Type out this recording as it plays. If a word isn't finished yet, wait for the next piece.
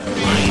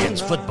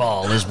Lions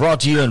football is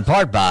brought to you in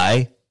part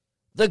by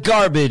The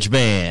Garbage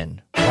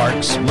Man,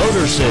 Parks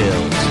Motor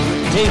Sales,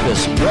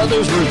 Davis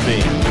Brothers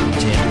Roofing,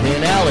 Tin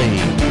Pin Alley,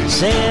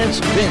 Sands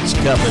Fence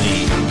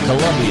Company,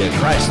 Columbia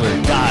Chrysler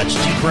Dodge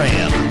Jeep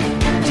Ram,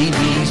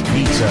 DB's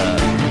Pizza,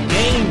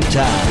 Game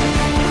Time,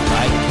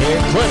 Eye Care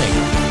Clinic,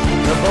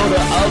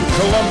 Kubota of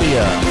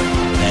Columbia,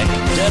 Neck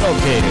Dental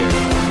Care,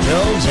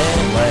 Jones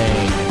and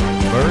Lang,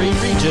 Murray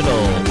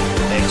Regional,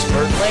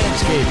 Expert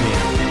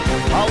Landscaping,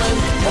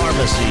 Holland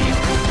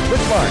Pharmacy,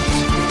 Quick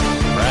Marts,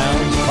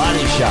 Brown's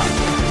Body Shop,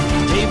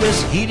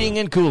 Davis Heating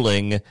and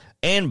Cooling,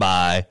 and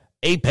by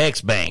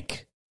Apex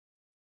Bank.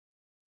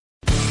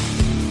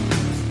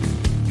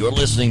 You're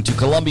listening to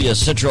Columbia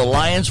Central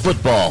Lions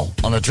football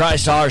on the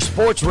TriStar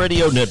Sports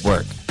Radio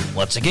Network.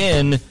 Once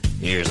again,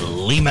 here's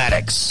Lee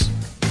Maddox.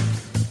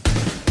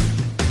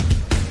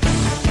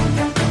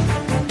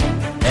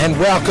 And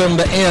welcome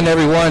in,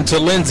 everyone, to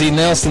Lindsey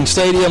Nelson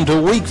Stadium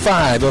to Week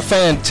 5, a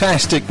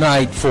fantastic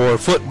night for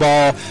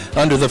football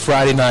under the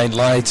Friday night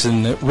lights,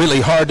 and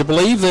really hard to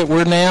believe that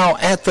we're now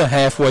at the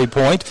halfway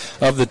point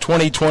of the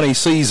 2020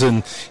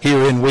 season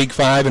here in Week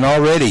 5, and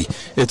already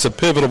it's a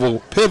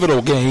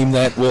pivotal game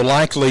that will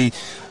likely,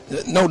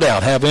 no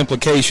doubt, have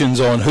implications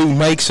on who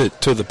makes it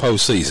to the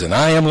postseason.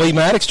 I am Lee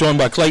Maddox, joined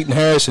by Clayton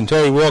Harris and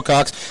Terry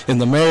Wilcox in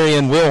the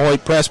Marion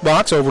Wilhoit press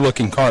box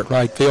overlooking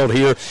Cartwright Field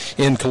here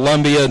in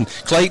Columbia. And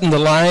Clayton, the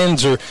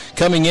Lions are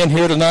coming in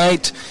here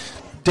tonight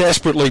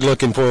desperately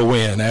looking for a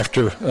win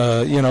after,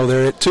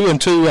 they're at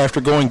 2-2 after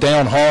going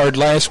down hard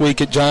last week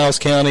at Giles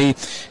County,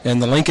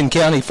 and the Lincoln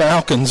County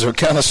Falcons are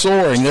kind of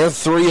soaring. They're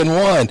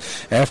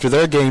 3-1 after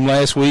their game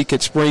last week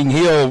at Spring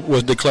Hill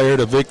was declared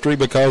a victory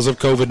because of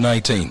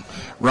COVID-19.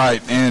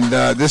 Right,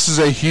 and this is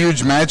a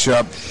huge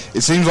matchup.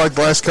 It seems like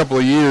the last couple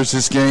of years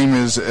this game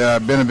has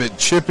been a bit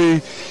chippy.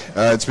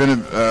 It's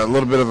been a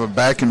little bit of a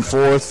back and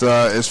forth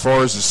as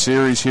far as the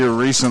series here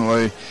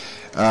recently.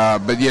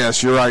 But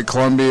yes, you're right,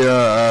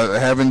 Columbia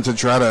having to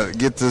try to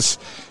get this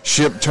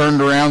ship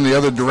turned around the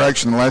other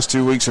direction. The last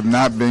 2 weeks have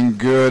not been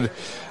good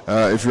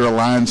if you're a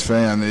Lions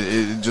fan.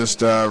 It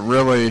just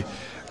really...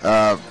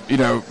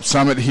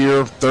 Summit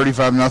here,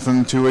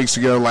 35-0 2 weeks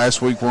ago.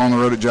 Last week we're on the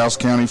road at Giles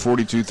County,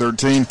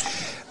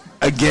 42-13.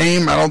 A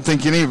game I don't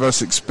think any of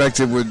us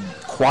expected would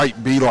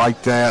quite be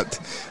like that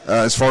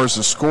as far as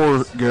the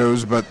score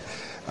goes, but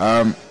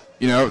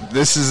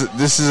this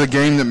is a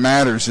game that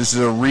matters. This is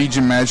a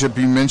region matchup.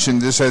 You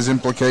mentioned this has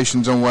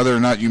implications on whether or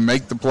not you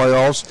make the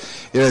playoffs.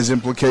 It has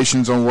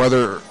implications on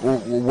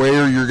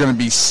where you're going to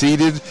be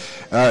seated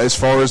as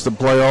far as the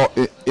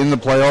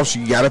playoffs.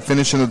 You got to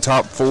finish in the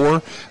top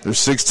 4. There's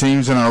 6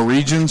 teams in our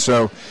region,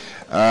 so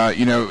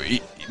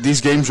these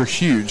games are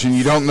huge, and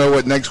you don't know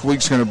what next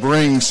week's going to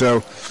bring.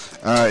 So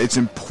it's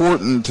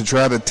important to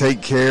try to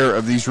take care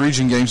of these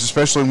region games,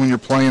 especially when you're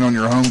playing on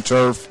your home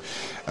turf.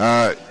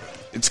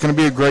 It's going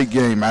to be a great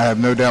game. I have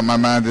no doubt in my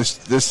mind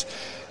this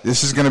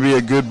is going to be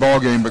a good ball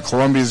game, but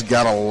Columbia's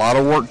got a lot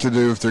of work to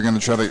do if they're going to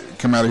try to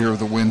come out of here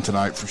with a win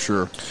tonight for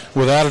sure.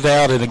 Without a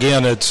doubt, and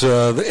again, it's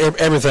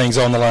everything's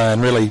on the line,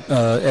 really,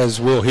 as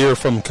we'll hear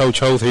from Coach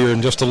Hoth here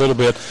in just a little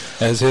bit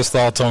as his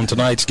thoughts on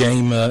tonight's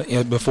game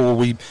before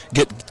we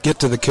get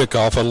to the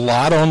kickoff. A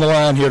lot on the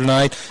line here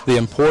tonight, the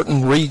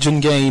important region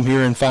game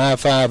here in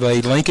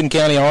 5-5A. Lincoln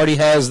County already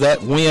has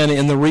that win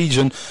in the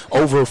region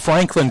over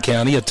Franklin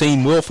County, a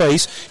team we'll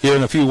face here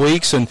in a few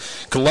weeks, and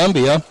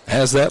Columbia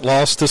has that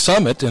loss to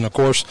Summit. And, of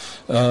course,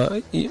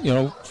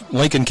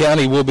 Lincoln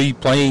County will be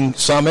playing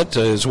Summit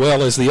as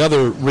well as the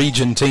other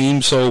region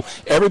teams. So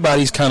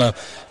everybody's kind of,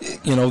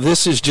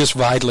 this is just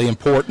vitally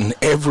important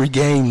every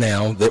game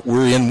now that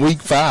we're in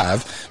Week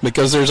 5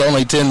 because there's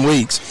only 10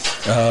 weeks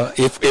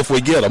if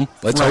we get them.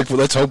 Let's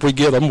hope we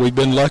get them. We've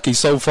been lucky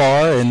so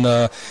far. And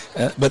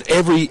but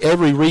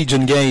every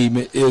region game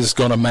is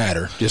going to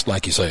matter, just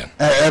like you said.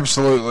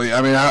 Absolutely.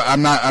 I mean,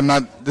 I'm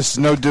not. This is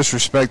no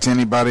disrespect to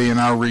anybody in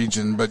our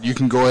region, but you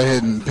can go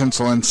ahead and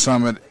pencil in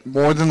Summit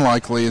more than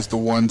likely as the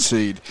 1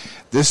 seed.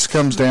 This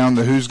comes down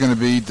to who's going to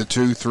be the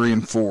 2, 3,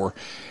 and 4.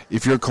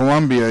 If you're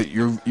Columbia,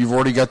 you've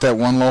already got that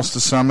 1 loss to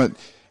Summit.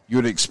 You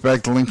would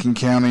expect Lincoln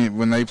County,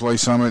 when they play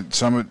Summit,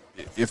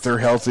 if they're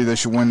healthy, they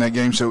should win that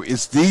game. So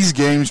it's these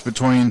games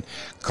between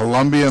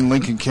Columbia and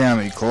Lincoln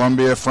County,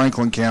 Columbia,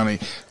 Franklin County,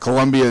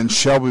 Columbia and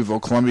Shelbyville,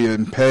 Columbia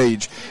and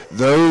Page.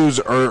 Those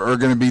are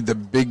going to be the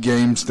big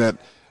games that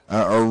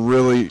are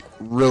really,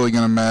 really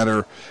going to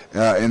matter.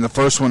 And the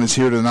first one is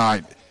here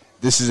tonight.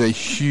 This is a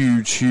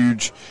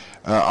huge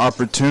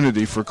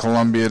opportunity for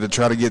Columbia to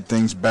try to get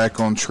things back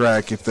on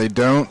track. If they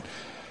don't,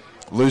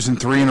 losing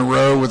 3 in a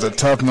row with a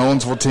tough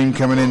Nolensville team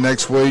coming in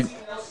next week,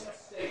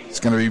 it's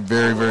going to be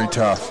very, very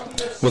tough.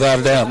 Without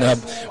a doubt. Now,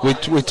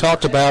 we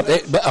talked about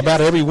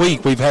every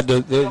week we've had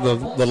to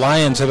the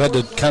Lions have had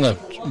to kind of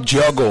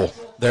juggle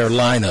their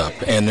lineup,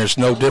 and there's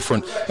no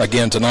different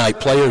again tonight.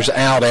 Players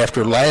out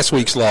after last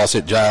week's loss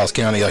at Giles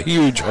County, a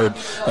huge hurt,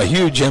 a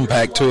huge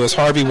impact to us.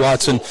 Harvey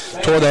Watson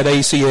tore that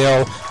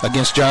ACL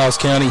against Giles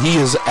County. He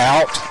is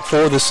out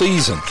for the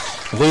season.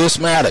 Lewis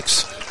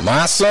Maddox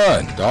My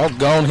son,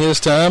 doggone his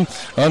time.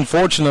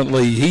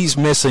 Unfortunately, he's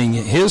missing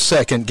his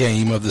second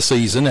game of the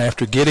season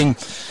after getting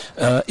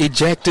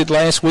ejected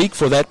last week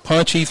for that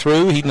punch he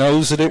threw. He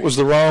knows that it was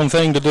the wrong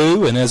thing to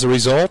do, and as a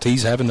result,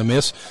 he's having to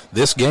miss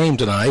this game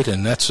tonight,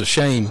 and that's a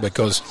shame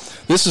because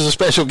this is a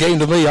special game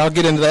to me. I'll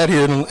get into that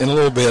here in a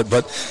little bit,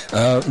 but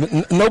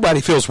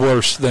nobody feels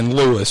worse than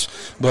Lewis.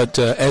 But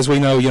as we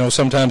know,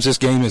 sometimes this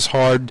game is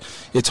hard.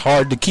 It's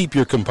hard to keep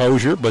your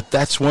composure, but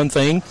that's one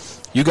thing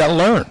you got to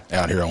learn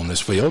out here on this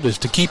field is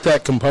to keep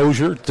that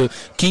composure, to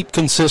keep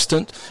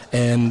consistent,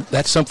 and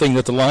that's something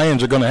that the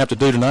Lions are going to have to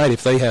do tonight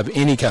if they have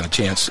any kind of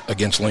chance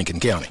against Lincoln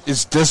County.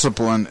 It's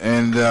discipline,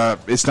 and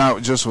it's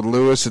not just with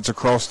Lewis, it's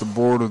across the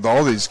board with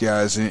all these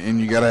guys, and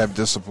you got to have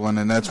discipline,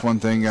 and that's one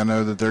thing I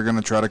know that they're going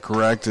to try to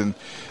correct and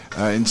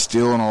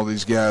instill in all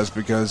these guys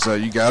because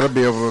you got to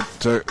be able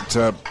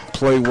to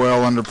play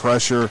well under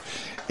pressure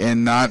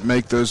and not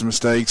make those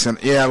mistakes.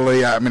 And, yeah,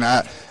 Lee,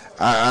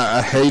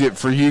 I hate it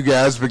for you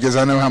guys because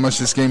I know how much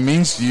this game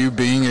means to you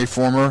being a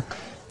former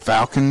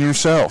Falcon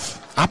yourself.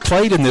 I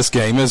played in this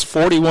game. It was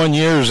 41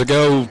 years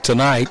ago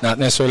tonight, not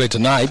necessarily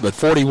tonight, but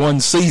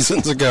 41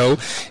 seasons ago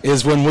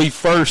is when we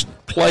first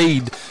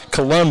played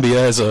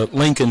Columbia as a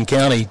Lincoln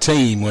County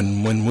team.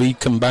 When we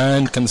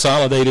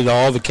consolidated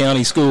all the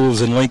county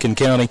schools in Lincoln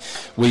County,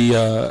 we,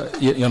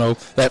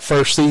 that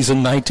first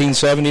season,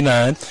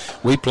 1979,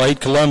 we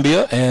played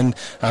Columbia, and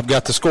I've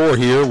got the score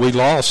here. We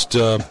lost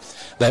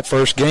that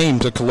first game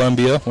to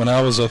Columbia when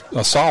I was a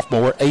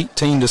sophomore,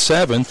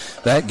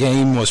 18-7. That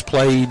game was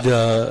played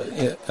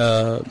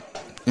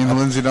in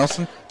Lindsey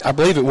Nelson? I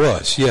believe it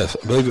was. Yes,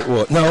 I believe it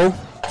was. No,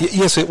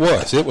 yes, it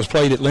was. It was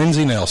played at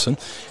Lindsey Nelson,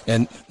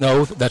 and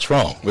no, that's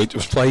wrong. It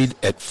was played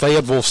at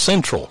Fayetteville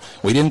Central.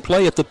 We didn't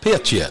play at the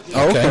pit yet.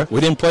 Okay, we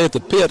didn't play at the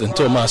pit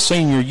until my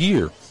senior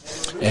year,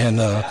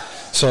 and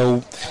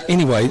so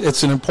anyway,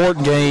 it's an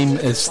important game.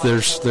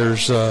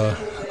 There's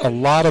a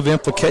lot of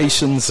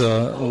implications,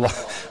 a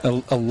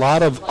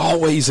lot of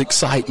always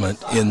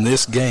excitement in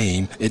this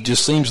game. It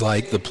just seems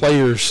like the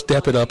players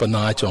step it up a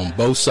notch on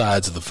both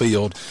sides of the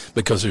field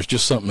because there's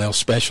just something else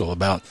special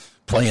about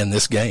playing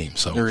this game.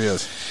 So there he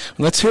is.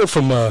 Let's hear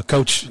from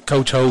Coach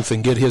Hoth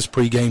and get his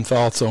pregame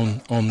thoughts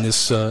on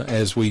this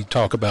as we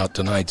talk about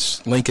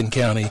tonight's Lincoln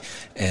County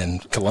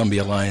and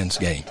Columbia Lions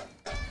game.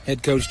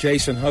 Head coach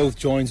Jason Hoth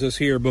joins us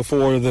here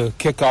before the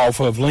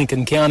kickoff of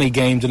Lincoln County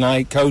game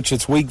tonight. Coach,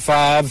 it's week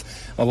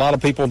 5. A lot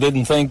of people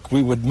didn't think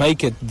we would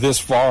make it this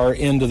far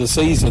into the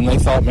season. They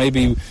thought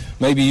maybe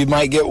you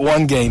might get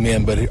one game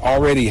in, but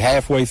already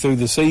halfway through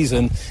the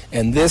season,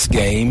 and this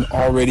game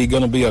already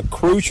going to be a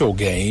crucial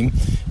game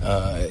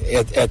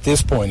at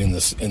this point in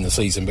the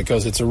season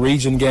because it's a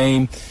region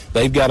game.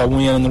 They've got a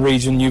win in the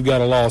region. You've got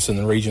a loss in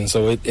the region,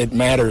 so it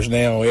matters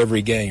now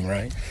every game,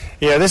 right?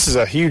 Yeah, this is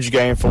a huge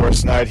game for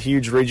us tonight,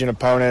 huge region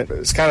opponent.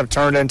 It's kind of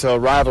turned into a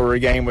rivalry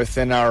game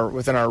within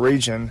our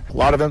region. A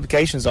lot of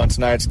implications on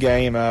tonight's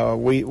game.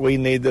 We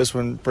need this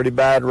one pretty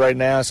bad right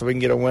now so we can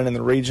get a win in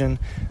the region.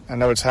 I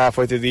know it's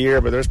halfway through the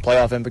year, but there's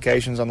playoff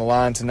implications on the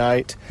line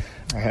tonight.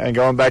 And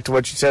going back to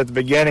what you said at the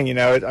beginning,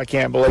 I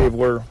can't believe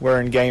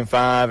we're in Game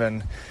 5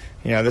 and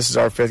this is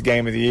our 5th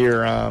game of the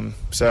year.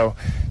 So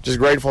just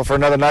grateful for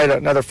another night,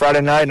 another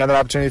Friday night, another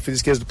opportunity for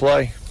these kids to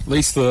play. At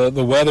least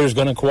the weather's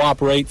going to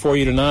cooperate for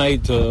you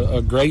tonight.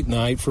 A great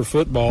night for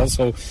football,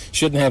 so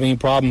shouldn't have any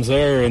problems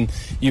there. And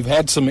you've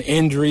had some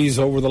injuries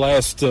over the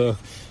last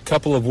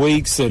couple of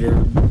weeks that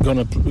are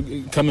going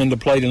to come into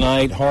play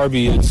tonight.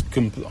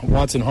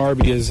 Watson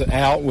Harvey is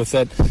out with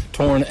that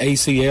torn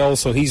ACL,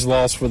 so he's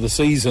lost for the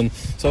season.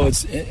 So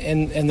it's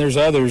and there's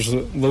others.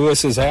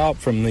 Lewis is out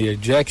from the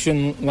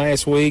ejection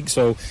last week.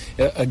 So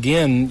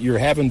again, you're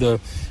having to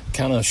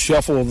kind of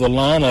shuffle the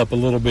lineup a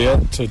little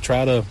bit to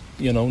try to,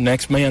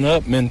 next man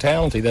up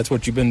mentality. That's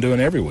what you've been doing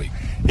every week.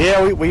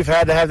 Yeah, we've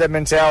had to have that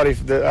mentality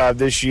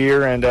this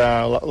year, and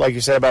like you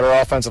said about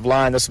our offensive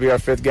line, this will be our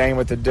 5th game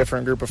with a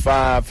different group of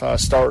 5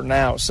 starting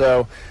out.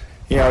 So,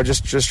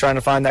 just trying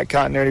to find that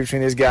continuity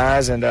between these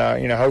guys, and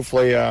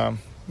hopefully,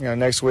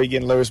 next week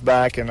getting Lewis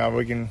back, and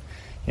we can,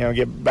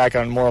 get back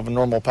on more of a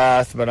normal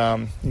path. But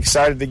I'm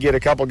excited to get a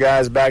couple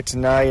guys back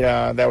tonight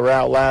that were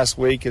out last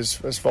week, as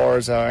far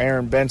as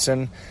Aaron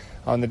Benson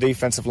on the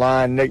defensive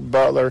line, Nick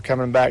Butler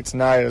coming back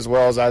tonight, as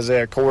well as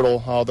Isaiah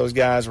Cordell. All those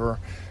guys were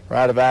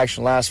out of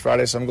action last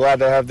Friday, so I'm glad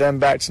to have them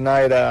back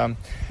tonight.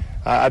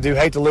 I do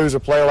hate to lose a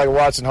player like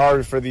Watson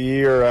Harvey for the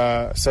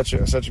year. Such a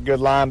good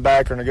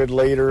linebacker and a good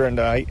leader,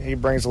 and he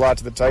brings a lot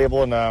to the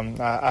table. And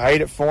I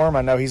hate it for him.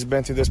 I know he's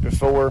been through this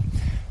before,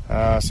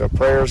 so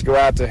prayers go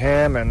out to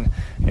him, and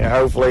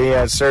hopefully he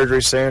has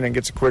surgery soon and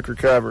gets a quick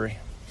recovery.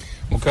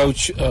 Well,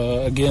 Coach,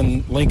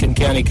 again, Lincoln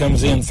County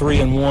comes in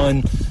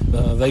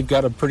 3-1. They've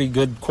got a pretty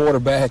good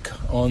quarterback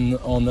on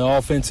the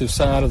offensive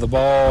side of the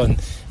ball, and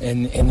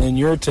then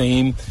your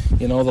team,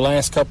 the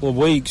last couple of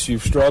weeks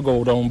you've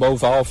struggled on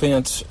both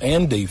offense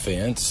and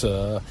defense,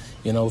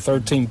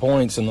 13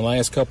 points in the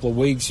last couple of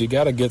weeks. You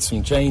got to get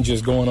some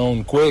changes going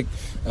on quick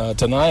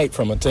tonight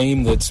from a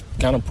team that's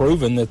kind of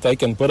proven that they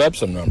can put up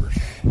some numbers.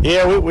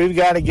 Yeah, we've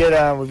got to get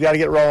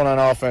rolling on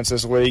offense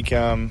this week.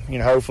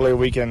 Hopefully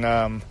we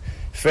can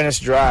finish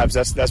drives.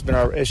 That's been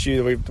our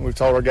issue that we've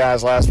told our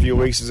guys last few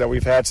weeks, is that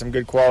we've had some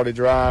good quality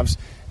drives,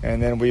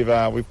 and then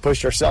we've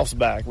pushed ourselves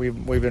back.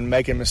 We've been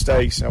making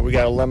mistakes. We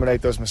got to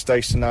eliminate those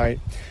mistakes tonight.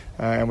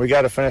 And we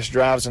got to finish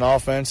drives in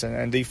offense,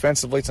 and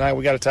defensively tonight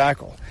we got to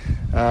tackle.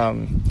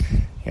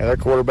 Their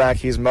quarterback,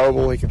 he's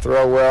mobile, he can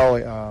throw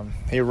well,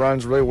 he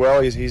runs really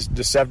well, he's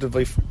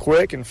deceptively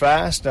quick and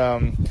fast.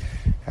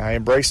 He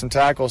breaks some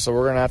tackles, so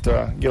we're going to have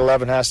to get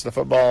 11 hands to the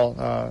football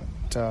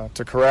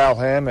to corral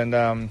him. And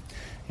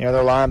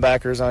their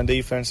linebackers on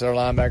defense,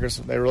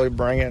 they really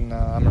bring it, and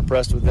I'm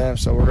impressed with them.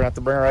 So we're going to have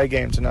to bring our A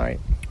game tonight.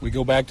 We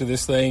go back to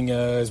this thing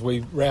as we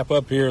wrap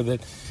up here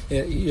that,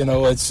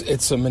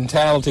 it's a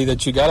mentality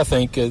that you got to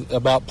think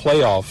about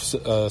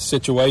playoff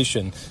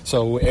situation.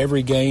 So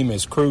every game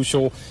is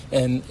crucial,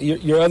 and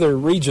your other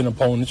region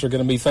opponents are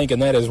going to be thinking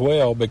that as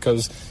well,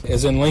 because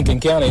as in Lincoln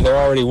County, they're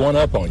already one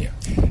up on you.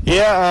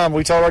 Yeah,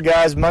 we told our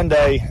guys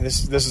Monday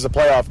this is a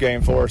playoff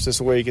game for us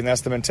this week, and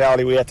that's the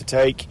mentality we have to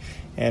take.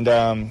 And,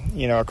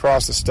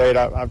 across the state,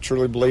 I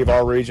truly believe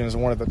our region is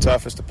one of the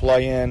toughest to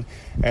play in.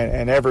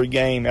 And every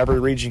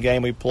region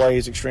game we play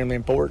is extremely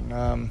important.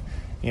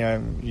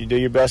 You do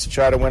your best to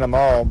try to win them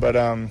all. But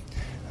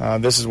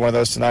this is one of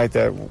those tonight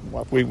that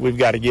we've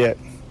got to get.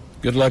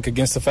 Good luck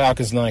against the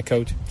Falcons tonight,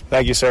 Coach.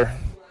 Thank you, sir.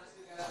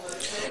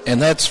 And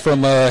that's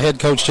from head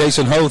coach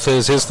Jason Hoth,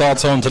 as his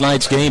thoughts on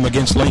tonight's game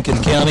against Lincoln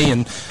County.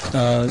 And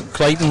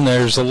Clayton,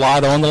 there's a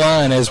lot on the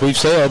line. As we've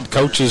said,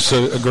 coaches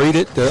agreed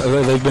it.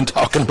 They've been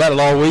talking about it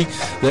all week.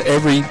 That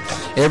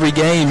every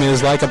game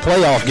is like a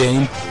playoff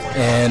game,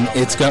 and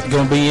it's not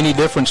going to be any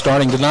different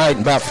starting tonight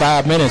in about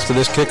 5 minutes to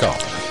this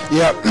kickoff.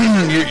 Yeah,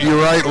 you're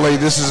right, Lee.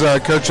 This is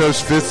Coach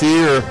Hoth's 5th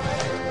year,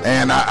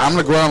 and I'm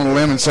going to go out on a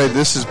limb and say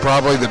this is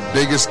probably the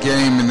biggest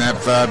game in that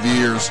 5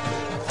 years.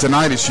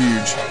 Tonight is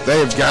huge. They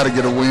have got to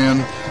get a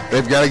win.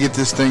 They've got to get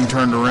this thing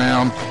turned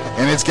around,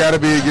 and it's got to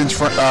be against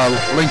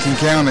Lincoln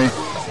County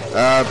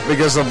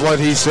because of what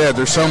he said.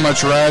 There's so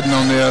much riding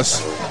on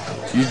this.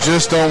 You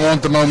just don't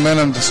want the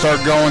momentum to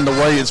start going the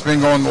way it's been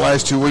going the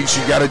last 2 weeks.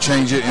 You got to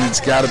change it, and it's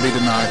got to be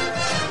tonight.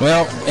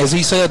 Well, as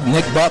he said,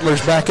 Nick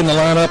Butler's back in the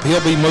lineup.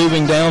 He'll be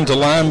moving down to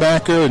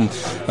linebacker, and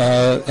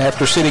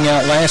after sitting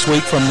out last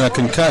week from the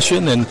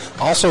concussion, and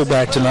also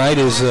back tonight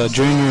is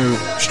junior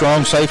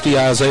strong safety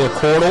Isaiah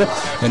Cordell,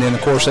 and then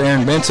of course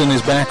Aaron Benson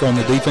is back on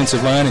the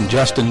defensive line, and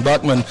Justin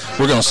Buckman.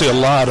 We're going to see a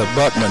lot of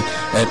Buckman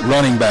at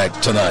running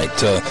back tonight.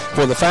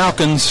 For the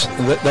Falcons,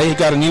 they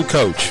got a new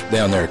coach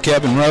down there,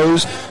 Kevin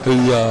Rose,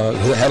 who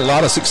had a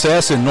lot of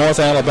success in North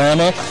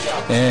Alabama,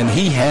 and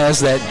he has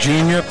that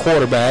junior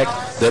quarterback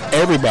that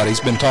everybody's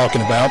been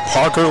talking about,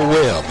 Parker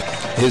Webb,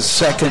 his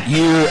 2nd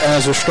year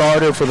as a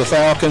starter for the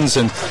Falcons,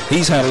 and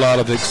he's had a lot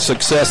of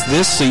success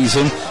this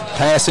season,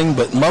 passing,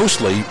 but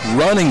mostly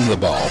running the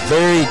ball.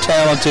 Very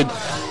talented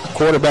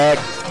quarterback.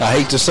 I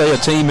hate to say a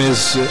team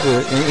is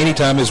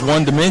anytime is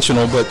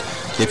one-dimensional, but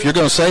if you're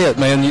going to say it,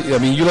 man,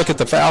 you look at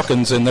the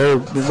Falcons and they're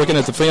looking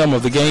at the film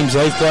of the games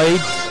they've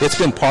played, it's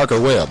been Parker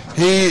Webb.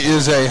 He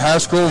is a high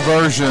school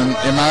version,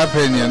 in my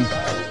opinion,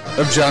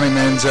 of Johnny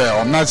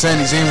Manziel. I'm not saying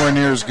he's anywhere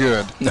near as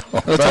good. No,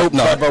 let's hope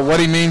not. But what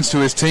he means to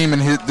his team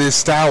and his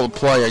style of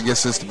play, I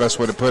guess is the best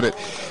way to put it.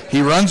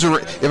 He runs.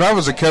 If I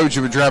was a coach,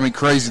 it would drive me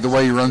crazy the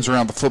way he runs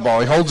around the football.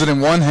 He holds it in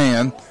one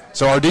hand,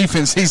 so our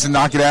defense needs to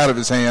knock it out of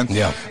his hand.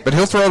 Yeah. But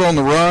he'll throw it on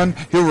the run.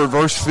 He'll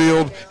reverse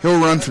field. He'll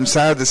run from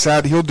side to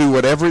side. He'll do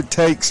whatever it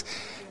takes.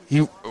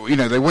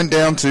 They went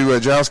down to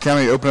Giles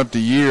County to open up the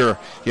year.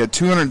 He had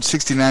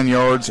 269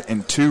 yards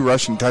and 2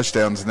 rushing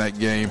touchdowns in that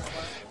game.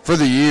 For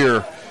the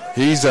year,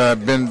 he's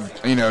been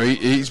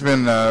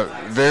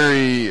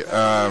very,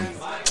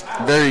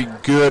 very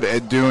good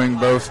at doing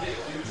both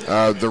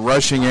the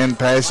rushing and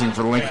passing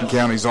for Lincoln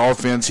County's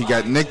offense. He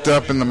got nicked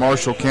up in the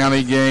Marshall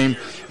County game,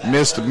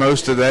 missed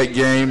most of that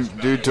game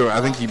due to,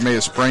 I think he may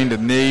have sprained a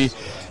knee.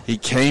 He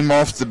came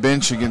off the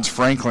bench against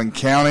Franklin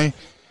County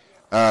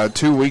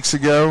 2 weeks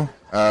ago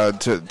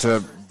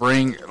to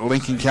bring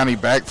Lincoln County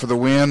back for the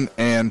win,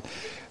 and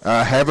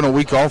having a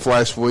week off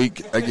last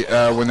week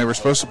when they were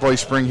supposed to play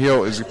Spring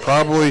Hill is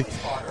probably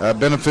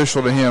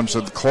beneficial to him.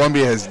 So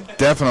Columbia has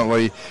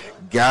definitely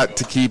got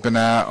to keep an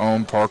eye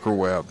on Parker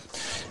Webb.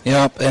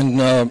 Yeah,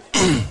 and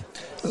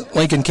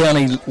Lincoln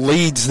County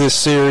leads this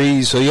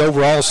series, the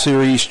overall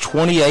series,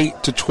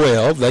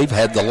 28-12. They've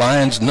had the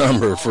Lions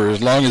number for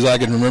as long as I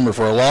can remember,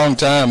 for a long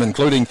time,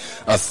 including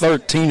a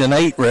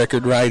 13-8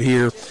 record right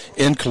here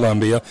in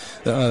Columbia.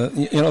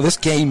 This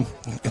game,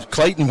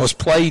 Clayton, was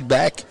played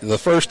back the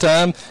first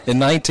time in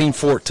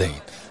 1914.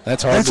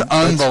 That's hard. That's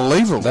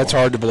unbelievable. That's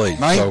hard to believe.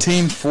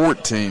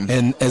 19-14.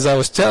 And as I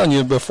was telling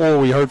you before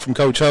we heard from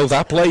Coach Hoth,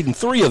 I played in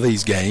 3 of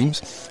these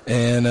games,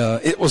 and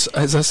it was,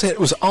 as I said, it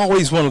was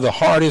always one of the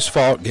hardest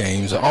fought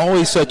games.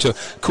 Always such a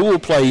cool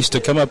place to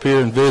come up here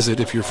and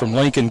visit if you're from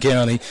Lincoln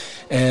County.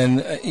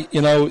 And,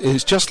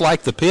 it's just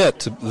like the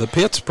Pit. The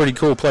Pit's a pretty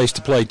cool place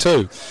to play,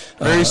 too.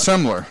 Very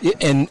similar.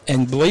 And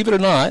believe it or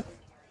not,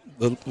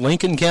 the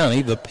Lincoln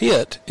County, the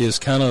Pit, is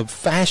kind of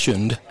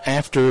fashioned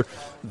after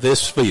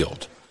this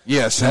field.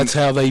 Yes. That's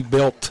how they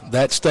built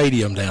that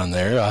stadium down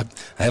there. I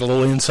had a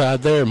little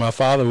inside there. My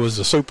father was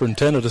the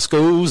superintendent of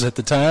schools at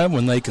the time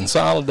when they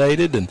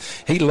consolidated, and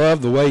he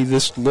loved the way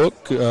this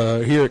look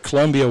here at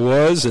Columbia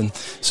was, and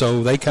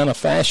so they kind of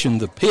fashioned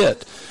the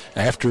Pit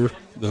after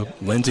the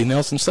Lindsey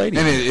Nelson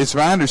Stadium. And it's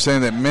my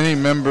understanding that many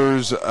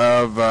members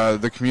of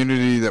the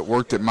community that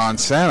worked at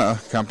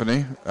Monsanto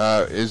Company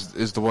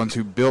is the ones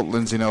who built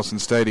Lindsey Nelson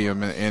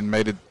Stadium and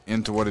made it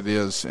into what it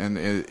is, and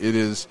it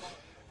is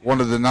one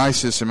of the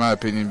nicest, in my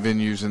opinion,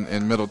 venues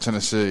in Middle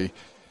Tennessee,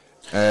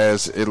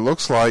 as it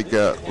looks like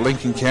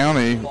Lincoln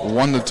County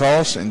won the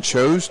toss and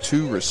chose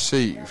to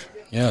receive.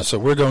 Yeah, so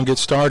we're going to get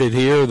started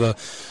here.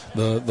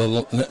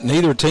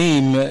 Neither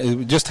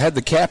team just had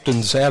the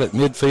captains out at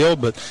midfield,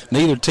 but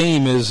neither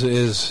team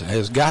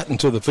has gotten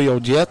to the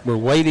field yet. We're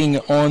waiting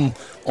on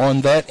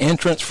that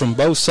entrance from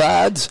both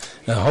sides.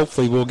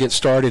 Hopefully we'll get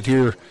started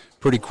here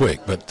pretty quick.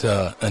 But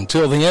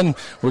until then,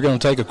 we're going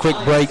to take a quick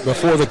break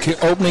before the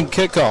opening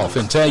kickoff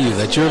and tell you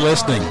that you're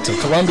listening to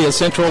Columbia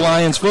Central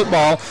Lions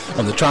football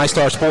on the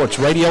TriStar Sports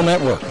Radio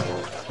Network.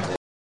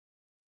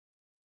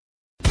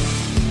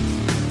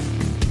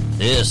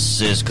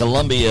 This is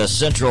Columbia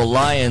Central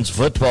Lions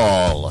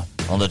football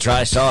on the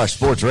TriStar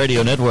Sports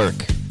Radio Network.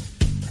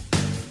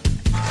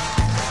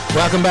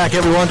 Welcome back,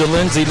 everyone, to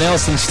Lindsey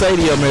Nelson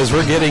Stadium as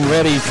we're getting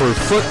ready for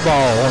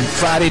football on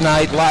Friday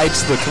Night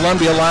Lights. The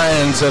Columbia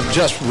Lions have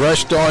just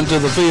rushed onto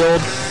the field.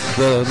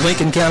 The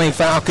Lincoln County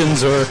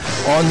Falcons are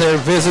on their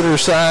visitor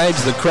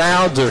sides. The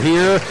crowds are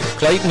here.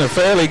 Clayton, a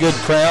fairly good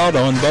crowd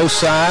on both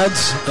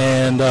sides.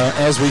 And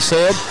as we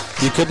said,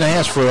 you couldn't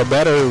ask for a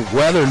better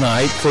weather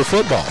night for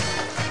football.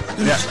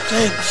 Yeah.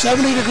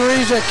 70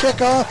 degrees at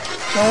kickoff,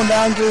 going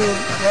down to the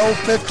low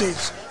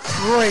 50s.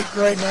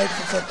 Great night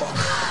for football.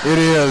 It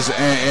is,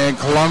 and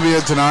Columbia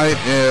tonight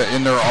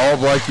in their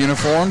all-black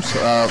uniforms,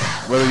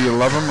 whether you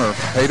love them or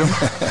hate them,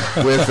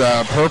 with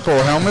purple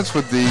helmets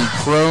with the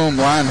chrome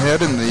lion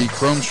head and the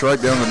chrome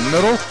stripe down the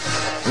middle.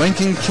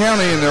 Lincoln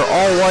County in their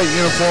all-white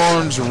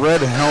uniforms,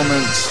 red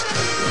helmets,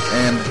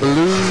 and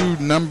blue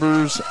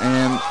numbers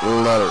and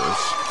letters.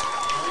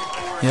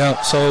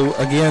 Yeah, so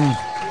again,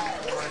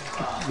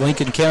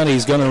 Lincoln County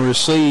is going to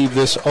receive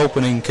this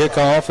opening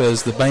kickoff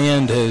as the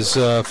band has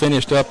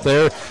finished up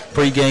their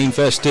pregame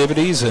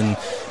festivities, and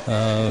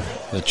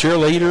the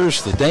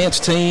cheerleaders, the dance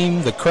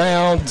team, the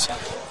crowds,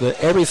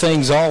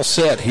 everything's all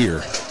set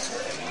here.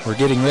 We're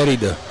getting ready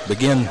to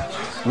begin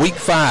Week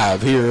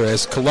 5 here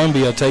as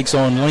Columbia takes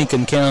on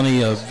Lincoln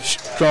County, a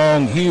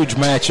strong, huge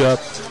matchup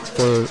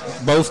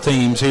for both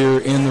teams here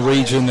in the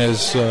region,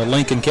 as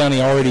Lincoln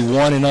County already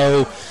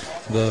 1-0.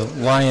 The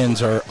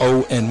Lions are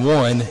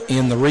 0-1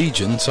 in the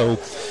region, so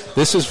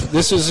this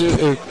is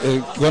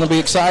going to be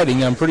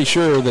exciting. I'm pretty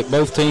sure that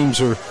both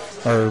teams are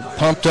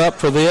pumped up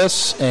for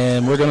this,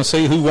 and we're going to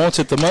see who wants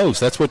it the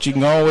most. That's what you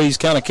can always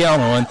kind of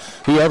count on.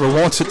 Whoever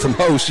wants it the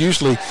most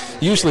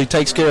usually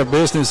takes care of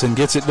business and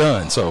gets it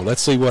done. So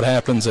let's see what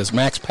happens as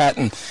Max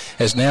Patton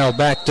has now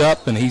backed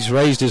up, and he's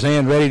raised his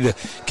hand ready to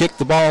kick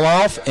the ball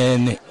off,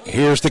 and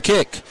here's the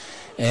kick.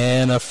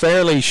 And a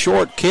fairly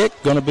short kick,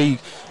 going to be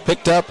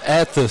picked up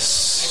at the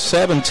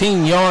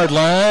 17-yard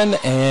line,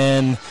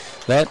 and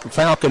that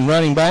Falcon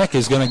running back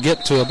is going to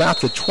get to about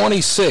the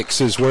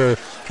 26, is where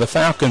the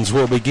Falcons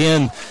will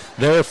begin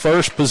their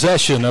first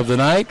possession of the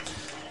night,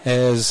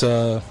 as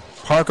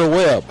Parker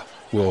Webb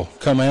will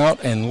come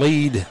out and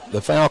lead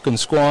the Falcon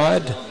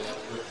squad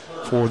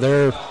for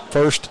their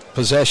first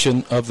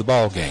possession of the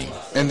ball game.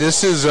 And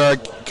this is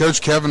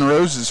Coach Kevin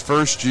Rose's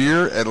first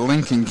year at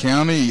Lincoln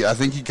County. I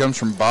think he comes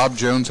from Bob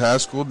Jones High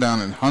School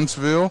down in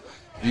Huntsville.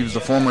 He was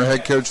the former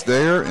head coach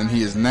there, and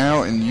he is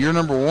now in year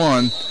number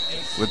 1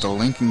 with the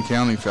Lincoln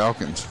County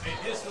Falcons.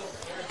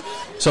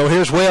 So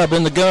here's Webb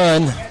in the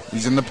gun.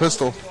 He's in the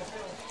pistol.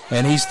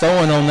 And he's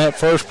throwing on that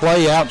first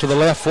play out to the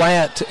left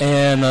flat,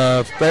 and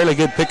a fairly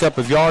good pickup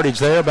of yardage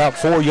there, about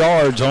 4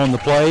 yards on the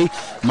play.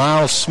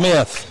 Miles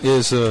Smith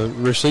is a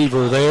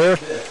receiver there.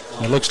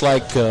 It looks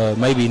like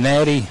maybe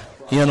Natty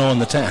in on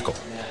the tackle.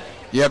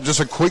 Yep, just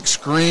a quick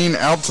screen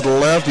out to the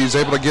left. He was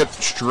able to get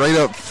straight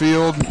up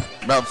field,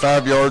 about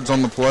 5 yards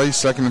on the play.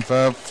 2nd and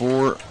 5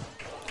 for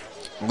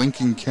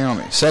Lincoln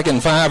County. 2nd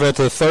and 5 at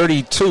the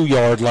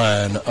 32-yard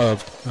line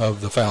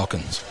of the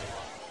Falcons.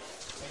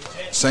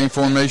 Same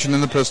formation in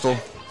the pistol.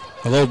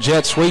 A little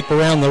jet sweep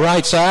around the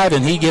right side,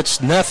 and he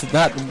gets nothing.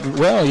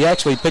 He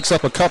actually picks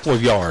up a couple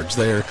of yards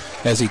there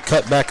as he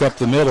cut back up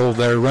the middle.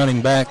 Their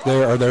running back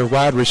there, or their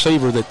wide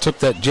receiver that took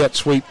that jet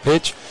sweep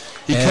pitch.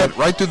 He cut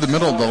right through the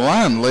middle of the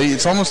line, Lee.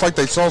 It's almost like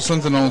they saw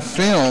something on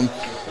film.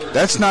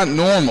 That's not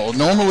normal.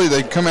 Normally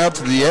they come out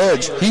to the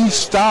edge. He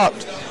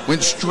stopped,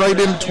 went straight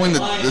in between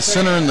the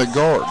center and the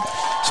guard.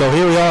 So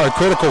here we are, a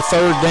critical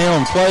third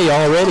down play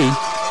already.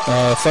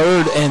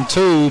 3rd and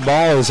 2,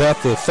 ball is at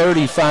the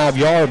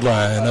 35-yard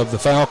line of the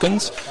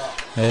Falcons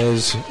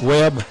as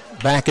Webb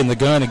back in the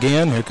gun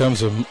again. Here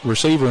comes a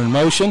receiver in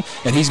motion,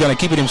 and he's going to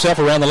keep it himself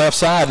around the left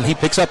side, and he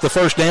picks up the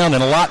first down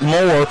and a lot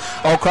more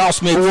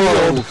across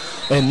midfield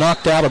and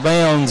knocked out of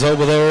bounds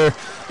over there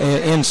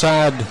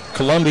inside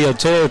Columbia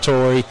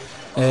territory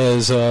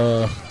as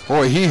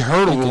boy, he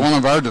hurdled one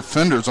of our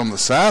defenders on the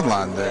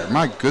sideline there.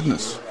 My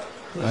goodness.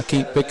 I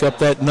can't pick up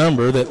that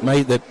number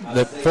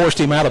that forced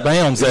him out of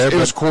bounds there. It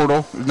was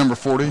Cordell, number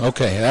 40.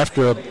 Okay,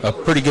 after a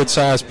pretty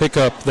good-sized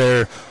pickup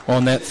there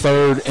on that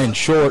 3rd and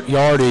short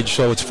yardage,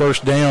 so it's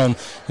first down.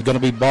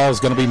 Ball is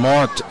going to be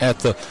marked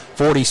at the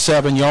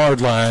 47-yard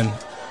line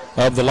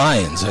of the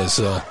Lions as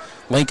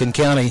Lincoln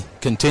County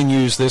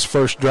continues this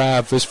first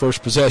drive, this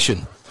first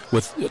possession,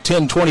 with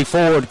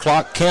 10:24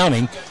 clock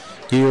counting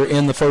here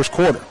in the first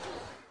quarter.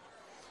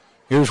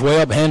 Here's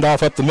Webb,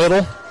 handoff up the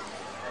middle.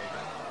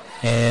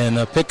 And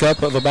a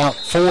pickup of about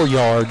 4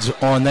 yards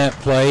on that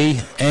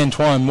play.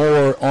 Antoine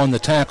Moore on the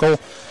tackle.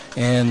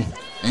 And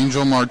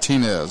Angel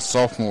Martinez,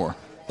 sophomore.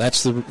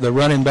 That's the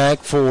running back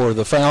for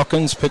the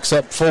Falcons. Picks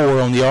up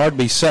 4 on the yard.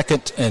 Be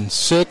 2nd and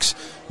 6.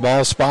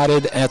 Ball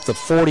spotted at the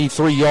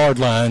 43-yard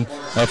line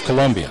of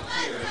Columbia.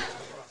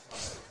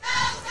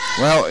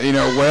 Well,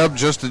 Webb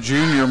just a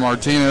junior,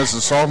 Martinez a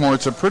sophomore.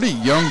 It's a pretty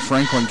young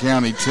Franklin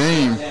County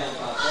team.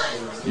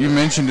 You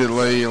mentioned it,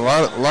 Lee. A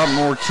lot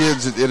more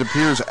kids, it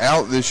appears,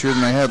 out this year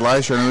than they had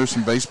last year. I know there's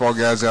some baseball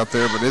guys out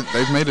there, but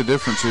they've made a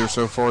difference here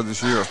so far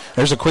this year.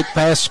 There's a quick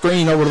pass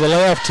screen over to the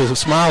left to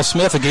Smile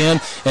Smith again,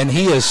 and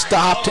he is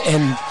stopped.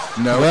 And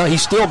well,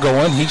 he's still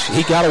going.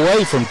 He got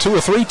away from 2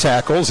 or 3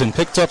 tackles and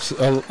picked up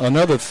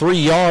another 3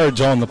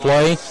 yards on the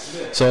play.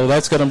 So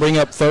that's going to bring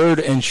up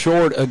 3rd and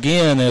short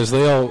again as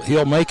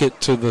he'll make it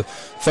to the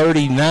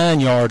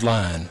 39-yard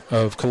line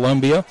of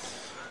Columbia,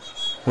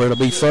 where it'll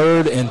be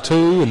 3rd and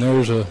 2, and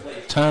there's a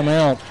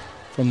timeout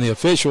from the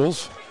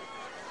officials.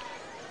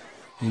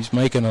 He's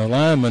making a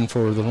lineman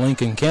for the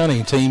Lincoln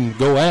County team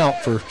go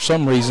out for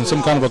some reason,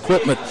 some kind of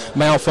equipment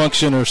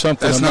malfunction or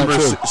something. That's number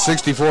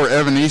 64,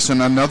 Evan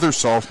Eason, another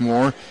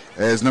sophomore,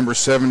 as number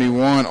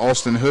 71,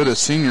 Austin Hood, a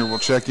senior, will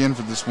check in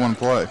for this one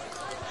play.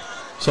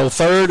 So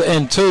 3rd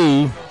and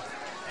 2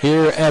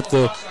 here at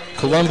the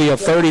Columbia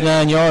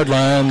 39-yard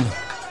line.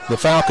 The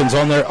Falcons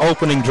on their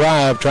opening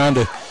drive trying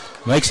to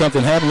make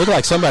something happen. Looked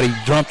like somebody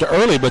jumped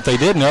early, but they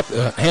didn't.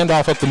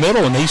 Handoff up the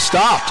middle, and he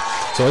stopped.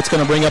 So it's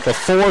going to bring up a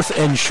 4th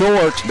and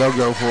short. They'll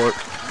go for it.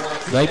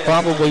 They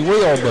probably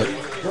will, but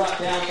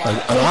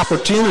an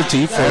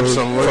opportunity for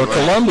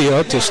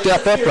Columbia to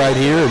step up right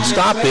here and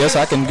stop this.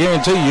 I can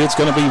guarantee you it's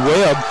going to be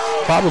Webb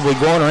probably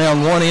going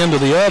around one end or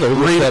the other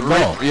with that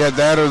ball.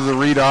 That or the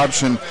read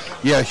option.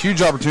 Yeah,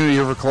 huge opportunity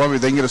here for Columbia.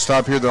 They can get a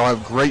stop here. They'll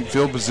have great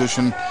field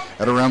position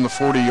at around the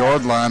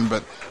 40-yard line,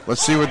 but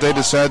let's see what they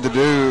decide to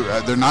do.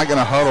 They're not going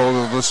to huddle.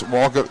 They'll just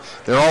walk up.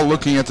 They're all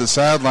looking at the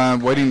sideline,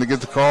 waiting to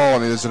get the call,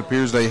 and as it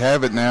appears they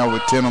have it now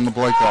with 10 on the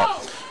play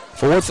clock.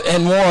 4th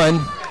and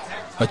 1.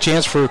 A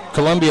chance for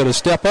Columbia to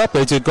step up.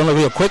 Is it going to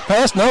be a quick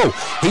pass? No.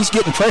 He's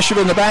getting pressured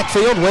in the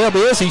backfield. Webb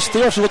is. He's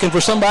still looking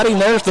for somebody,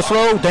 and there's the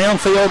throw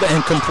downfield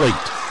and complete.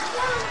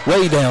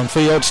 Way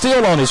downfield,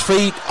 still on his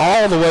feet,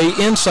 all the way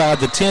inside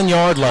the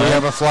 10-yard line. We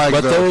have a flag,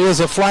 but though. There is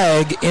a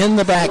flag in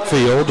the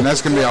backfield. And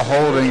that's going to be a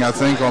holding, I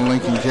think, on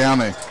Lincoln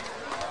County.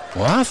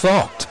 Well, I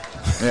thought.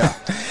 Yeah.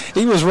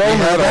 He was roaming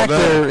back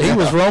there. He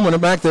was roaming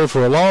it back there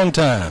for a long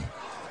time.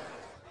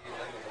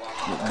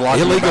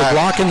 Illegal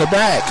block in the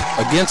back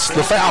against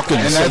the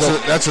Falcons. And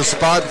that's a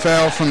spot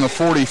foul from the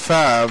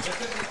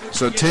 45.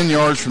 So 10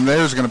 yards from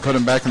there is going to put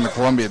them back in the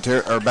Columbia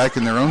or back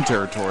in their own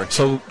territory.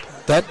 So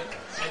they'll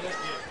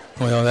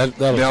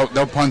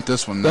punt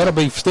this one. That'll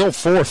be still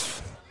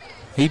 4th.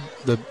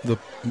 The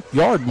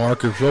yard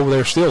markers over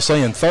there still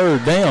saying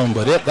 3rd down,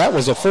 but that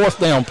was a 4th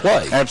down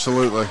play.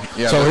 Absolutely.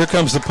 Yeah. So here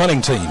comes the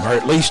punting team, or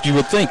at least you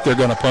would think they're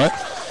going to punt.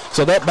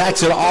 So that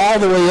backs it all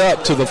the way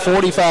up to the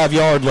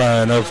 45-yard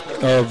line of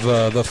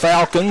the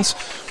Falcons,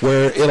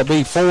 where it'll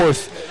be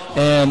 4th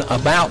and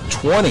about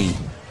 20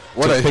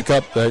 to pick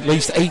up at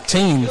least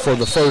 18 for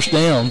the first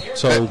down.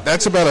 So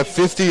that's about a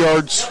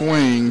 50-yard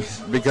swing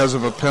because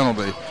of a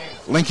penalty.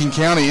 Lincoln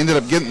County ended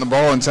up getting the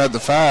ball inside the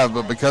 5,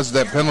 but because of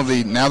that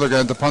penalty, now they're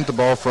going to have to punt the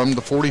ball from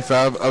the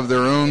 45 of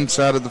their own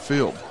side of the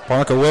field.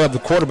 Parker Webb, the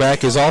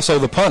quarterback, is also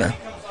the punter.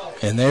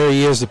 And there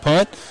he is, the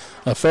punt.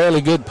 A fairly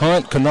good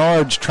punt.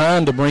 Kennard's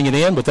trying to bring it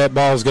in, but that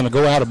ball is going to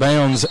go out of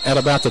bounds at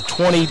about the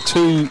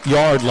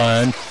 22-yard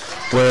line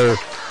where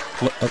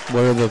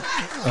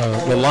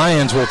the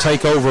Lions will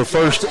take over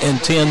 1st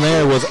and 10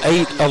 there with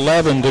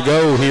 8:11 to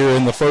go here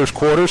in the first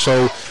quarter.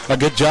 So a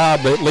good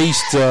job, at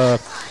least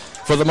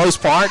for the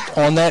most part,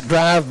 on that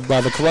drive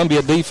by the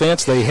Columbia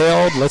defense. They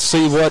held. Let's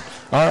see what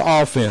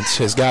our offense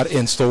has got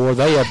in store.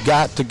 They have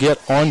got to get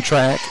on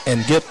track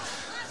and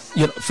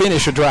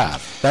finish a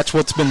drive. That's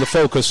what's been the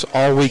focus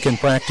all week in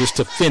practice,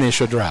 to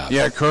finish a drive.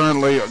 Yeah,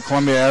 currently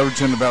Columbia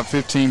averaging about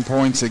 15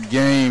 points a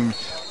game.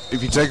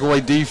 If you take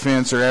away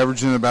defense, they're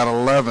averaging about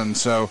 11.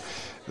 So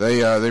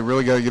they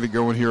really got to get it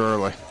going here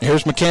early.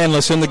 Here's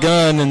McCandless in the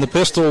gun and the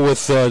pistol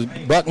with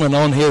Buckman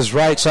on his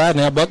right side.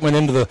 Now Buckman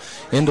into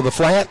the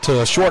flat,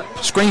 to a short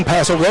screen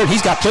pass over there.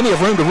 He's got plenty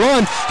of room to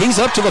run. He's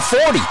up to the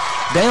 40,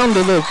 down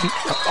to the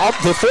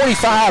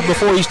 45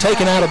 before he's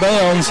taken out of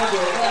bounds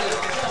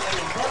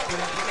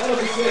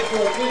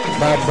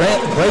by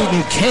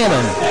Braden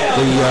Cannon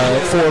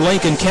for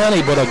Lincoln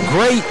County. But a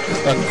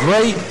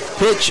great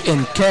pitch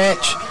and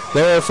catch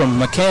there from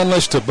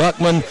McCandless to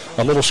Buckman.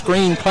 A little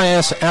screen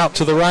pass out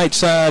to the right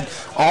side,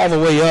 all the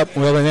way up.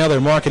 Well, now they're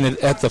marking it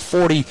at the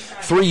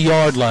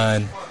 43-yard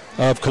line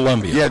of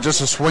Columbia. Yeah, just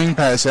a swing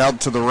pass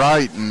out to the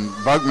right, and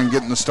Buckman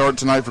getting the start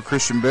tonight for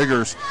Christian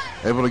Biggers,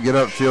 able to get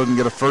upfield and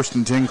get a 1st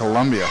and 10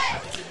 Columbia.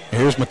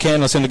 Here's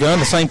McCandless in the gun.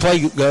 The same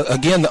play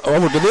again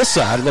over to this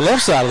side, the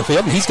left side of the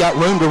field, and he's got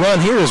room to run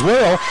here as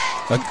well.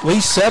 At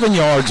least 7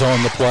 yards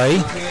on the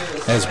play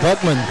as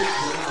Buckman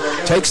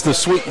takes the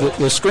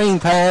screen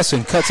pass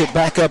and cuts it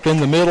back up in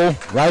the middle,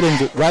 right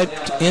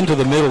into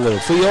the middle of the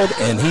field,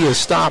 and he is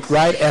stopped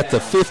right at the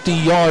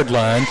 50-yard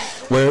line,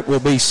 where it will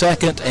be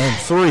 2nd and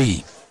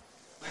 3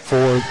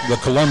 for the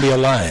Columbia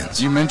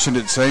Lions. You mentioned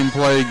it, same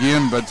play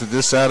again, but to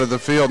this side of the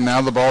field.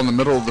 Now the ball in the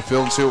middle of the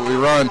field. See what we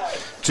run.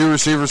 2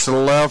 receivers to the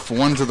left,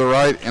 1 to the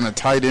right, and a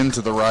tight end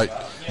to the right.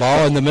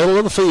 Ball in the middle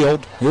of the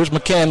field. Here's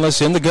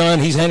McCandless in the gun.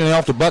 He's handing it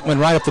off to Buckman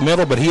right up the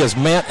middle, but he is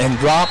met and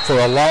dropped for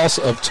a loss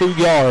of 2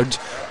 yards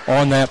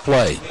on that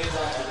play.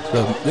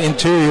 The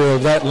interior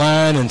of that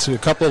line and a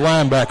couple of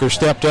linebackers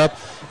stepped up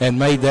and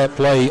made that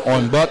play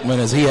on Buckman,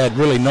 as he had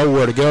really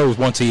nowhere to go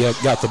once he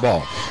got the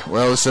ball.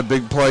 Well, it's a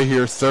big play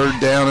here. 3rd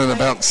down and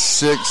about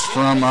 6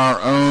 from our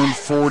own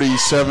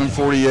 47,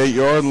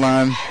 48-yard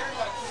line.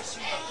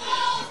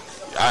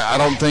 I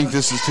don't think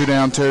this is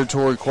 2-down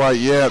territory quite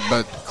yet,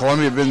 but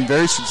Columbia have been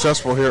very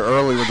successful here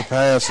early with the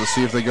pass. Let's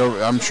see if they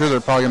go. I'm sure they're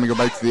probably going to go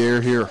back to the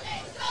air here.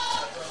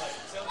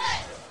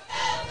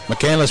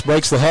 McCandless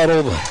breaks the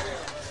huddle.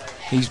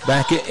 He's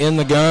back in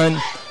the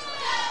gun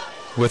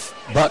with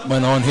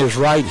Buckman on his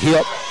right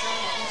hip.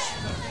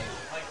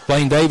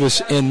 Blaine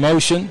Davis in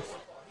motion.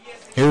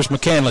 Here's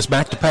McCandless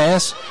back to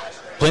pass.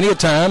 Plenty of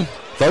time.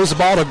 Throws the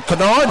ball to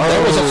Kennard.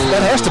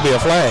 That has to be a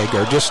flag,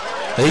 or just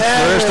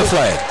there's the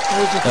flag.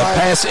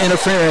 Pass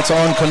interference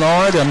on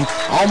Kennard. And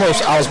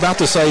I was about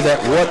to say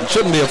that what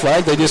shouldn't be a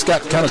flag. They just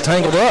got kind of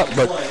tangled up,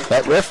 but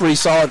that referee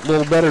saw it a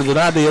little better than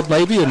I did,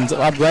 maybe, and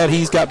I'm glad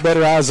he's got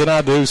better eyes than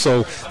I do.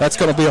 So that's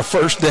going to be a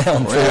 1st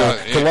down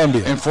for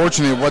Columbia.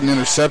 Unfortunately, it wasn't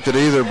intercepted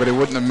either, but it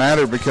wouldn't have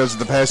mattered because of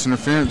the pass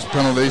interference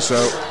penalty. So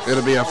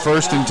it'll be a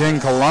 1st and 10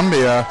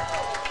 Columbia.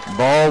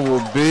 Ball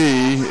will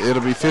be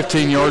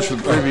 15 yards from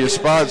the previous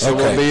spot, so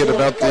we'll be at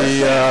about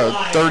the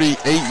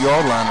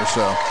 38-yard line or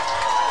so.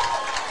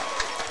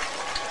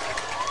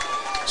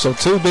 So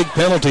 2 big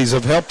penalties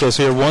have helped us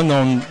here. One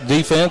on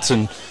defense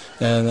and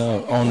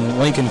on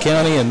Lincoln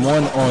County, and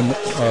one on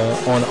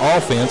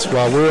offense.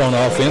 While we're on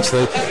offense,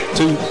 the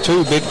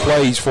two big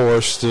plays for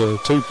us. 2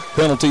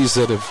 penalties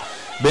that have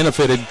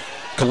benefited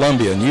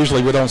Columbia, and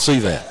usually we don't see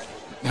that.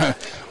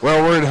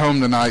 Well, we're at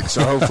home tonight,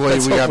 so hopefully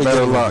we got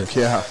better luck.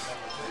 Yeah.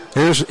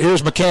 Here's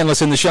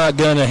McCandless in the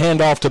shotgun, a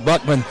handoff to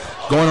Buckman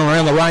going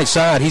around the right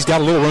side. He's got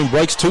a little room,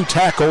 breaks 2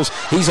 tackles.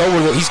 He's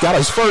got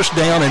his 1st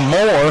down and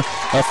more.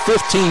 A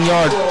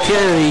 15-yard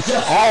carry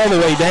all the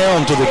way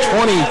down to the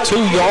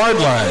 22-yard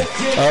line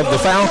of the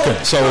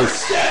Falcons. So,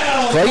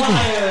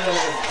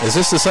 Clayton, is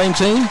this the same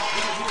team?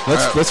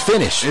 Let's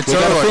finish. It's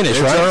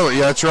early.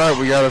 Yeah, that's right.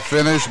 We got to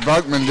finish.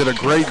 Buckman did a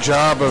great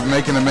job of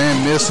making a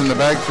man miss in the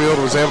backfield.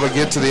 Was able to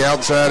get to the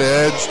outside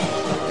edge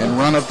and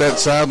run up that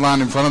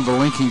sideline in front of the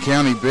Lincoln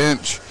County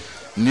bench.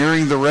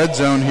 Nearing the red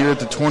zone here at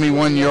the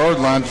 21-yard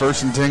line,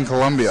 1st and 10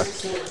 Columbia.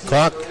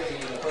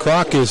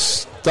 Clock is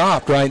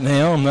stopped right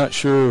now. I'm not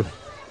sure.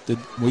 Did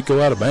we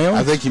go out of bounds?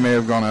 I think he may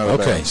have gone out of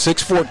bounds. Okay,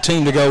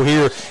 6:14 to go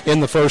here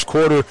in the 1st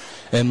quarter,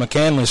 and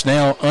McCandless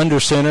now under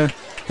center,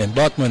 and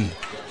Buckman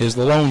is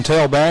the lone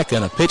tailback,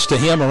 and a pitch to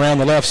him around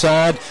the left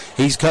side.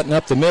 He's cutting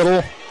up the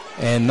middle,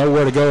 and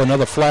nowhere to go.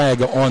 Another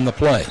flag on the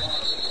play.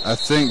 I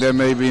think that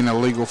may be an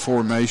illegal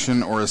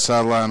formation or a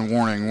sideline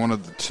warning, one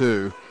of the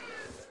 2.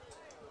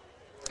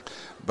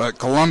 But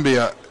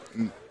Columbia,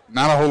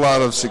 not a whole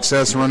lot of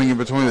success running in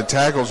between the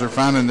tackles. They're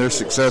finding their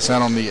success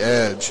out on the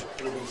edge.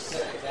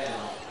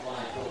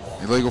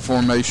 Illegal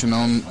formation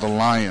on the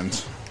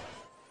Lions.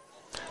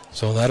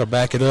 So that'll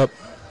back it up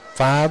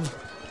 5.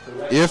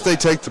 If they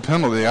take the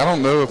penalty, I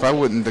don't know if I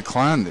wouldn't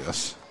decline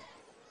this.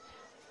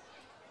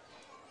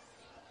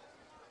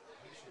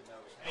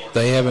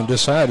 They haven't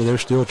decided. They're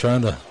still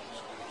trying to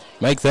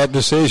make that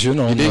decision.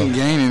 He didn't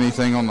gain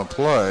anything on the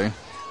play.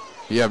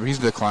 Yeah, but he's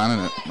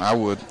declining it. I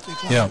would.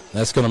 Yeah,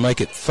 that's going to make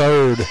it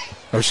second,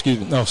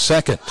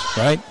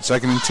 right?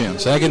 Second and 10.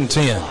 Second and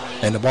 10.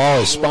 And the ball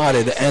is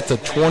spotted at the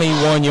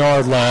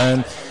 21-yard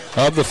line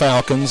of the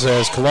Falcons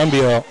as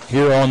Columbia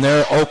here on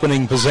their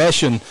opening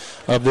possession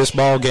of this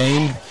ball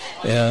game,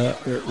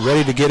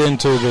 ready to get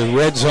into the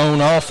red zone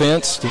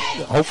offense,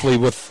 hopefully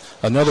with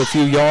another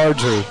few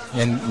yards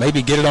and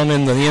maybe get it on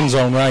in the end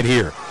zone right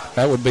here.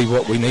 That would be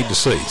what we need to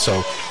see.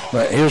 So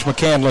here's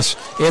McCandless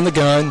in the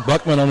gun,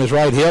 Buckman on his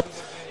right hip.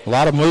 A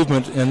lot of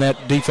movement in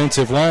that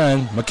defensive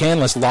line.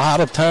 McCandless, a lot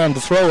of time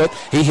to throw it.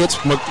 He hits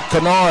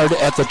Kennard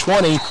at the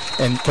 20,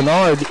 and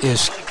Kennard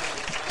is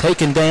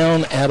taken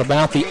down at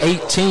about the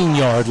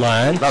 18-yard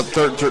line. About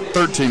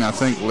 13, I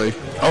think, Lee.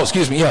 Oh,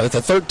 excuse me. Yeah, at the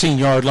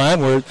 13-yard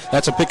line, where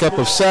that's a pickup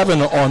of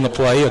 7 on the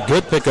play. A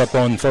good pickup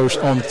on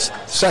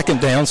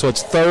second down. So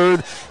it's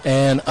third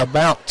and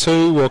about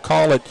 2. We'll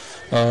call it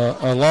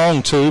a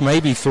long 2,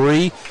 maybe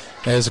 3,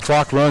 as the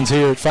clock runs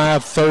here at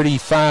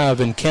 5:35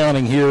 and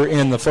counting here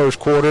in the first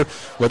quarter.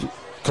 With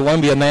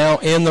Columbia now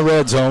in the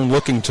red zone,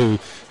 looking to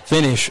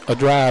finish a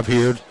drive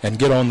here and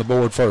get on the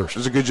board first. It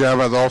was a good job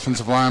by the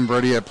offensive line.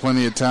 Brady had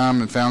plenty of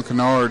time and found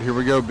Kennard. Here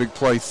we go, big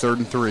play, 3rd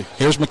and 3.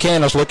 Here's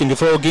McCandless looking to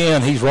throw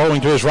again. He's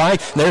rolling to his right.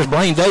 There's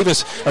Blaine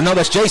Davis.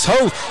 That's Jace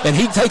Hoth, and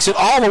he takes it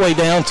all the way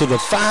down to the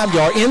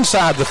 5-yard,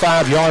 inside the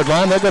 5-yard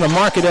line. They're going to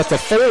mark it at the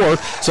 4,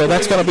 so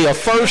that's going to be a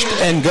first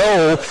and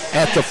goal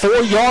at the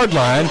 4-yard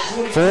line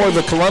for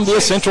the Columbia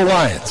Central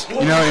Lions.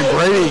 And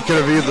Brady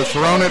could have either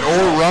thrown it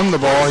or run the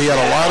ball. He had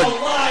a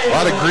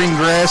lot of green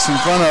grass in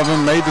front of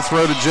him, made the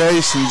throw to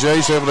Jace, and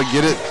Jace able to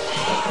get it.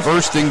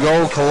 First and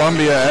goal,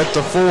 Columbia at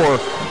the 4.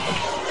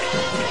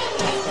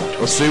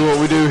 Let's see what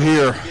we do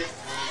here.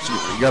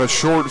 We got a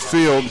short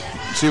field.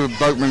 See if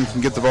Buckman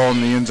can get the ball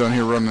in the end zone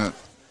here running it.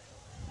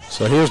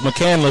 So here's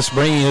McCandless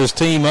bringing his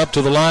team up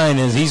to the line,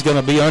 and he's going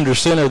to be under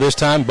center this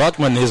time.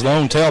 Buckman, his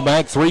lone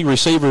tailback, 3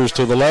 receivers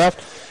to the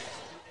left.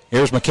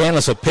 Here's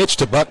McCandless, a pitch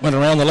to Buckman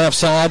around the left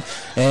side,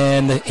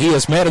 and he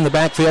is met in the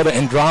backfield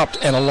and dropped,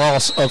 and a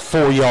loss of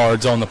 4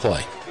 yards on the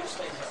play.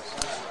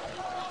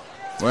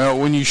 Well,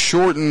 when you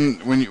shorten,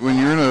 when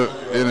you're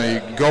in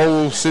a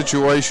goal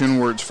situation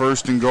where it's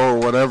first and goal or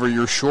whatever,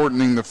 you're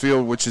shortening the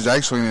field, which is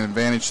actually an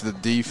advantage to the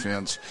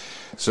defense.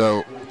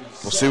 So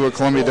we'll see what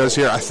Columbia does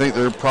here. I think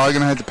they're probably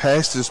going to have to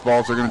pass this ball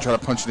if they're going to try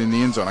to punch it in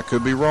the end zone. I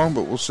could be wrong,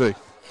 but we'll see.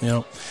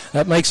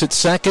 That makes it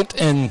 2nd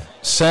and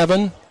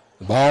 7.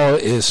 The ball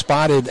is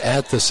spotted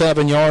at the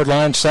 7-yard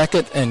line,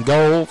 2nd and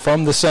goal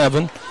from the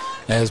 7.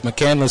 As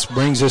McCandless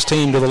brings his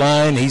team to the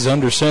line, he's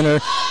under center.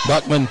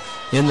 Buckman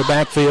in the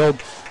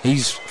backfield. He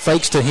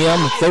fakes to him,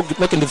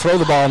 looking to throw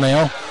the ball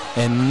now,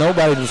 and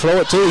nobody to throw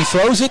it to. He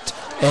throws it,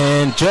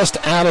 and just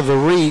out of the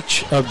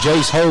reach of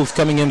Jace Hoth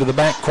coming into the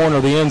back corner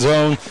of the end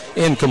zone,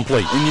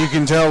 incomplete. And you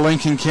can tell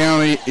Lincoln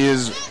County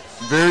is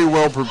very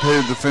well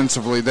prepared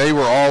defensively. They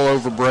were all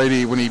over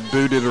Brady when he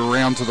booted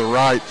around to the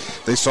right.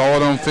 They saw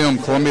it on film.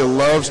 Columbia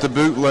loves to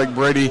bootleg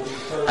Brady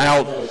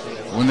out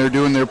when they're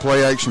doing their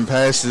play-action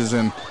passes,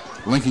 and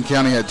Lincoln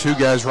County had 2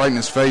 guys right in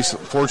his face.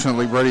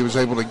 Fortunately, Brady was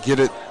able to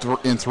get it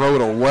and throw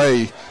it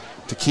away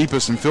to keep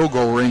us in field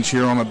goal range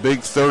here on a big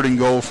 3rd and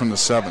goal from the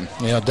 7.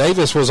 Yeah,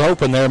 Davis was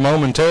open there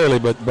momentarily,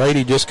 but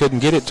Brady just couldn't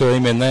get it to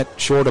him in that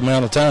short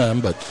amount of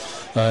time. But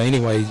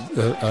anyway,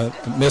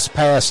 missed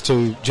pass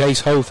to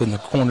Jace Hoth in the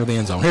corner of the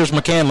end zone. Here's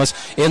McCandless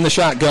in the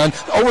shotgun,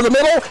 over the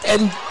middle,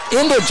 and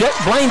into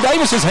Blaine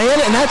Davis's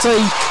hand, and that's a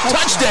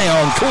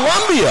touchdown,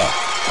 Columbia.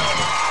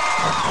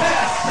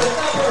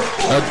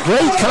 A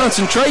great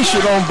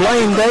concentration on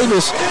Blaine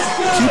Davis,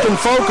 keeping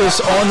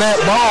focus on that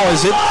ball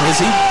as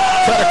he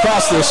cut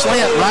across the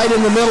slant right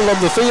in the middle of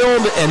the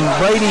field, and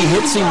Brady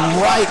hits him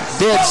right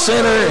dead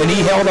center, and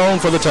he held on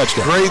for the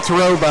touchdown. Great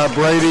throw by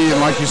Brady,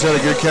 and like you said,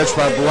 a good catch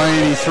by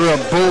Blaine. He threw a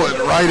bullet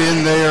right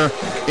in there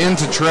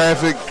into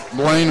traffic.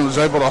 Blaine was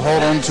able to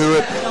hold on to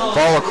it,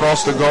 fall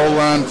across the goal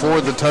line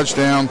for the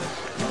touchdown,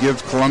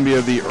 give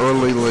Columbia the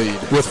early lead.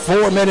 With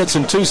 4 minutes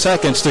and 2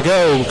 seconds to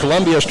go,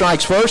 Columbia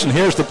strikes first, and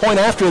here's the point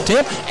after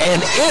attempt,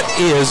 and it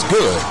is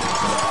good.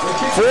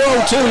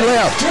 4:02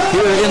 left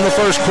here in the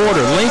first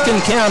quarter. Lincoln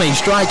County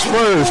strikes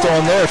first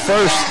on their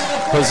first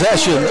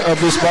possession of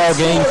this ball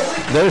game.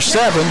 They're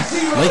 7,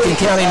 Lincoln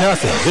County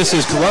nothing. This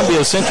is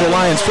Columbia Central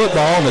Lions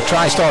football on the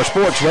TriStar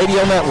Sports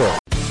Radio Network.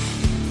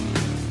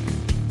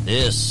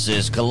 This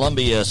is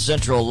Columbia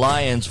Central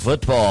Lions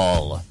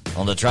football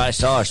on the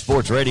TriStar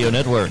Sports Radio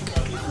Network.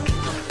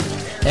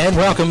 And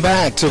welcome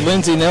back to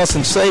Lindsey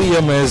Nelson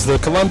Stadium as the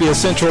Columbia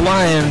Central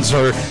Lions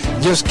are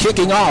just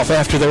kicking off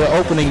after their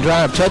opening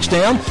drive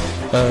touchdown.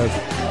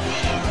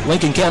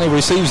 Lincoln County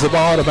receives the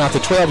ball at about the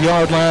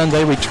 12-yard line.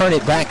 They return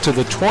it back to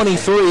the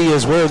 23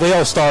 is where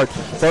they'll start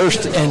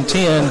 1st and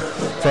 10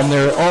 from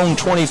their own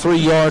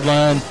 23-yard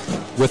line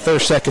with their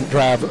second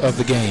drive of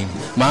the game.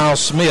 Miles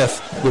Smith,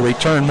 the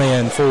return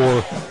man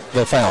for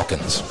the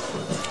Falcons.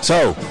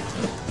 So,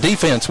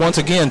 defense, once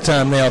again,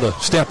 time now to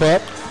step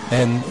up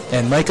and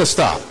make a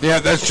stop. Yeah,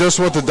 that's just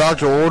what the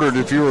doctor ordered.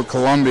 If you were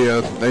Columbia,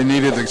 they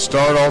needed to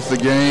start off the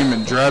game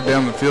and drive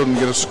down the field and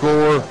get a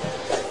score.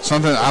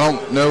 something I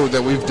don't know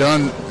that we've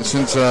done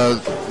since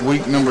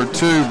week number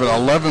 2, but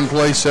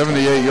 11-play,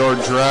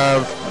 78-yard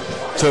drive.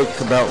 Took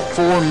about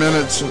 4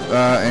 minutes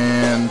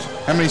and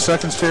how many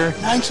seconds, Terry?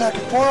 9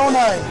 seconds,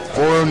 4:09.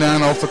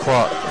 4:09 off the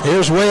clock.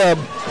 Here's Webb.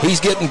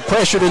 He's getting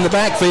pressured in the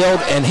backfield,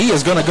 and he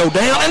is going to go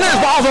down. And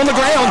there's balls on the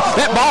ground.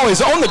 That ball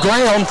is on the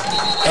ground,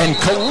 and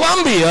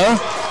Columbia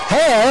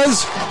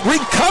has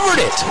recovered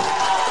it.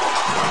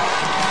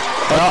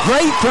 A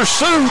great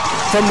pursuit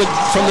from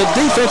the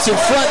defensive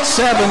front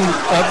seven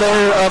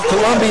of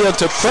Columbia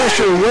to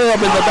pressure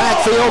Webb in the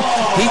backfield.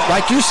 He,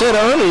 like you said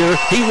earlier,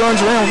 he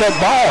runs around with that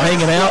ball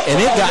hanging out, and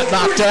it got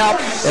knocked out,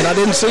 and I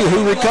didn't see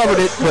who recovered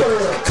it, but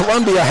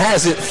Columbia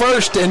has it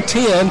 1st and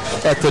 10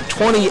 at the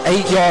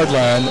 28-yard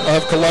line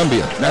of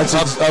Columbia. That's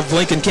of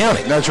Lincoln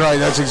County. That's right.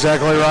 That's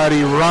exactly right.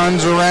 He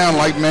runs around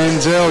like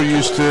Manziel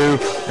used to,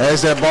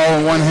 has that ball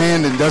in one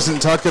hand and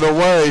doesn't tuck it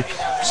away.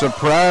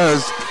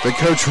 Surprised that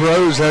Coach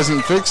Rose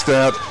hasn't fixed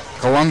that.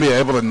 Columbia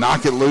able to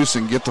knock it loose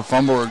and get the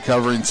fumble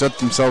recovery and set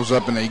themselves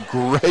up in a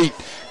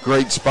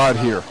great spot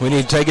here. We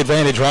need to take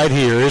advantage right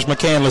here. Here's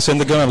McCandless in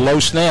the gun, low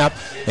snap,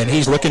 and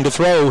he's looking to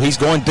throw. He's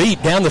going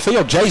deep down the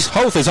field. Jace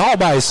Hoth is all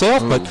by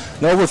himself, but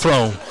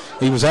overthrown.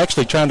 He was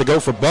actually trying to go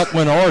for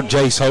Buckman or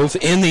Jace Hoth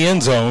in the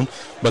end zone,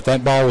 but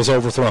that ball was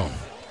overthrown.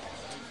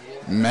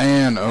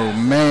 Man, oh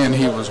man,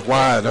 he was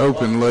wide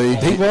open, Lee.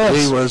 He was.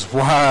 He was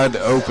wide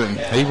open.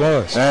 He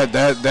was.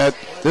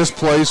 This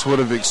place would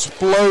have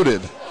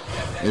exploded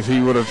if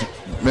he would have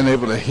been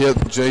able to hit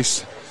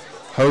Jace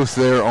Hoth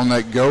there on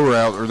that go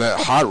route or that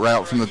hot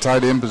route from the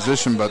tight end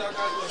position. But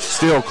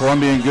still,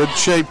 Columbia in good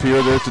shape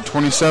here. They're at the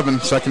 27,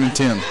 2nd and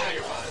 10.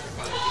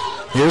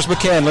 Here's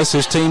McCandless,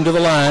 his team to the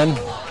line.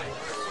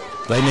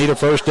 They need a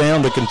first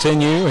down to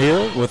continue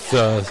here with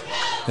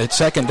at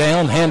 2nd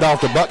down. Handoff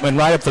to Buckman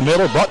right up the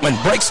middle. Buckman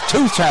breaks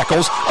 2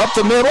 tackles up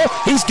the middle.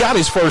 He's got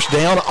his first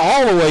down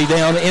all the way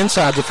down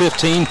inside the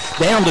 15,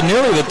 down to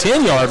nearly the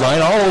 10-yard line,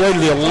 all the way to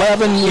the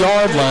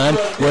 11-yard line,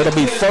 where it'll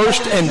be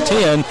 1st and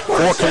 10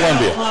 for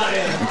Columbia.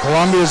 And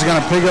Columbia is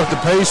going to pick up the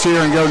pace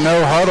here and go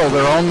no huddle.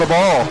 They're on the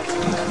ball.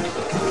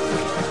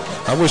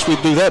 I wish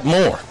we'd do that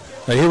more.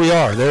 Now here we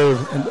are. There,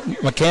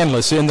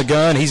 McCandless in the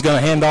gun. He's going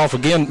to hand off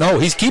again. No,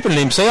 he's keeping it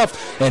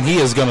himself, and he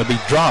is going to be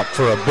dropped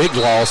for a big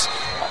loss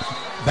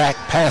back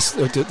past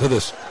to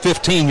this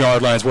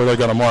 15-yard lines where they're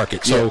going to mark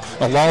it. So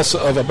a loss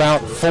of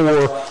about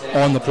 4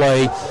 on the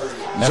play.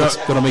 That's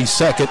going to be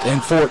 2nd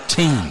and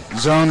 14.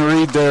 Zone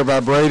read there by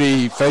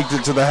Brady. He faked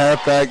it to the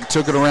halfback,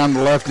 took it around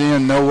the left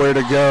end, nowhere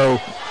to go.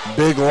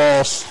 Big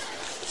loss.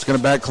 It's going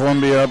to back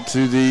Columbia up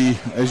to the,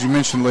 as you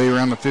mentioned, Lee,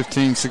 around the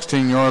 15,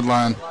 16-yard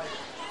line.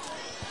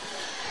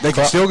 They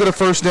can still get a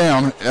first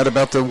down at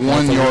about the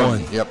 1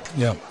 yard.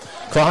 Yep.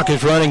 Clock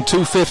is running,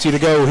 2:50 to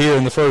go here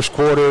in the first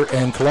quarter,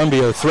 and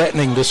Columbia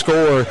threatening to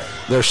score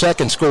their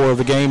 2nd score of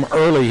the game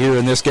early here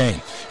in this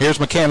game. Here's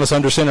McCandless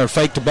under center,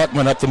 fake to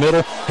Buckman up the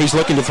middle. He's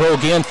looking to throw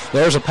again.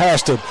 There's a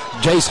pass to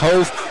Jace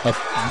Hoth.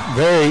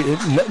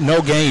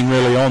 No gain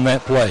really on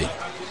that play.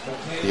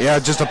 Yeah,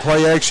 just a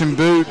play-action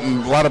boot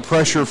and a lot of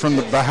pressure from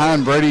the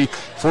behind. Brady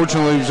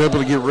fortunately was able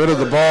to get rid of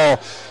the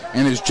ball,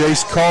 and as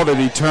Jace caught it,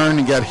 he turned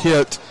and got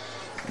hit.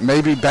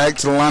 Maybe back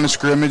to the line of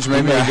scrimmage,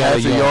 maybe a half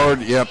a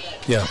yard. Yep.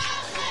 Yeah.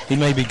 He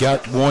maybe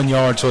got 1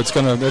 yard, so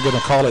they're going to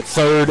call it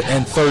 3rd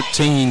and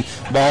 13.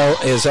 Ball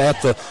is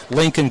at the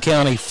Lincoln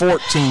County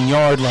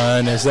 14-yard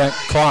line as that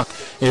clock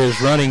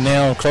is running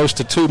now close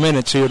to 2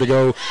 minutes here to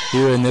go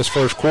here in this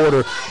first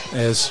quarter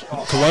as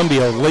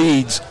Columbia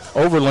leads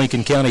over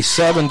Lincoln County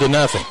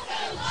 7-0.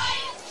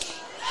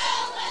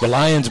 The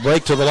Lions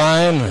break to the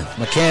line.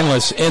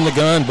 McCandless in the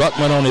gun.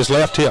 Buckman on his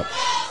left hip.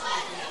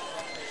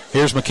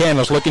 Here's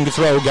McCandless looking to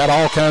throw. Got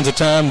all kinds of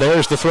time.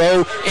 There's the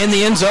throw in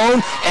the end zone.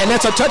 And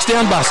that's a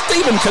touchdown by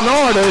Stephen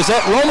Kennard. Or is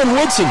that Roman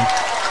Woodson?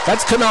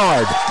 That's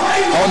Kennard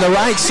on the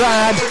right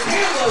side.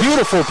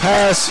 Beautiful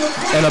pass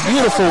and a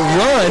beautiful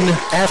run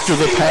after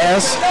the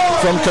pass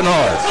from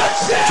Kennard.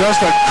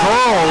 Just a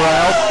curl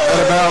route at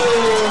about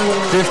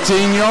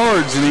 15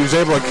 yards, and he was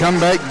able to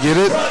come back,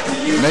 get it,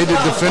 made the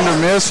defender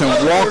miss, and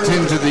walked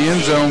into the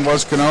end zone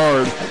was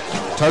Kennard.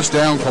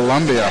 Touchdown,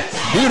 Columbia.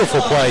 Beautiful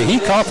play. He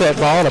caught that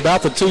ball at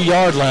about the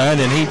 2-yard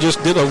line, and he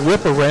just did a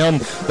whip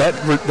around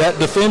that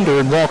defender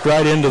and walked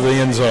right into the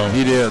end zone.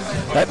 He did.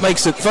 That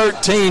makes it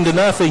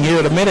 13-0 here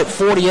at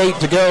 1:48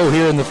 to go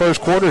here in the first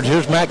quarter.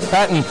 Here's Mac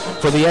Patton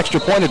for the extra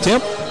point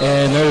attempt,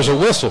 and there's a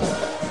whistle.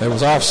 There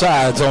was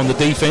offsides on the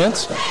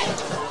defense.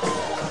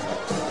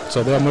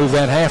 So they'll move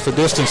that half the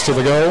distance to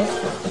the goal.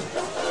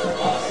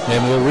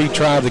 And we'll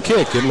retry the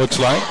kick, it looks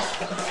like.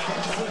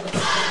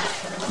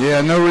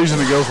 Yeah, no reason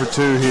to go for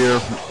 2 here.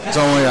 It's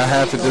only a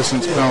half a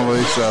distance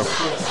penalty, so.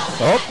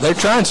 Oh, they're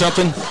trying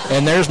something.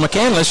 And there's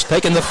McCandless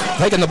taking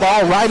the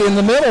ball right in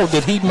the middle.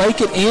 Did he make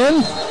it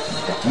in?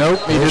 Nope,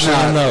 he did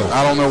not. No.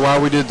 I don't know why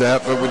we did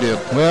that, but we did.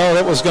 Well,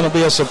 it was going to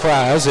be a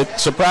surprise. It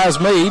surprised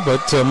me,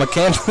 but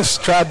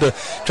McCandless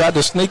tried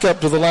to sneak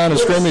up to the line of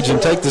scrimmage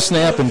and take the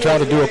snap and try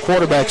to do a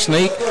quarterback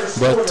sneak,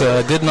 but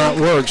did not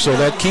work. So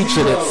that keeps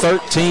it at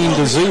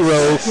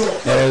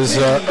 13-0 as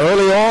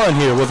early on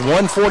here with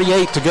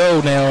 1:48 to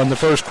go now in the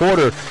first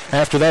quarter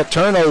after that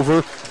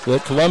turnover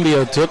that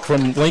Columbia took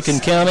from Lincoln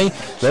County.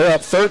 They're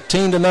up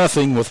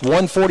 13-0 with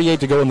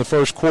 1:48 to go in the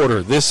first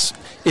quarter. This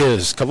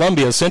is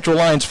Columbia Central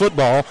Lions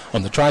football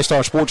on the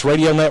TriStar Sports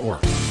Radio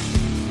Network.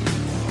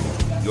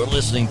 You're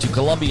listening to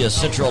Columbia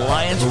Central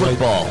Lions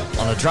football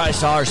on the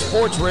TriStar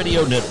Sports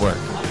Radio Network.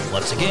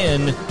 Once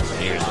again,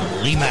 here's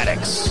Lee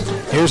Maddox.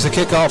 Here's the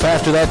kickoff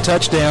after that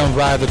touchdown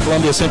by the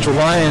Columbia Central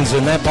Lions,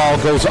 and that ball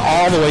goes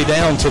all the way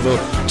down to the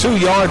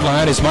 2-yard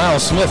line as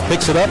Miles Smith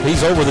picks it up.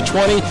 He's over the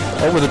 20,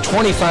 over the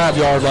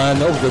 25-yard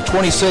line, over the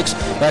 26.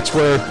 That's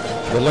where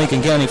the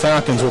Lincoln County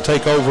Falcons will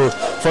take over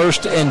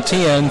 1st and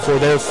 10 for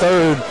their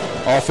third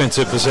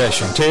offensive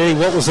possession. Terry,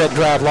 what was that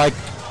drive like?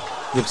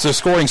 It's the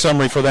scoring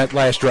summary for that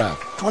last drive.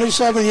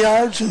 27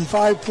 yards in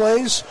 5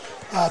 plays.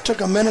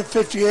 Took a minute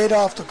 58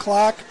 off the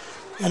clock.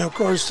 And, of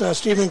course,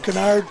 Stephen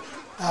Kennard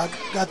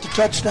got the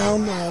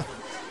touchdown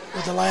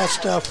with the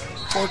last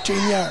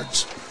 14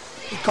 yards.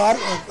 He caught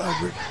a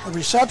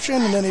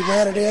reception, and then he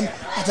ran it in,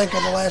 I think,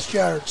 on the last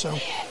yard. So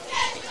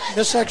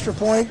this extra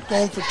point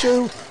going for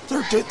 2,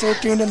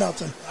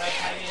 13-0.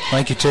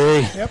 Thank you,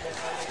 Terry. Yep.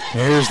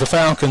 Here's the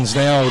Falcons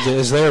now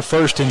as their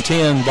 1st and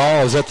 10.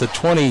 Ball is at the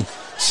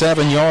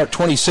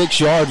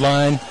 26-yard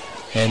line,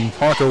 and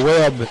Parker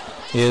Webb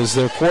is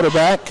their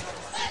quarterback.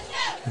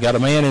 Got a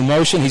man in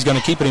motion. He's going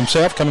to keep it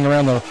himself, coming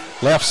around the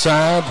left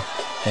side,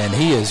 and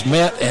he is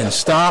met and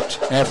stopped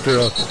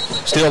after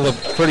still a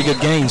pretty good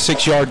gain,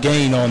 6-yard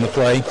gain on the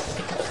play.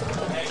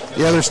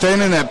 Yeah, they're staying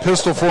in that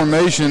pistol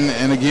formation,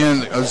 and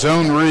again, a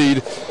zone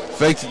read,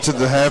 faked it to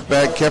the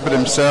halfback, kept it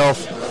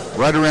himself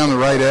right around the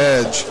right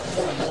edge.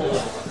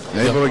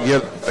 Able to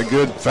get a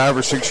good 5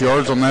 or 6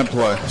 yards on that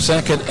play.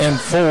 2nd and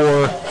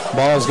 4.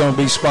 Ball is going to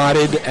be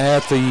spotted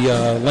at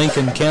the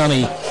Lincoln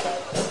County.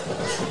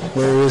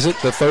 Where is it?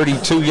 The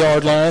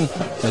 32-yard line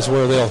is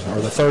where they'll,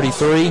 or the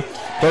 33.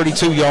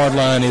 32-yard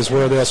line is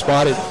where they'll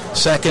spot it.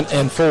 2nd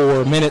and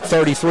 4, minute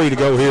 33 to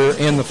go here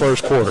in the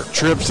first quarter.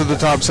 Trips to the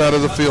top side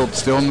of the field,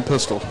 still in the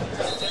pistol.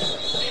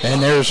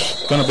 And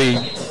there's going to be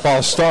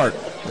false start.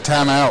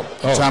 Timeout.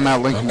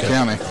 Timeout, Lincoln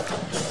County.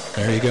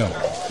 There you go.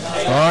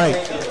 All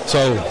right.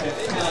 So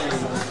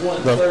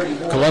the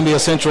Columbia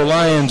Central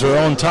Lions are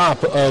on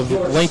top of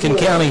Lincoln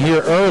County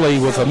here early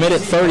with a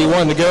minute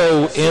 31 to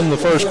go in the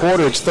first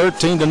quarter. It's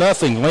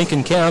 13-0.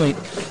 Lincoln County,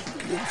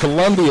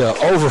 Columbia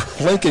over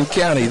Lincoln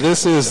County.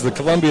 This is the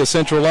Columbia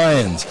Central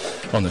Lions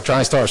on the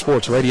TriStar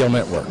Sports Radio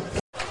Network.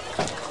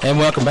 And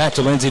welcome back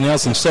to Lindsey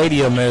Nelson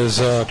Stadium as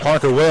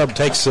Parker Webb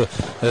takes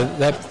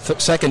that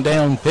second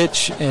down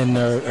pitch and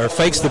or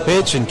fakes the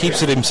pitch and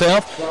keeps it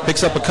himself.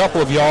 Picks up a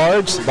couple of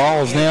yards. The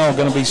ball is now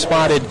going to be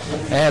spotted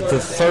at the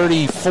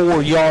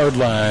 34-yard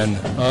line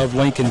of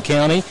Lincoln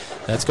County.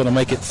 That's going to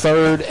make it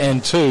 3rd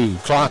and 2.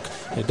 Clock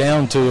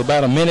down to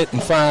about a minute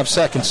and 5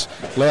 seconds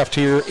left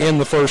here in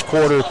the first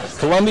quarter.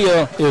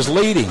 Columbia is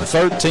leading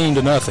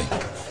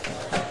 13-0.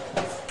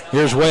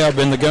 Here's Webb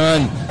in the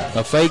gun,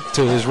 a fake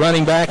to his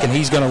running back, and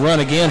he's going to run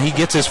again. He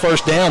gets his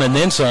first down and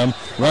then some.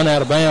 Run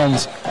out of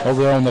bounds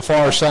over there on the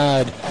far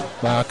side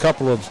by a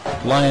couple of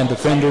Lion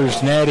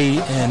defenders, Natty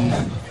and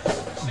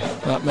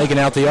not making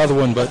out the other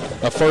one, but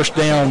a first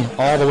down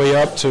all the way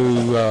up to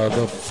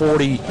the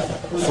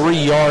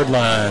 43-yard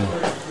line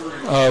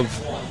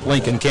of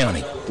Lincoln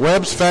County.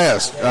 Webb's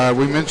fast.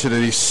 We mentioned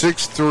it. He's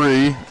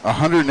 6'3",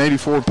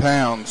 184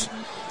 pounds.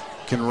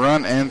 Can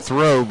run and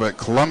throw, but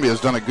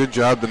Columbia's done a good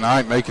job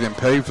tonight making him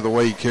pay for the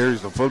way he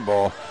carries the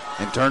football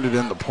and turned it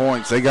into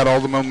points. They got all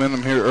the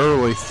momentum here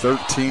early,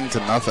 13-0.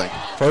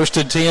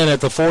 1st and 10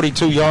 at the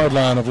 42-yard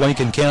line of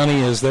Lincoln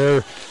County as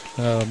they're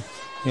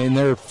in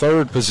their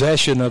 3rd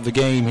possession of the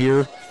game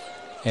here.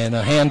 And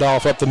a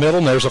handoff up the middle,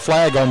 and there's a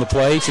flag on the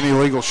play. It's an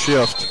illegal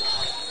shift.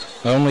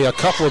 Only a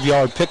couple of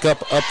yard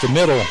pickup up the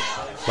middle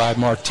by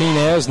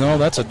Martinez. No,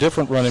 that's a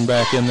different running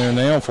back in there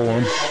now for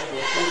him.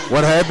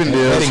 What happened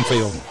is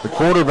the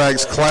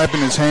quarterback's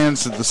clapping his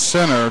hands to the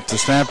center to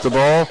snap the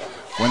ball.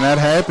 When that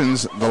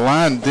happens, the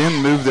line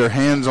then move their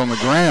hands on the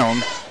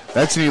ground.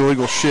 That's an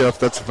illegal shift.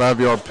 That's a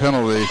 5-yard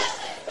penalty.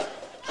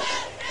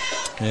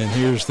 And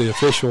here's the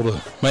official to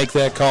make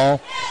that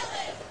call.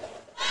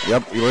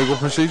 Yep, illegal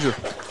procedure.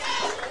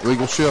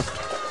 Illegal shift.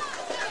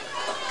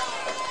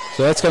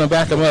 So that's going to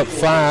back them up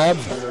 5.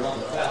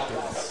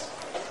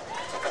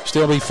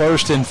 Still be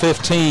 1st and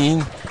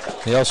 15.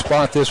 They'll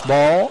spot this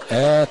ball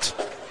at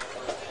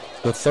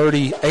the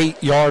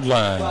 38-yard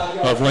line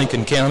of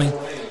Lincoln County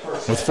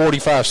with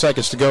 45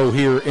 seconds to go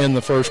here in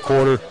the first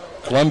quarter.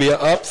 Columbia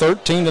up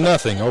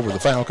 13-0 over the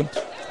Falcons.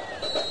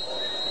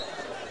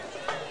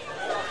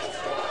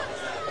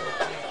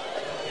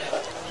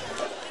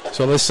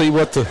 So let's see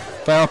what the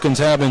Falcons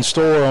have in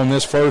store on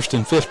this 1st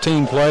and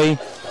 15 play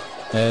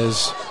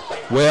as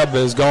Webb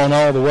has gone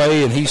all the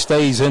way, and he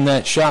stays in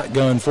that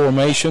shotgun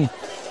formation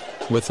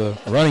with a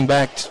running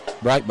back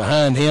right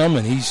behind him,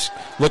 and he's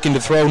looking to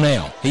throw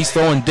now. He's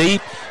throwing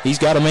deep. He's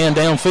got a man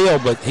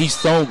downfield, but he's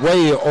thrown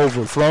way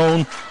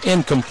overthrown.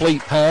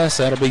 Incomplete pass.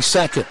 That'll be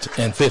 2nd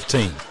and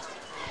 15.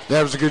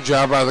 That was a good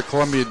job by the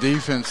Columbia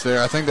defense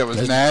there. I think that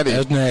was Natty.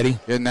 That's Natty.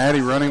 Yeah, Natty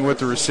running with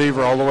the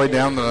receiver all the way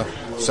down the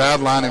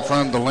sideline in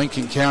front of the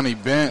Lincoln County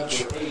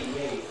bench.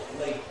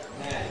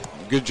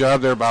 Good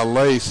job there by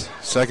Lath.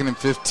 2nd and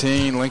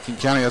 15, Lincoln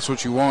County. That's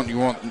what you want.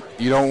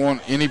 You don't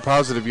want any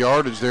positive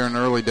yardage there in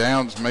early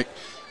downs. Make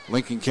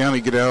Lincoln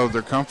County get out of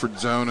their comfort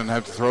zone and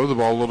have to throw the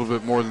ball a little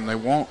bit more than they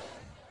want.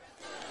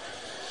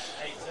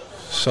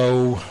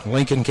 So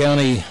Lincoln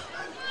County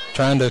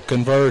trying to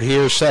convert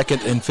here,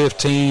 2nd and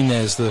 15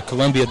 as the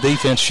Columbia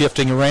defense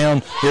shifting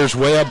around. Here's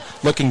Webb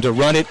looking to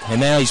run it, and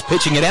now he's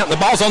pitching it out.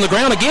 The ball's on the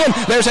ground again.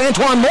 There's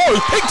Antoine Moore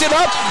who picked it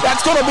up.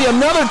 That's going to be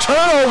another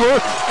turnover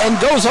and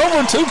goes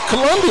over to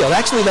Columbia.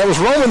 Actually, that was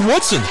Roman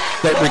Woodson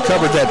that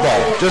recovered that ball.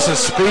 Just a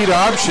speed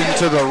option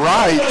to the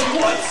right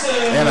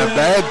and a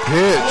bad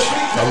pitch.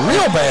 A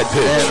real bad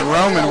pitch. And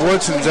Roman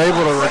Woodson's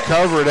able to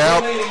recover it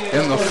out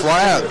in the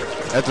flat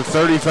at the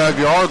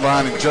 35-yard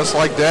line, and just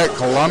like that,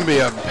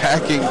 Columbia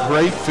back in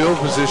great field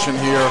position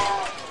here.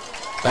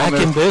 Back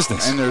in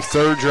business. And their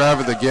 3rd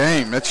drive of the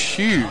game. That's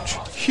huge,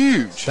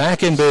 huge.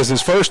 Back in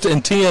business. 1st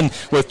and 10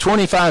 with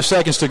 25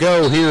 seconds to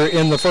go here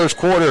in the first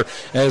quarter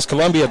as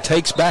Columbia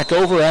takes back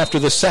over after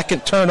the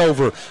 2nd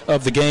turnover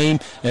of the game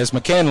as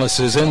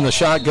McCandless is in the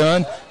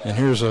shotgun. And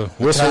here's a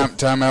whistle.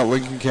 Timeout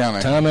Lincoln County.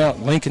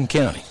 Timeout Lincoln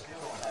County.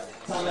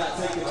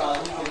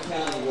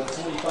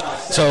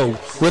 So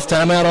with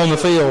timeout on the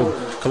field,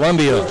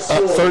 Columbia up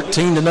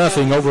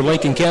 13-0 over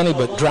Lincoln County,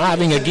 but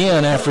driving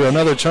again after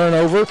another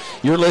turnover.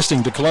 You're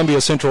listening to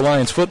Columbia Central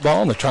Lions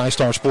football on the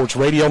TriStar Sports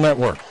Radio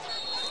Network.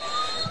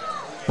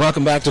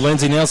 Welcome back to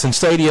Lindsey Nelson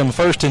Stadium.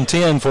 1st and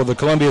 10 for the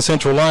Columbia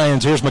Central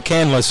Lions. Here's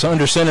McCandless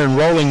under center and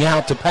rolling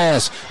out to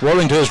pass.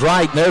 Rolling to his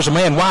right. There's a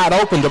man wide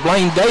open to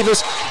Blaine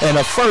Davis, and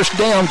a 1st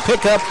down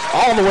pickup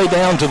all the way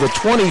down to the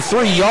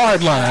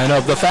 23-yard line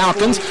of the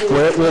Falcons,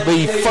 where it will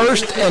be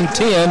 1st and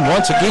 10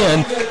 once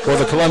again for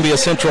the Columbia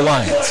Central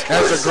Lions.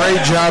 That's a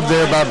great job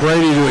there by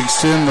Brady to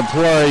extend the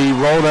play. He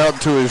rolled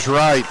out to his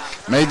right,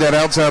 made that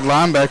outside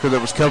linebacker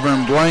that was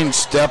covering Blaine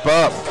step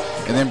up,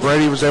 and then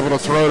Brady was able to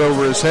throw it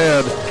over his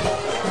head.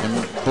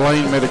 And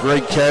Blaine made a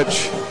great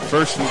catch.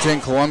 1st and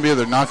 10 Columbia.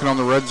 They're knocking on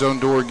the red zone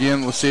door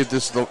again. Let's see if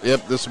this will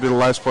be the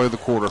last play of the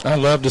quarter. I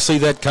love to see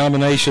that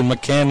combination,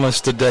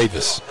 McCandless to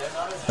Davis.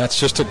 That's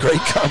just a great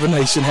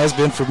combination, has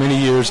been for many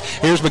years.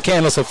 Here's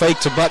McCandless, a fake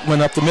to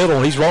Buckman up the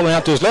middle. He's rolling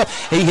out to his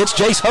left. He hits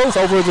Jace Hoth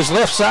over his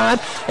left side,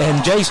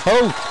 and Jace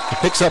Hoth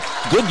picks up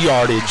good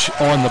yardage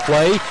on the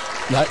play.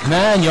 Like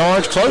 9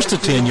 yards, close to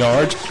 10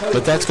 yards,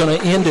 but that's going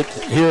to end it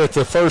here at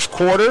the first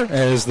quarter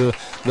as the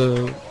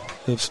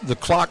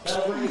clock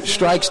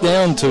strikes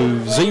down to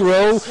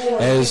 0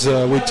 as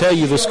we tell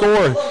you the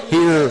score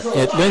here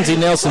at Lindsey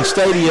Nelson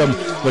Stadium.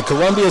 The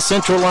Columbia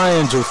Central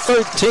Lions are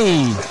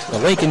 13, the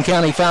Lincoln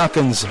County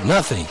Falcons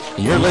nothing.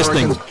 And you're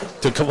listening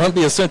to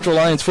Columbia Central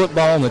Lions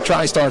football on the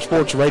TriStar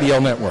Sports Radio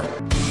Network.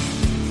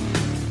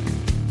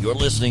 You're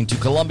listening to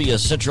Columbia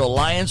Central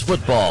Lions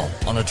football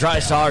on the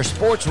TriStar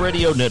Sports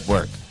Radio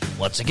Network.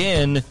 Once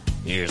again,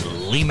 here's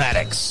Lee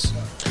Maddox.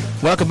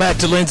 Welcome back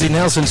to Lindsey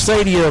Nelson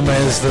Stadium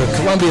as the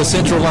Columbia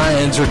Central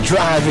Lions are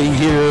driving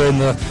here in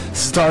the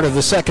start of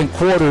the second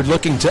quarter,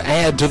 looking to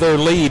add to their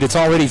lead. It's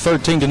already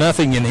 13-0,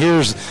 and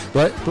here's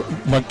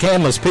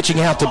McCandless pitching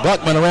out to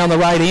Buckman around the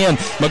right end.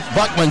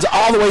 Buckman's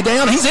all the way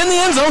down. He's in the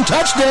end zone.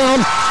 Touchdown.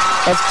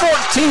 A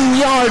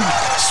 14-yard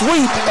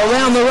sweep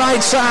around the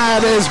right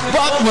side as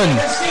Buckman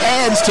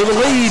adds to the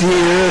lead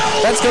here.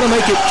 That's going to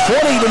make it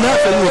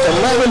 20-0 with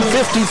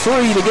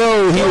 11:53 to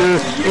go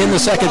here in the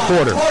second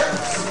quarter.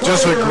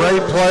 Just a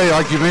great play,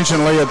 like you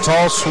mentioned, Lee, a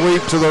tall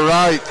sweep to the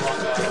right.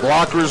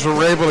 Blockers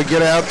were able to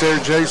get out there,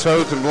 Jace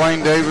Hoth and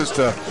Blaine Davis,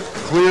 to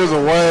clear the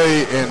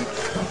way, and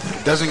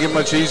it doesn't get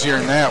much easier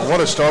than that.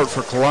 What a start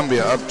for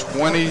Columbia, up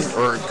 20,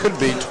 or it could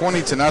be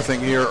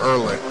 20-0 here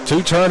early.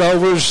 2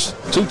 turnovers,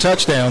 2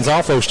 touchdowns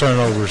off those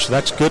turnovers.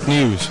 That's good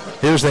news.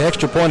 Here's the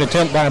extra point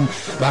attempt by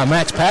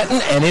Max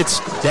Patton, and it's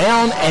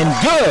down and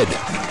good.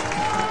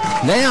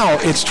 Now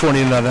it's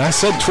 20-0. I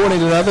said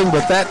 20-0,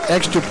 but that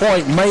extra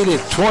point made it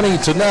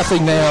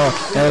 20-0 now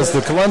as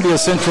the Columbia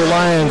Central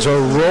Lions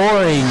are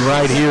roaring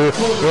right here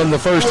in the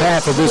first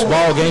half of this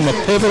ball game.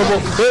 A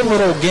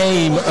pivotal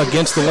game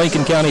against the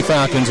Lincoln County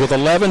Falcons with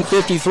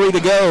 11:53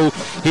 to go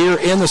here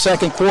in the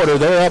second quarter.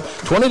 They're up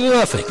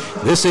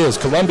 20-0. This is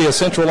Columbia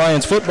Central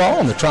Lions football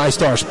on the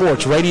TriStar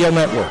Sports Radio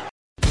Network.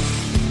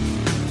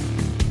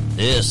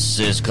 This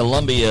is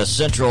Columbia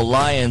Central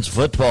Lions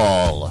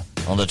football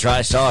on the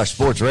TriStar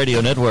Sports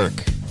Radio Network.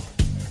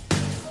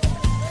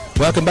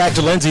 Welcome back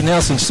to Lindsey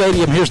Nelson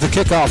Stadium. Here's the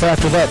kickoff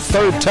after that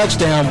third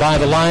touchdown by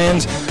the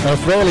Lions. A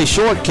fairly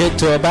short kick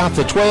to about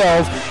the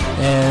 12.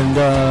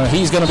 and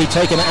he's going to be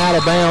taken out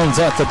of bounds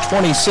at the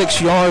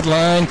 26-yard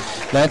line.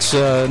 That's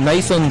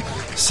Nathan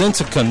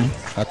Sensican.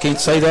 I can't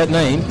say that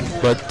name,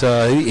 but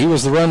he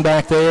was the run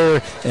back there,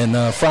 and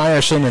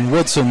Frierson and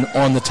Woodson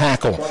on the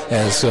tackle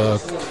as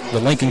the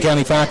Lincoln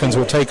County Falcons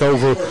will take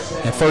over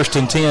at 1st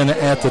and 10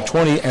 at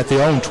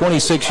the own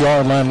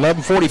 26-yard line.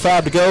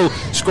 11:45 to go.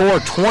 Score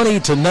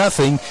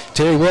 20-0.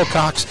 Terry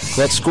Wilcox,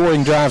 that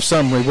scoring drive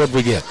summary. What did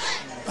we get?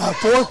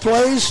 4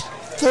 plays,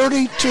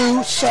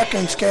 32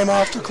 seconds came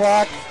off the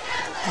clock,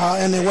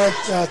 and they went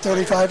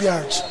 35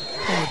 yards.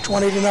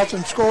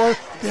 20-0 score.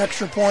 The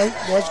extra point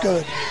was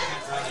good.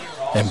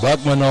 And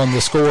Buckman on the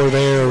score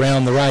there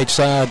around the right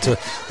side to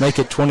make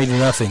it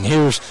 20-0.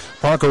 Here's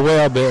Parker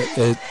Webb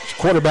at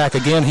quarterback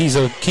again. He's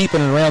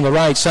keeping it around the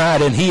right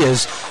side, and he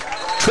is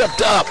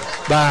tripped up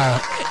by,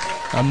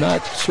 I'm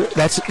not sure,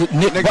 that's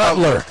Nick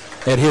Butler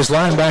at his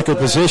linebacker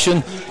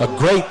position. A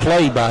great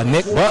play by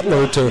Nick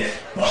Butler to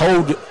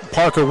hold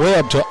Parker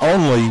Webb to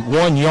only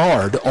 1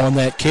 yard on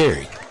that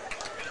carry.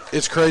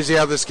 It's crazy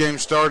how this game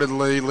started,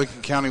 Lee.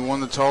 Lincoln County won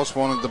the toss,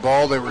 wanted the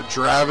ball. They were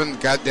driving,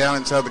 got down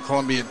inside the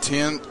Columbia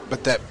 10,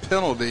 but that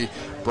penalty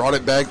brought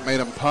it back, made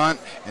them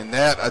punt, and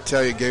that, I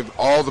tell you, gave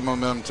all the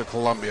momentum to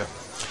Columbia.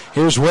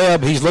 Here's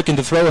Webb. He's looking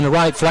to throw in the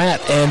right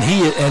flat, and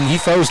he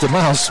throws to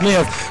Miles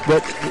Smith,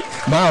 but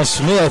Miles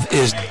Smith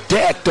is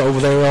decked over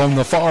there on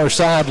the far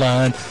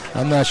sideline.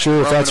 I'm not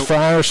sure if that's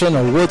Frierson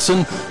or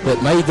Woodson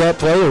that made that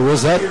play, or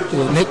was that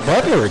Nick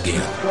Butler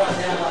again?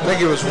 I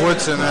think it was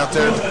Woodson out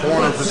there at the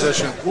corner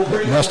position.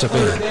 It must have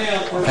been.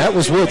 That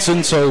was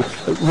Woodson, so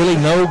really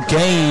no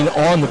gain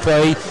on the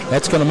play.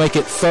 That's going to make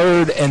it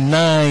 3rd and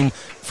 9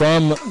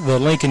 from the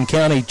Lincoln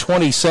County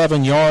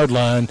 27-yard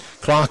line.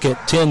 Clock at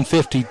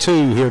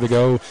 10:52 here to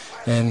go.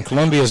 And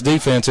Columbia's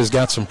defense has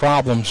got some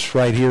problems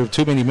right here.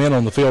 Too many men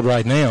on the field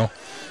right now.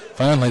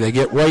 Finally, they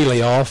get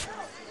Whaley off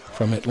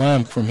from his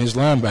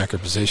linebacker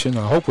position.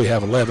 I hope we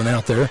have 11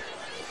 out there.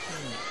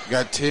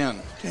 Got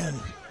 10.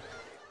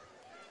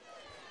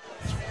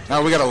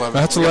 No, we got 11.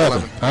 That's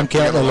 11. I'm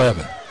counting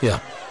 11. Yeah.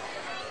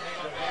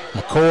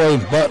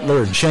 McCoy,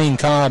 Butler, and Shane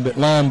Cobb at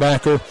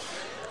linebacker.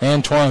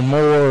 Antoine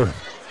Moore,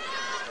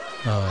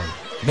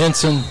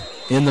 Benson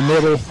in the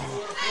middle.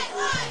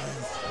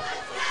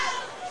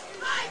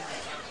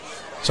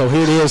 So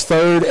here it is,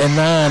 3rd and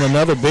 9.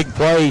 Another big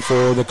play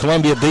for the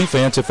Columbia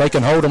defense. If they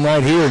can hold them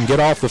right here and get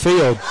off the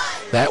field,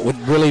 that would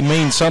really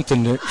mean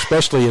something,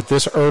 especially at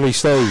this early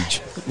stage,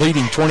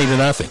 leading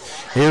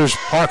 20-0. Here's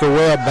Parker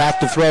Webb back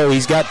to throw.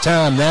 He's got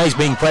time. Now he's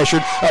being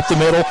pressured up the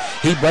middle.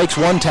 He breaks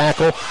one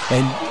tackle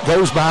and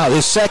goes by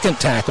his second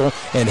tackle,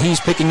 and he's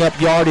picking up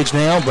yardage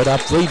now, but I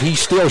believe he's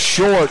still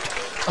short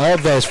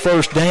of that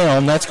first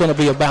down. That's going to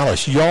be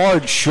about a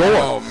yard short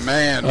of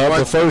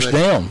the first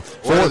down.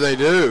 What do they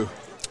do?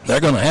 They're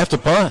going to have to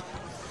punt.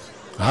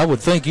 I would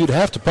think you'd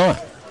have to punt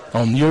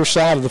on your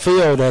side of the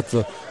field at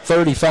the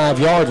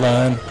 35-yard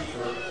line.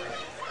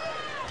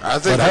 I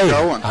think they're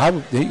going.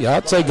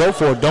 I'd say go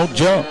for it. Don't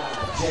jump.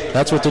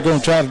 That's what they're going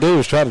to try to do,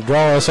 is try to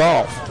draw us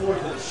off.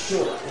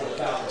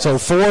 So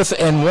 4th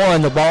and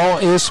 1, the ball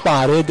is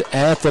spotted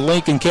at the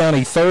Lincoln County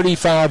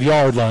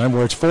 35-yard line,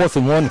 where it's 4th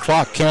and 1,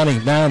 clock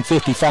counting,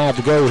 9:55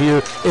 to go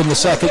here in the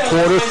second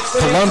quarter.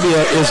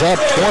 Columbia is up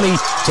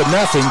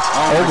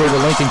 20-0 over the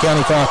Lincoln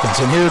County Falcons.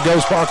 And here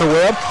goes Parker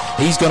Webb.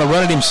 He's going to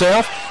run it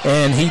himself,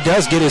 and he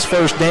does get his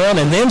first down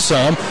and then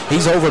some.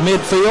 He's over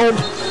midfield,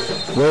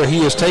 where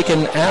he is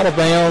taken out of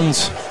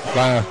bounds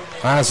by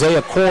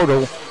Isaiah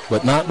Cordell,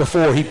 but not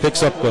before he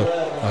picks up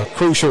a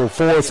crucial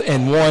 4th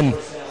and 1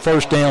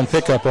 first down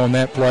pickup on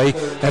that play.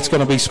 That's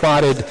going to be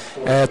spotted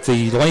at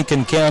the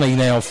Lincoln County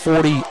now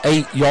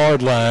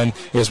 48-yard line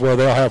is where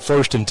they'll have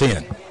 1st and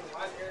 10.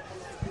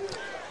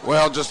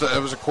 Well,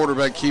 it was a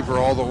quarterback keeper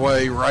all the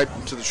way right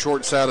to the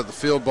short side of the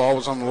field. Ball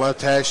was on the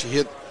left hash. He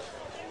hit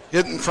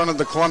in front of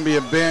the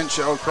Columbia bench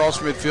across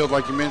midfield,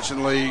 like you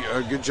mentioned, Lee.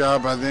 Good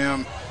job by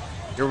them.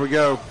 Here we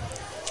go.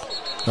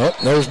 Oh,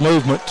 there's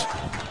movement.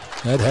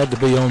 That had to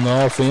be on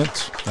the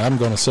offense, I'm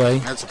going to say.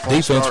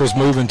 Defense was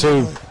moving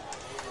too.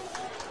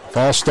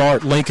 False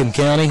start, Lincoln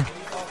County.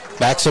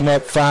 Backs them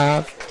up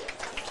 5.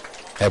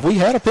 Have we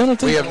had a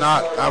penalty? We have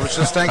not. I was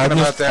just thinking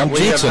about that. I'm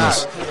jinxing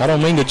us. I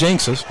don't mean to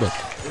jinx us, but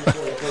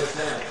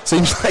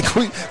seems like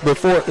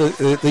before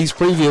these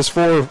previous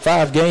 4 or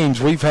 5 games,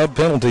 we've had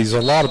penalties,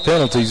 a lot of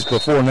penalties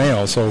before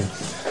now, so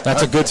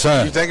that's a good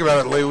sign. You think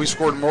about it, Lee, we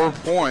scored more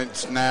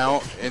points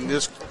now in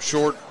this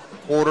short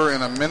quarter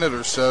in a minute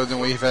or so than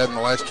we've had in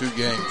the last 2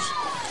 games.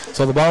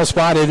 So the ball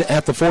spotted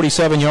at the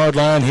 47-yard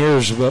line.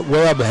 Here's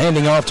Webb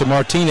handing off to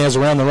Martinez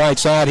around the right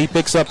side. He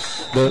picks up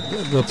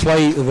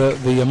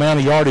the amount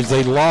of yardage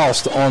they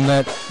lost on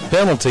that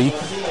penalty.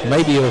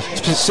 Maybe a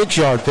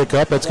 6-yard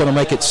pickup. That's going to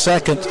make it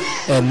 2nd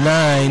and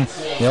 9.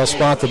 They'll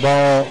spot the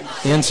ball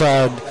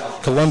inside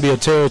Columbia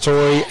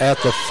territory at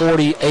the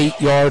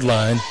 48-yard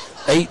line.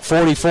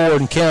 8:44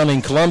 and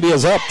counting.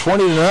 Columbia's up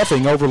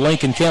 20-0 over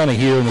Lincoln County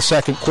here in the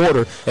second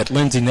quarter at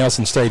Lindsey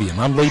Nelson Stadium.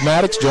 I'm Lee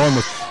Maddox, joined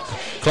with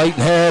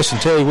Clayton Harris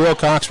and Terry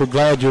Wilcox, we're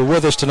glad you're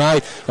with us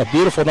tonight. A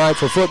beautiful night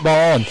for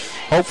football, and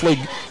hopefully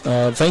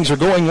things are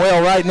going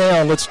well right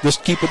now. Let's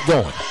just keep it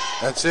going.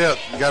 That's it.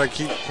 You got to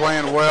keep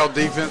playing well.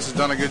 Defense has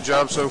done a good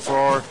job so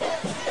far.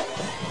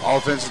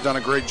 Offense has done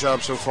a great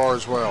job so far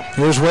as well.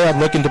 Here's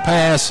Webb looking to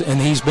pass, and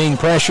he's being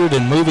pressured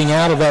and moving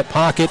out of that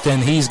pocket,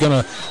 and he's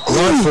going to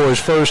run for his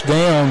first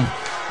down.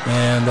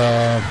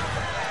 And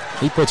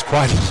he puts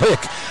quite a lick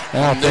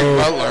out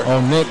there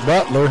on Nick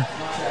Butler.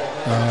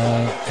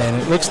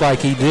 And it looks like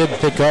he did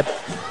pick up.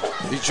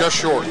 He's just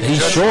short.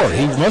 He's short.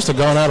 He must have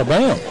gone out of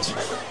bounds.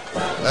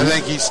 I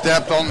think he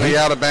stepped on the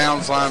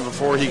out-of-bounds line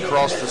before he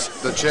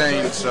crossed the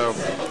chain. So,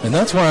 and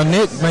that's why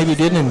Nick maybe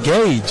didn't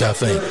engage, I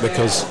think,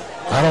 because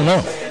I don't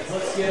know.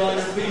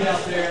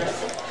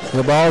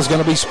 The ball is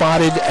going to be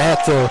spotted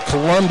at the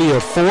Columbia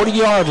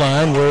 40-yard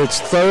line, where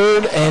it's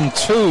 3rd and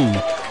 2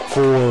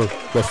 for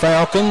the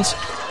Falcons,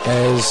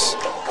 as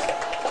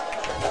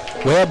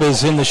Webb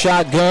is in the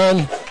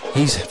shotgun.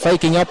 He's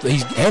faking up.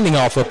 He's handing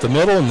off up the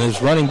middle, and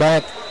his running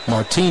back,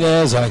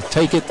 Martinez, I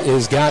take it,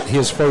 has got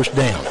his first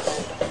down.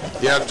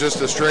 Yeah,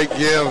 just a straight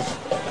give,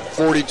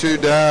 42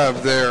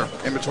 dive there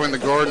in between the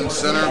guard and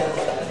center.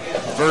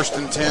 1st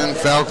and 10,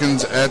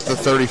 Falcons at the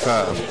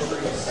 35.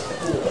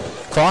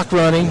 Clock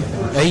running,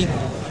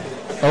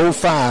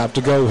 8:05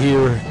 to go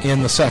here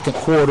in the second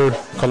quarter.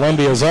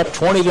 Columbia's up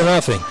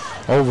 20-0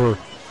 over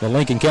the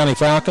Lincoln County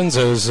Falcons,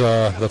 as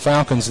the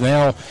Falcons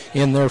now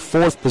in their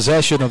 4th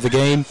possession of the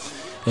game.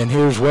 And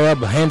here's Webb,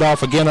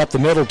 handoff again up the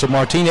middle to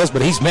Martinez,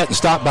 but he's met and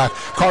stopped by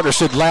Carter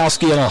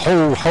Sidlowski and a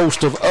whole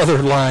host of other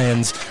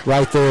Lions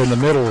right there in the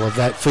middle of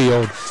that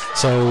field.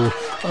 So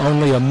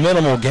only a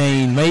minimal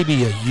gain,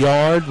 maybe a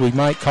yard. We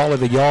might call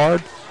it a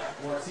yard.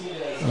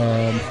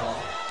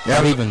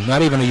 Not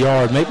even a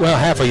yard, maybe, well,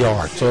 half a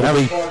yard. So it'll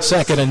be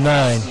 2nd and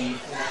 9.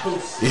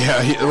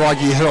 Yeah, he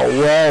hit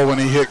a wall when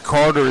he hit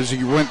Carter as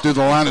he went through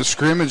the line of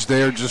scrimmage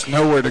there, just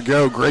nowhere to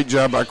go. Great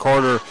job by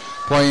Carter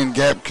playing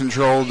gap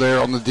control there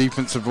on the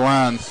defensive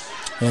line.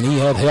 And he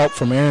had help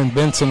from Aaron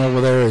Benson over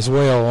there as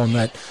well on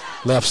that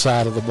left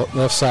side of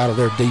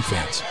their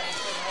defense.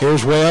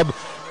 Here's Webb,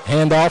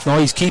 handoff. No,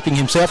 he's keeping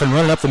himself and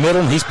running up the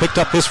middle, and he's picked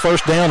up his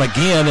first down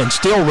again and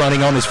still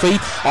running on his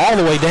feet all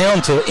the way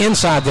down to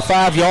inside the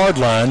 5-yard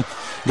line.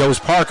 Goes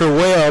Parker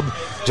Webb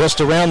just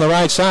around the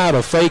right side,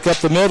 a fake up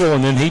the middle,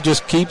 and then he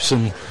just keeps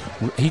and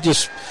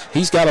he's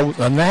got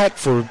a knack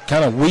for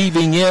kind of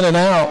weaving in and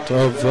out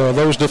of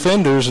those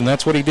defenders, and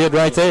that's what he did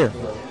right there.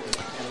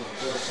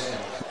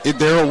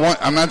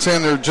 I'm not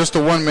saying they're just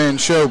a one-man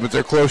show, but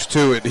they're close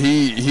to it.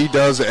 He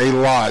does a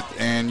lot,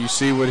 and you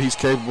see what he's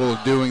capable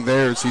of doing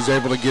there. Is he's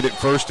able to get it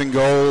 1st and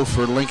goal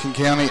for Lincoln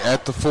County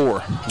at the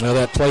 4. Well,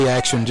 that play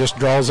action just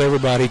draws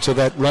everybody to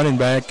that running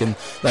back, and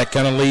that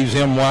kind of leaves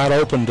him wide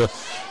open to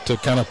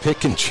kind of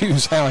pick and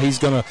choose how he's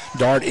going to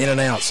dart in and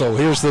out. So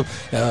here's the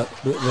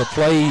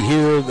play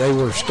here. They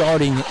were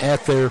starting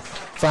at their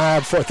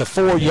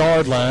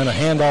 4-yard line, a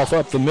handoff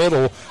up the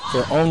middle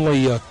for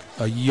only a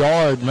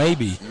yard,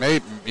 maybe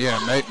a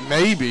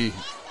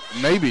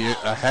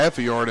half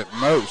a yard at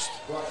most.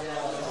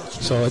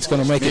 So it's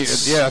going to make it.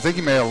 Yeah, I think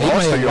he may have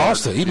lost a yard.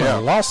 He may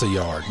have lost a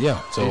yard. Yeah,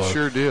 so he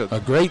sure did.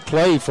 A great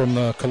play from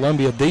the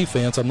Columbia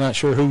defense. I'm not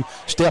sure who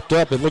stepped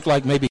up. It looked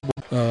like maybe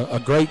a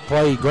great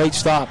play, great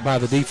stop by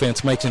the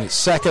defense, making it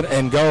 2nd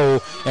and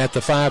goal at the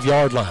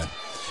 5-yard line.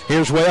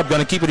 Here's Webb,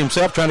 going to keep it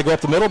himself, trying to go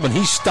up the middle, but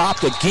he's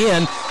stopped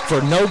again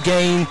for no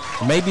gain.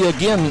 Maybe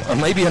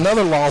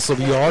another loss of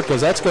a yard,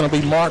 because that's going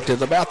to be marked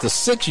at about the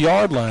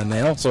 6-yard line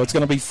now. So it's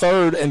going to be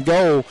 3rd and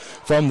goal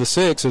from the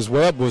 6, as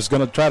Webb was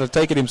going to try to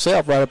take it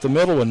himself right up the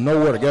middle and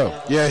nowhere to go.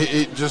 Yeah,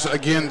 he just,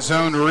 again,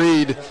 zone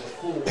read,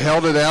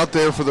 held it out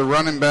there for the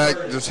running back,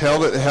 just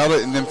held it,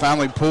 and then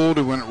finally pulled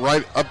and went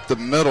right up the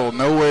middle,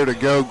 nowhere to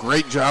go.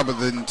 Great job of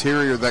the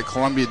interior of that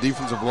Columbia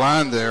defensive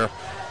line there.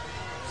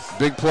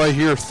 Big play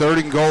here,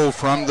 3rd and goal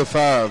from the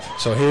 5.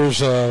 So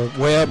here's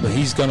Webb.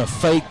 He's going to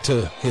fake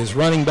to his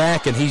running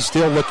back, and he's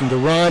still looking to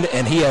run,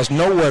 and he has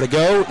nowhere to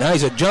go. Now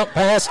he's a jump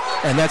pass,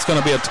 and that's going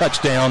to be a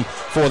touchdown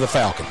for the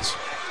Falcons.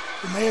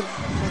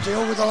 Was he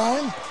over the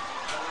line?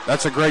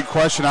 That's a great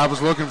question. I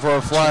was looking for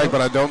a flag,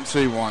 but I don't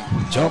see one.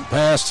 Jump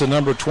pass to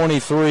number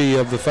 23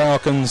 of the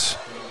Falcons.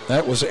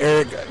 That was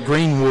Eric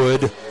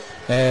Greenwood,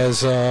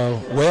 as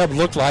Webb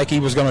looked like he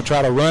was going to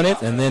try to run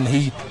it, and then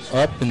he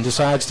up and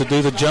decides to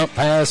do the jump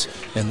pass,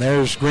 and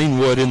there's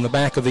Greenwood in the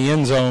back of the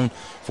end zone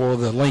for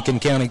the Lincoln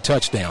County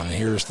touchdown.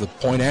 Here's the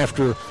point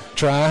after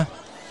try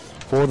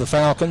for the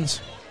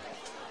Falcons.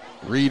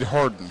 Reed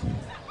Harden.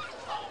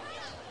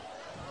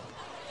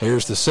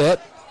 Here's the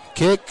set,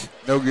 kick.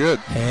 No good.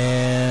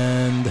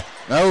 And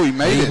no, he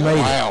made it.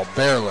 Wow,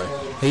 barely.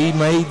 He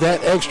made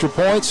that extra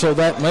point, so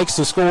that makes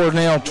the score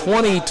now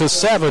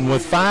 20-7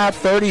 with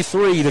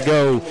 5:33 to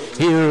go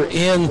here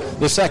in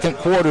the second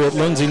quarter at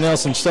Lindsey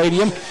Nelson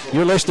Stadium.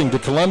 You're listening to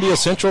Columbia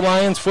Central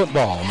Lions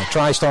football on the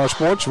TriStar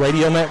Sports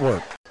Radio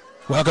Network.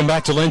 Welcome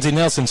back to Lindsey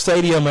Nelson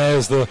Stadium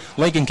as the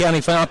Lincoln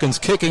County Falcons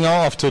kicking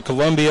off to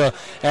Columbia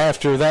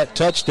after that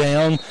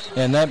touchdown,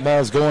 and that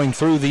ball's going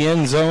through the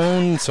end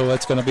zone, so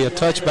that's going to be a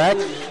touchback.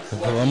 The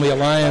Columbia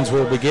Lions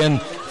will begin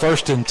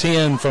 1st and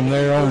 10 from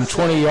their own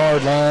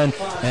 20-yard line,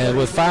 and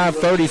with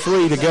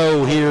 5:33 to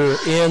go here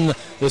in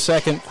the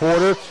second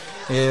quarter.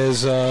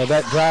 Is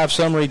that drive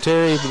summary,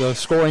 Terry, the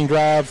scoring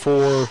drive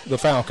for the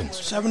Falcons?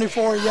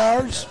 74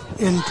 yards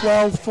in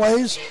 12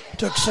 plays.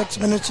 Took 6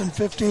 minutes and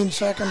 15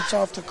 seconds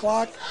off the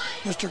clock.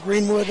 Mr.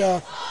 Greenwood,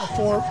 a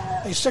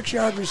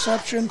 6-yard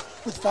reception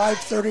with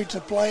 5:30 to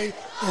play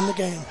in the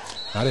game.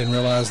 I didn't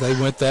realize they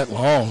went that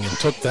long and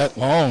took that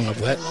long of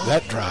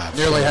that drive.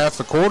 Nearly half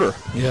the quarter.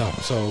 Yeah,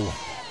 so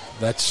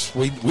that's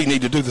we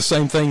need to do the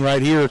same thing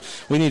right here.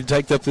 We need to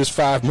take up this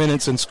 5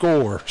 minutes and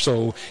score.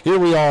 So here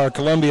we are,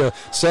 Columbia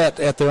set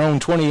at their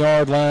own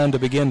 20-yard line to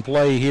begin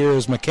play. Here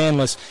is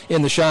McCandless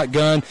in the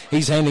shotgun.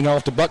 He's handing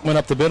off to Buckman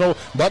up the middle.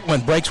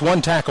 Buckman breaks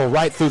one tackle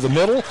right through the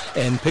middle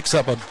and picks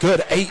up a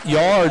good 8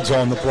 yards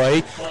on the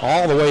play,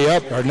 all the way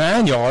up, or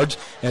 9 yards,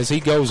 as he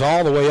goes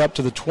all the way up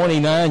to the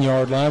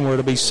 29-yard line where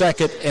it'll be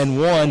 2nd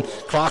and 1.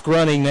 Clock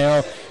running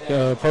now.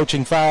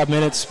 Approaching 5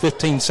 minutes,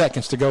 15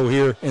 seconds to go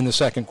here in the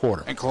second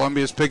quarter. And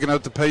Columbia's picking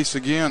up the pace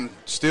again.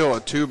 Still a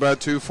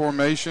 2-by-2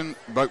 formation.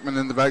 Buckman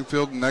in the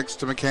backfield next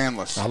to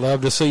McCandless. I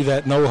love to see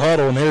that no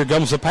huddle. And here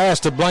comes the pass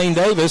to Blaine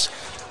Davis.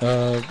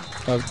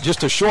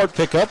 Just a short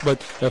pickup,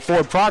 but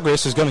Forward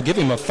Progress is going to give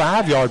him a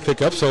 5-yard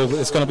pickup, so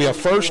it's going to be a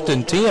 1st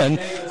and 10.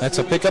 That's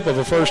a pickup of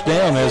a first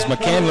down as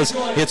McCandless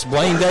hits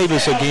Blaine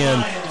Davis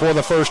again for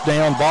the first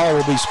down. Ball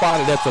will be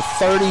spotted at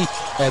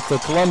the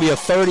Columbia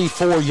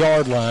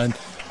 34-yard line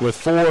with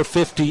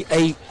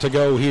 4:58 to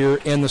go here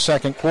in the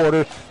second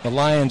quarter. The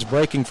Lions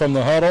breaking from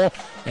the huddle,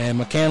 and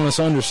McCandless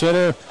under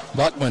center.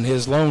 Buckman,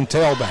 his lone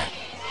tailback.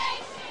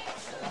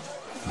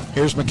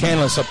 Here's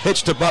McCandless, a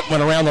pitch to Buckman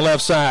around the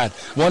left side.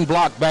 One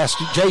block pass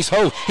to Jace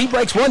Hoth. He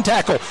breaks one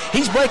tackle.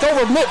 He's break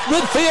over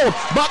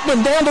midfield.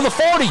 Buckman down to the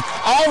 40,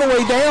 all the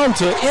way down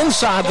to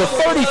inside the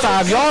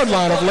 35-yard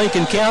line of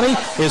Lincoln County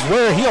is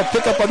where he'll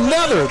pick up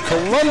another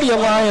Columbia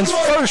Lions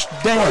first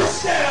down.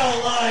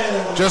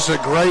 Just a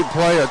great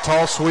play, a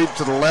tall sweep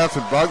to the left,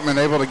 and Buckman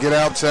able to get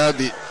outside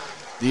the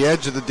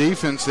edge of the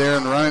defense there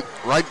and run it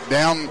right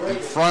down in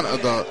front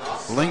of the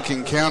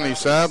Lincoln County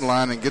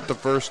sideline and get the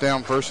first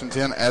down, 1st and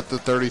 10 at the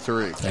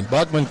 33. And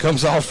Buckman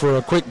comes off for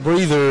a quick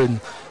breather,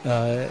 and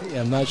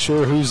I'm not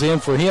sure who's in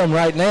for him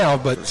right now,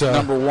 but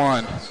number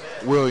 1,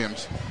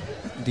 Williams.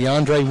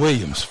 DeAndre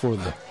Williams for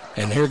the.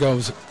 And here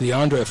goes a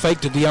fake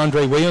to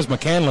DeAndre Williams.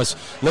 McCandless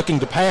looking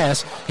to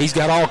pass. He's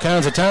got all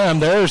kinds of time.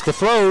 There's the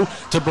throw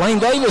to Blaine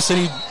Davis,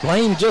 and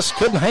Blaine just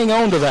couldn't hang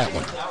on to that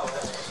one.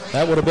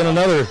 That would have been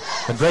a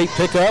great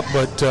pickup,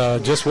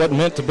 but just wasn't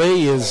meant to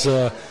be as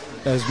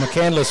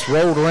McCandless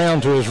rolled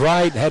around to his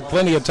right, had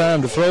plenty of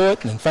time to throw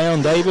it and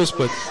found Davis,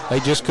 but they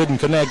just couldn't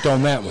connect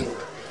on that one.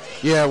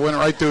 Yeah, it went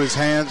right through his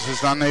hands,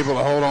 just unable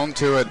to hold on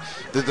to it.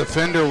 The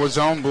defender was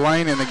on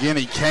Blaine, and again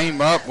he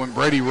came up when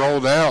Brady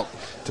rolled out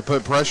to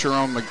put pressure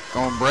on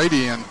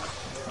Brady, and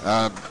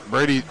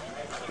Brady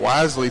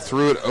wisely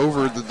threw it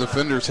over the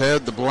defender's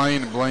head to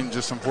Blaine, and Blaine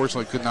just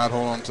unfortunately could not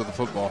hold on to the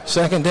football.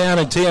 2nd down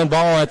and 10,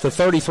 ball at the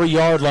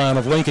 33-yard line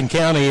of Lincoln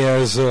County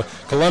as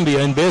Columbia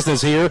in business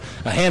here.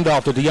 A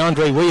handoff to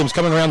DeAndre Williams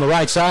coming around the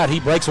right side. He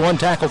breaks one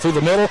tackle through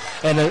the middle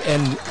and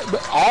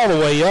all the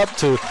way up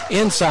to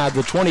inside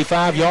the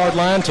 25-yard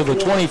line to the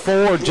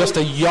 24, just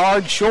a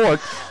yard short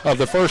of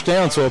the first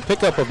down. So a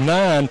pickup of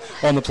 9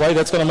 on the play.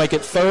 That's going to make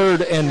it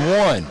 3rd and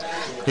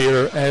 1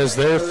 here as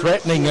they're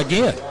threatening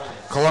again.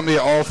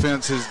 Columbia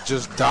offense is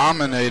just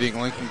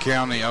dominating Lincoln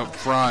County up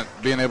front,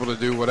 being able to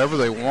do whatever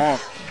they want,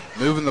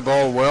 moving the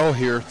ball well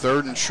here,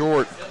 3rd and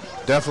short,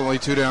 definitely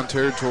 2-down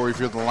territory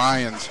for the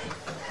Lions.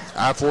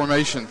 I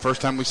formation,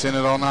 first time we've seen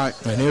it all night.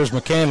 And here's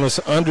McCandless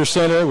under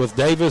center with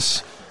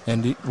Davis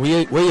and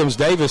Williams.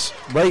 Davis,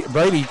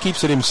 Brady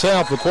keeps it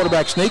himself. The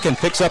quarterback sneaking,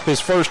 picks up his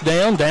first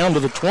down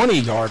to the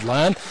 20-yard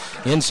line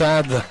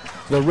inside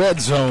the red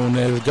zone.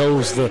 There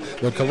goes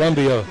the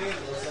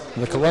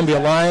Columbia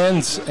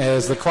Lions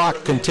as the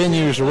clock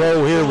continues to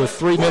roll here with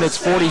 3 minutes,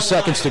 40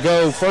 seconds to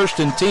go. 1st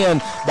and 10,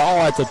 ball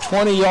at the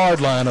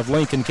 20-yard line of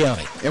Lincoln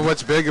County. And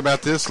what's big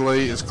about this,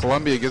 Lee, is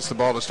Columbia gets the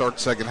ball to start the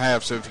second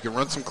half. So if you can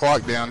run some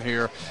clock down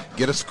here,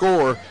 get a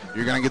score,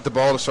 you're going to get the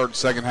ball to start the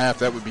second half.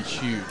 That would be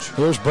huge.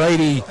 Here's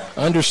Brady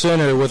under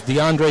center with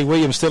DeAndre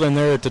Williams still in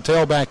there at the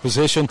tailback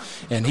position,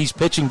 and he's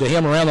pitching to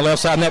him around the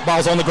left side, and that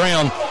ball's on the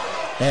ground.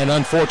 And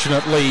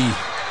unfortunately,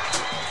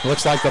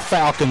 looks like the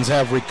Falcons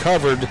have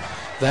recovered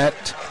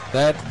that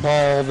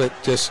ball that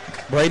just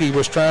Brady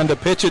was trying to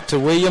pitch it to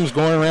Williams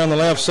going around the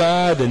left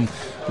side, and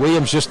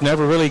Williams just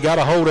never really got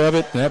a hold of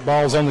it, and that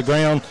ball's on the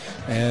ground,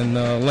 and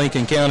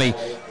Lincoln County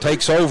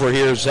takes over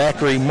here.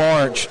 Zachary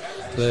March,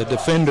 the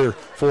defender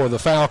for the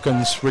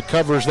Falcons,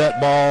 recovers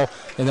that ball,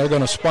 and they're going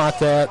to spot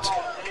that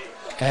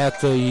at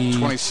the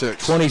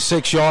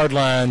 26-yard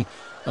line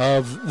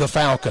of the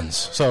Falcons.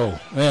 So,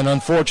 man,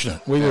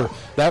 unfortunate.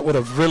 That would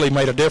have really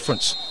made a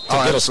difference to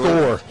get absolutely.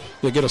 a score.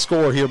 To get a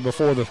score here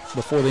before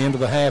the end of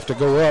the half to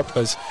go up,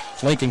 as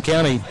Lincoln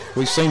County,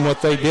 we've seen what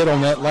they did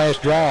on that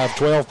last drive,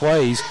 12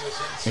 plays.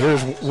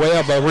 Here's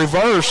Webb, a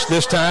reverse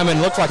this time,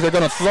 and looks like they're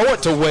going to throw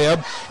it to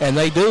Webb, and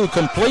they do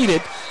complete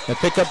it and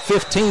pick up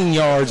 15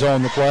 yards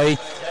on the play,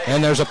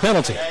 and there's a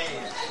penalty.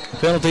 A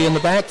penalty in the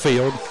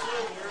backfield.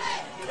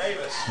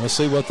 Let's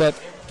see what that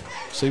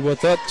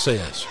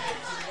says.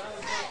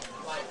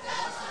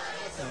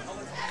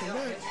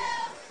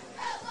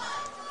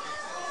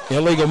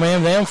 Illegal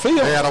man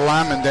downfield. They had a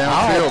lineman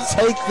downfield. I'll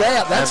take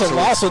that. That's Absolutely.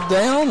 A loss of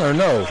down or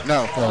no?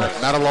 No,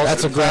 not a loss.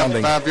 That's a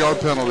grounding.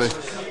 5-yard penalty.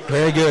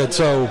 Very good.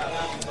 So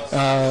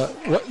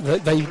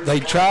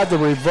they tried the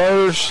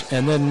reverse,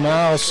 and then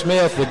Miles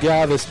Smith, the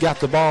guy that's got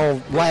the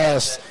ball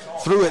last,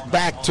 threw it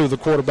back to the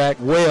quarterback,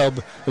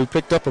 Webb, who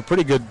picked up a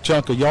pretty good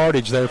chunk of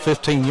yardage there,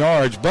 15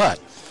 yards, but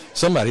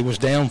somebody was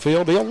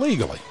downfield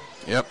illegally.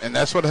 Yep, and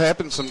that's what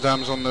happens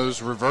sometimes on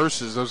those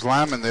reverses. Those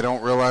linemen, they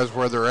don't realize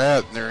where they're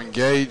at, and they're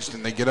engaged,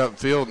 and they get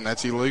upfield, and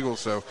that's illegal.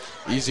 So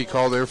easy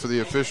call there for the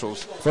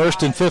officials.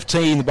 1st and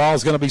 15. The ball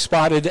is going to be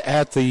spotted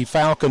at the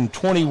Falcon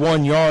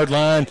 21-yard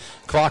line.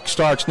 Clock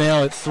starts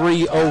now at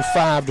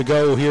 3:05 to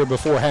go here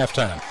before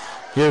halftime.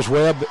 Here's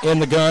Webb in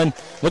the gun.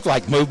 Looked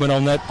like movement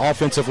on that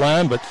offensive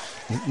line, but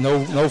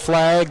no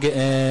flag,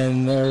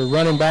 and their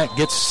running back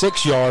gets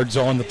 6 yards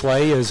on the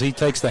play as he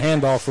takes the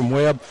handoff from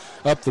Webb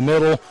up the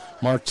middle.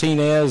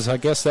 Martinez, I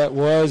guess that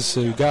was,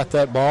 who got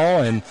that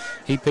ball, and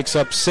he picks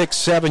up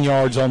 6-7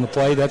 yards on the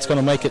play. That's going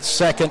to make it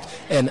 2nd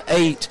and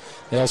 8.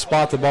 They'll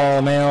spot the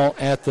ball now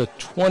at the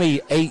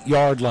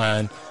 28-yard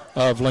line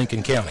of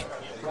Lincoln County.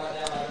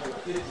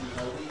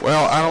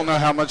 Well, I don't know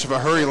how much of a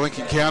hurry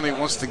Lincoln County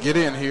wants to get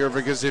in here,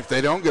 because if they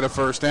don't get a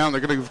first down,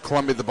 they're going to give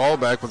Columbia the ball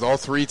back with all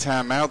 3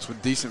 timeouts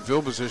with decent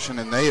field position,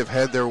 and they have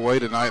had their way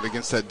tonight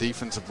against that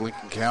defense of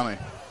Lincoln County.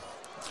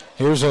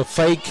 Here's a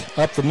fake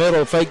up the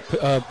middle,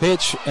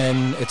 pitch,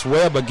 and it's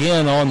Webb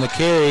again on the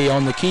carry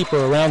on the keeper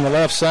around the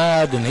left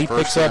side, and he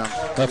picks up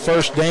a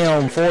first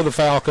down for the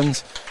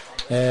Falcons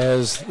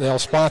as they'll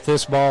spot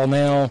this ball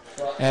now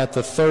at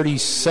the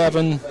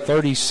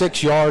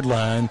 36-yard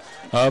line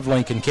of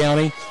Lincoln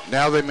County.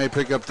 Now they may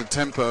pick up the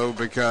tempo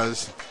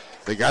because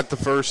they got the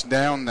first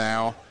down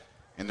now,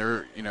 and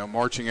they're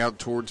marching out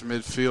towards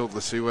midfield.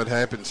 Let's see what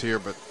happens here.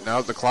 But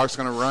now the clock's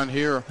going to run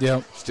here.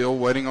 Yep. Still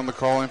waiting on the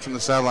call in from the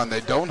sideline. They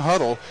don't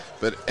huddle,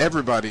 but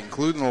everybody,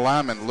 including the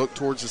linemen, look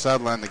towards the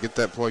sideline to get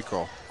that play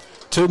call.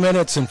 2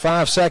 minutes and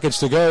 5 seconds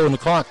to go, and the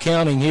clock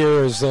counting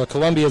here as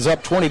Columbia's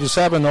up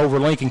 20-7 over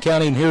Lincoln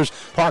County. And here's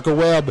Parker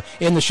Webb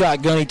in the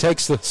shotgun. He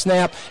takes the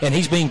snap, and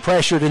he's being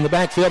pressured in the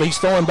backfield. He's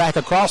throwing back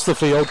across the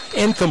field,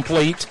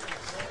 incomplete.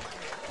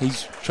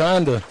 He's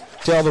trying to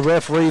tell the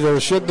referee there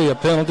should be a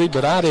penalty,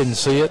 but I didn't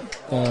see it.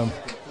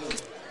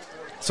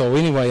 So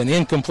anyway, an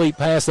incomplete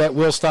pass that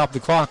will stop the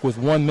clock with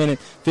 1 minute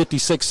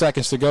 56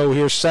 seconds to go.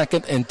 Here's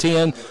 2nd and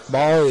 10.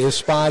 Ball is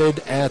spotted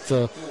at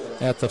the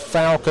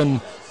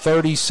Falcon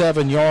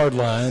 37-yard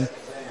line.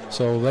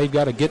 So they've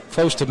got to get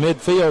close to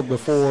midfield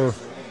before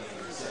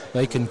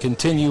they can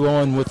continue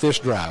on with this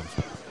drive.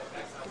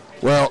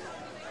 Well,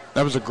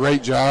 that was a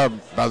great job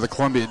by the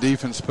Columbia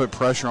defense to put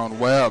pressure on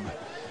Webb.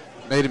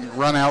 Made him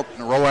run out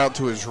and roll out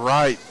to his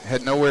right,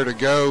 had nowhere to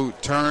go,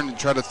 turned and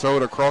tried to throw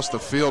it across the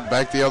field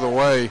back the other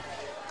way,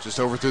 just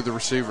overthrew the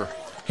receiver.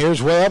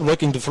 Here's Webb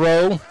looking to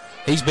throw.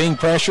 He's being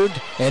pressured,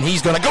 and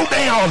he's going to go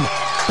down.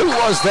 Who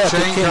was that?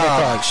 Shane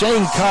Cobb.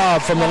 Shane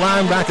Cobb from the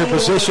linebacker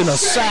position, a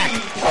sack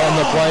on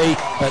the play,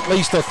 at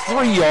least a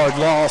 3-yard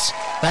loss.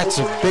 That's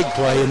a big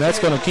play, and that's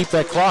going to keep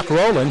that clock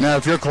rolling. Now,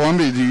 if you're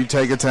Columbia, do you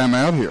take a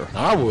timeout here?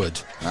 I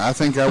would. I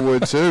think I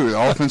would, too.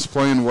 The offense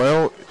playing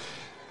well,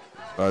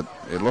 but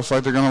it looks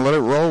like they're going to let it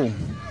roll.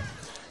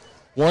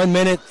 1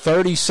 minute,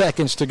 30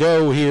 seconds to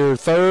go here.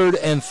 3rd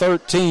and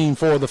 13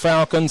 for the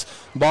Falcons.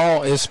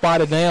 Ball is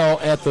spotted now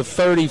at the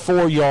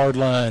 34-yard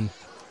line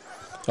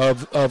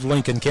of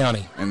Lincoln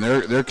County. And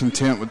they're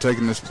content with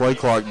taking this play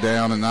clock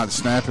down and not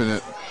snapping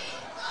it.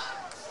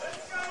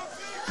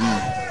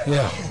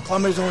 Yeah.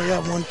 Columbia's only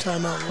got 1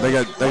 timeout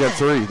left. They got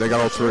 3. They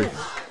got all 3.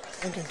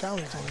 Lincoln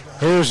County's only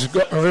got.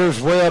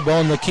 Here's Webb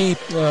on the keep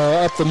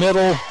up the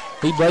middle.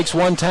 He breaks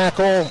 1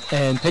 tackle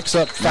and picks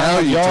up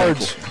 5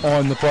 yards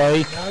on the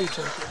play. Now you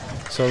take it.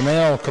 So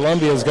now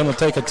Columbia is going to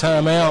take a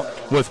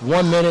timeout with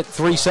 1 minute,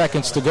 3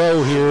 seconds to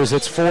go here as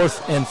it's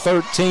 4th and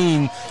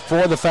 13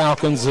 for the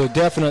Falcons, a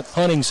definite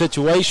punting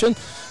situation.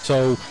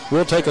 So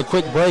we'll take a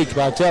quick break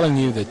by telling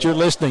you that you're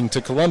listening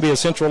to Columbia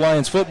Central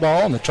Lions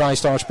football on the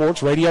TriStar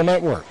Sports Radio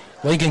Network.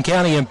 Lincoln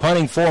County in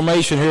punting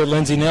formation here at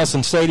Lindsey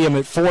Nelson Stadium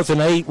at 4th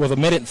and 8 with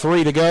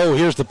 1:03 to go.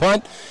 Here's the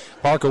punt.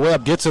 Parker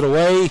Webb gets it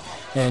away,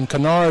 and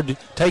Kennard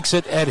takes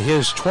it at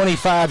his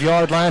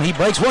 25-yard line. He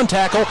breaks 1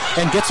 tackle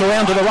and gets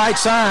around to the right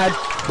side,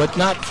 but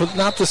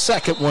not the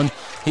second one.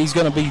 He's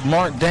going to be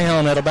marked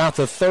down at about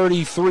the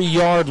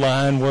 33-yard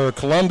line, where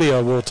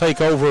Columbia will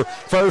take over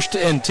 1st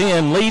and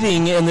 10,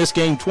 leading in this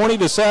game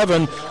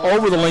 20-7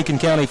 over the Lincoln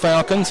County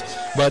Falcons.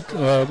 But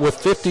with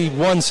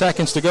 51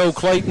 seconds to go,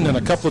 Clayton, and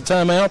a couple of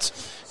timeouts,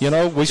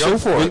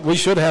 we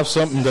should have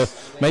something to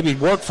maybe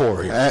work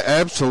for here.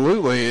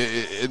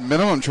 Absolutely. At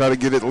minimum, try to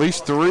get at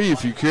least 3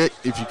 if you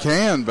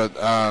can. But,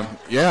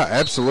 yeah,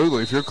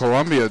 absolutely. If you're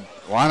Columbia,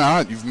 why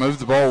not? You've moved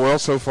the ball well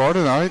so far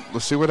tonight.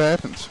 Let's see what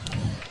happens.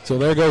 So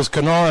there goes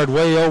Kennard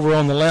way over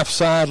on the left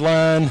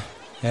sideline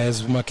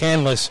as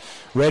McCandless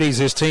readies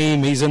his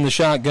team. He's in the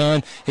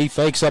shotgun. He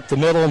fakes up the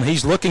middle, and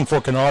he's looking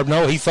for Kennard.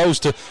 No, he throws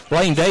to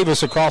Blaine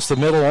Davis across the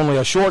middle. Only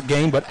a short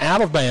gain, but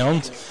out of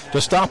bounds to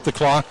stop the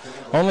clock.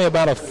 Only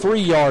about a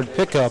 3-yard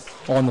pickup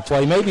on the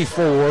play, maybe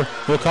 4.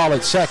 We'll call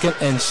it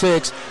 2nd and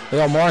 6.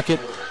 They'll mark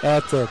it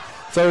at the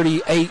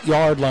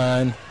 38-yard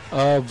line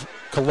of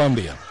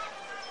Columbia.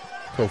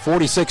 So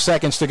 46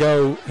 seconds to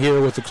go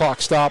here with the clock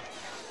stopped,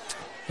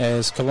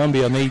 as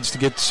Columbia needs to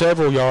get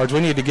several yards.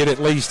 We need to get at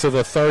least to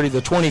the 30, the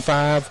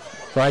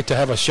 25, right, to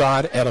have a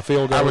shot at a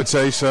field goal. I would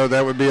say so.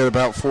 That would be at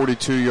about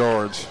 42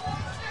 yards.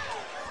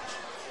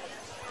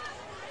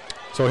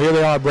 So here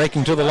they are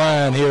breaking to the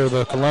line here,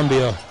 the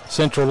Columbia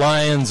Central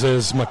Lions,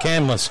 as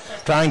McCandless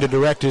trying to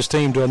direct his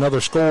team to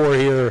another score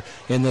here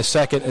in this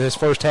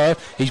first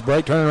half. He's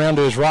turning around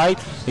to his right.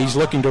 He's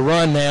looking to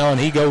run now, and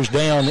he goes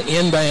down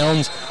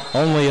inbounds.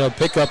 Only a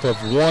pickup of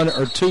 1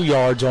 or 2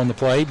 yards on the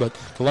play, but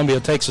Columbia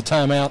takes a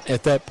timeout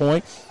at that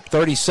point.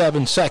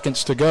 37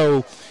 seconds to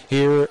go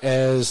here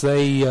as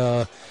they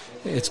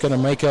it's going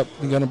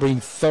to bring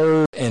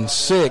 3rd and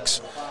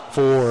 6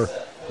 for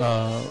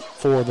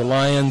the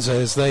Lions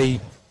as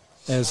they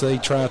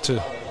try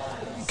to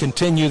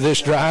continue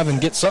this drive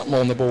and get something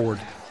on the board.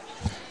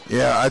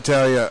 Yeah, I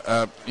tell you,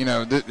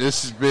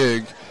 this is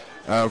big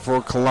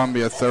for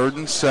Columbia. 3rd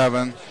and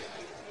 7.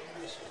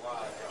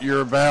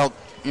 You're about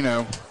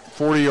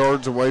 40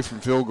 yards away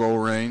from field goal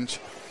range.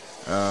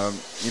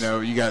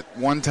 You got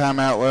 1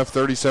 timeout left,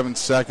 37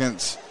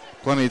 seconds,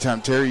 plenty of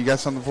time. Terry, you got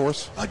something for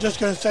us? I was just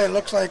going to say, it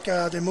looks like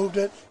they moved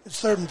it. It's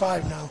 3rd and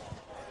 5 now.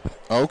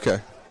 Okay.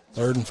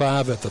 3rd and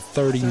 5 at the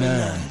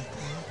 39.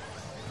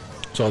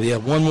 So, yeah,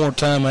 1 more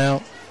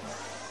timeout.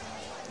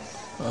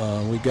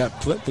 We got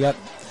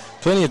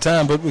plenty of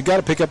time, but we got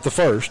to pick up the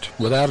first,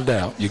 without a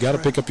doubt. You got to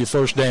pick up your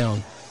first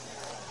down,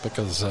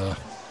 because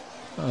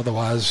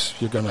otherwise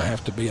you're going to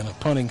have to be in a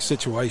punting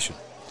situation.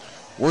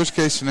 Worst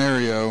case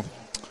scenario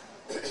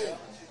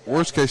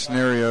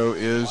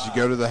is you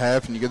go to the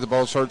half and you get the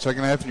ball started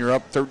second half and you're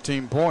up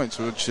 13 points,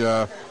 which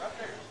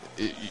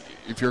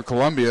if you're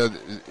Columbia,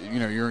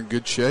 you're in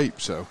good shape.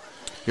 So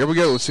here we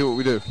go. Let's see what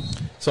we do.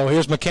 So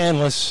here's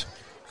McCandless.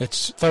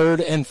 It's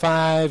 3rd and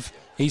 5.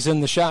 He's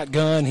in the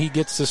shotgun. He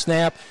gets the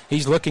snap.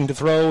 He's looking to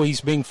throw. He's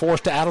being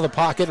forced out of the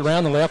pocket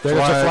around the left. There's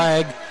a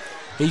flag.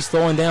 He's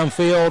throwing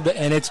downfield,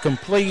 and it's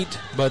complete,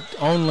 but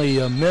only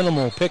a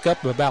minimal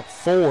pickup of about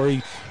 4.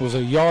 He was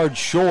a yard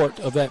short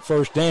of that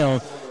first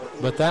down,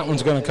 but that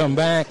one's going to come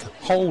back.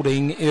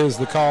 Holding is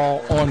the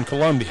call on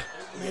Columbia.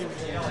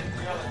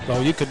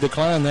 So you could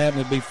decline that, and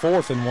it'd be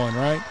 4th and 1,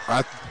 right?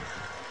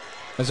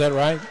 Is that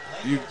right?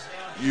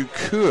 You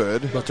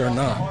could. But they're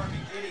not. Yeah,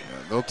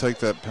 they'll take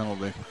that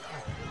penalty.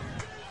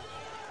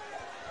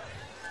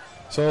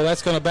 So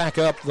that's going to back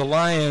up the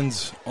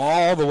Lions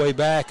all the way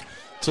back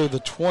to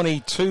the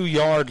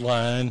 22-yard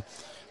line,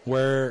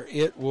 where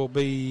it will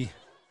be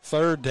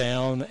 3rd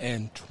down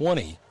and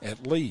 20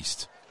 at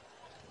least.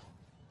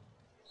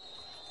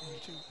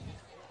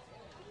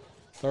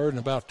 3rd and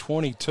about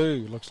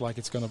 22 looks like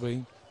it's going to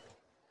be.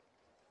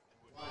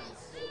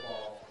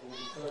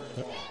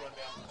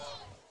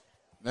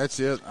 That's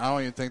it. I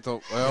don't even think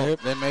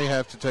they may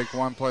have to take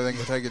one play. They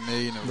can take a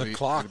knee. And the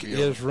clock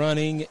is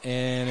running,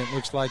 and it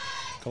looks like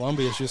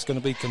Columbia is just going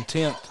to be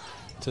content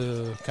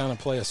to kind of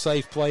play a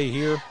safe play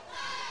here.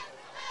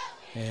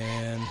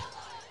 And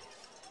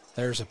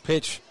there's a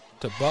pitch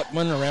to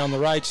Buckman around the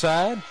right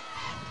side,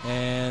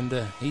 and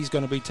he's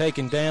going to be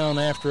taken down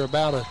after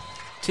about a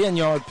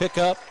 10-yard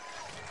pickup,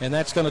 and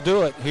that's going to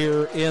do it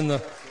here in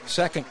the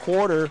second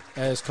quarter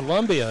as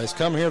Columbia has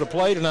come here to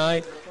play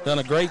tonight, done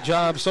a great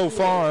job so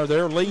far.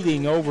 They're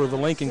leading over the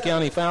Lincoln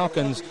County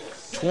Falcons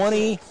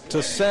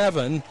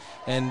 20-7.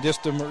 And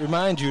just to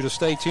remind you to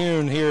stay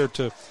tuned here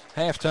to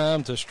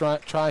halftime to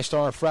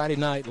TriStar Friday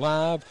Night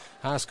Live.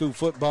 High school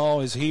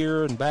football is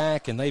here and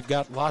back, and they've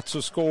got lots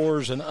of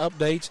scores and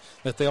updates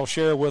that they'll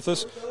share with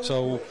us.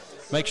 So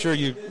make sure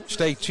you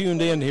stay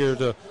tuned in here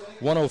to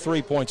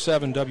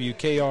 103.7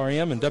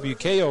 WKRM and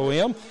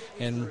WKOM.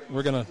 And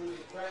we're going to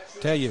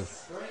tell you,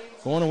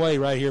 going away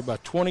right here by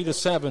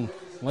 20-7.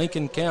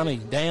 Lincoln County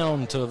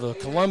down to the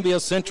Columbia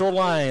Central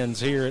Lions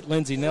here at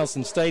Lindsey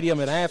Nelson Stadium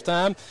at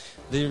halftime.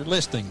 They're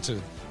listening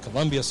to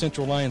Columbia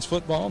Central Lions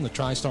football on the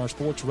TriStar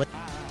Sports Radio.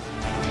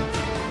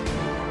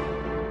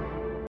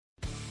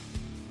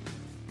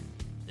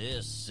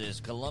 This is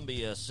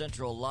Columbia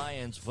Central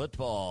Lions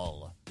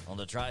football on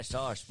the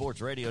TriStar Sports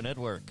Radio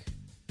Network.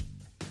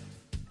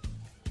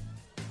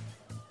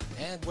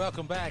 And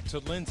welcome back to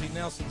Lindsey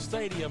Nelson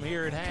Stadium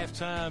here at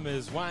halftime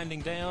is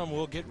winding down.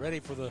 We'll get ready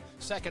for the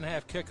second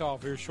half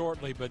kickoff here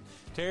shortly. But,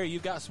 Terry,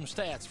 you've got some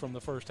stats from the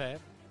first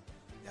half.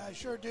 Yeah, I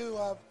sure do.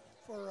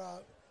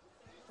 For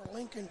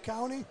Lincoln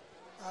County,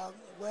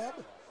 Webb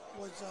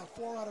was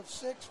 4 out of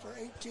 6 for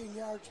 18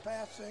 yards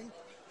passing.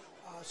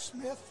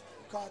 Smith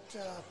caught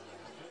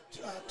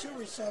 2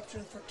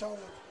 receptions for a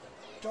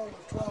total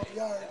of 12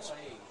 yards.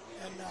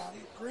 And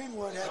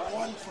Greenwood had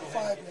 1 for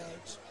 5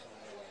 yards.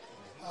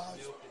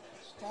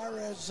 As far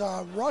as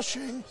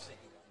rushing,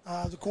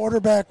 the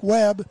quarterback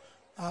Webb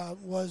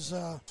was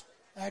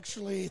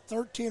actually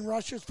 13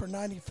 rushes for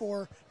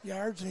 94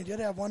 yards, and he did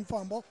have 1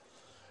 fumble.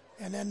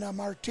 And then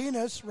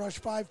Martinez rushed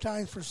 5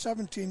 times for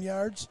 17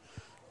 yards,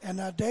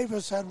 and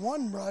Davis had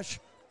 1 rush.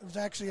 It was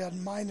actually a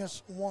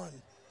 -1.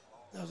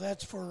 Now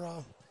that's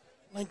for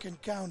Lincoln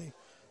County.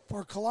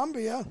 For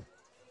Columbia,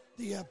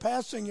 the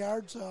passing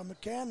yards,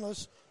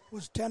 McCandless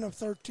was 10 of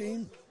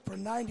 13 for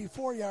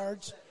 94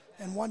 yards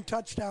and 1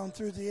 touchdown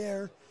through the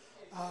air.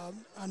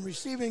 On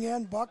receiving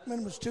end,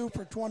 Buckman was 2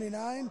 for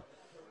 29.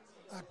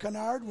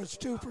 Kennard was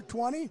 2 for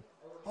 20.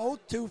 Oath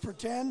 2 for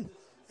 10.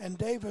 And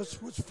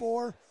Davis was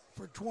 4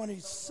 for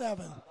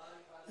 27.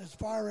 As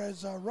far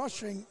as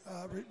rushing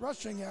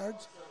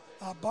yards,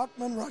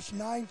 Buckman rushed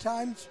 10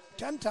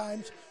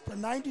 times for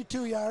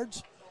 92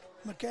 yards.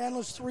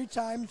 McCandless 3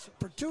 times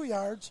for 2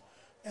 yards.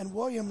 And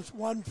Williams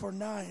 1 for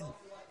 9.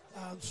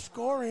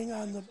 Scoring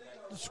on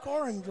the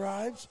scoring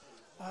drives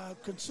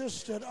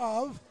consisted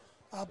of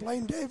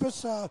Blaine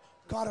Davis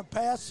caught a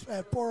pass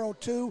at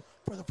 4:02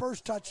 for the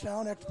first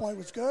touchdown. Next point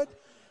was good.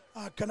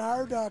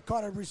 Kennard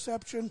caught a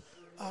reception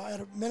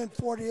at a minute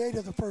 48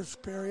 of the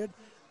first period.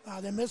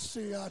 They missed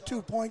the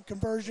 2-point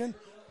conversion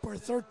for a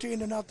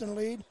 13-0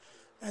 lead.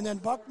 And then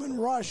Buckman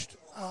rushed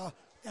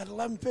at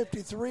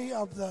 11:53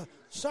 of the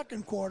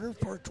second quarter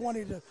for a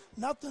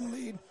 20-0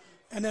 lead.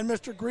 And then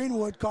Mr.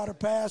 Greenwood caught a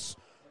pass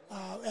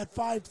at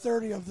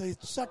 5:30 of the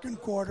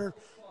second quarter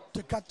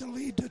to cut the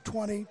lead to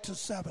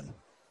 20-7.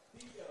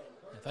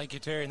 Thank you,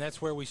 Terry, and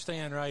that's where we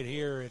stand right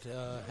here at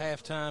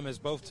halftime as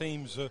both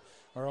teams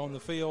are on the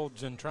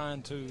fields and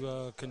trying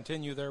to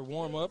continue their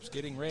warm-ups,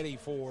 getting ready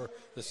for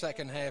the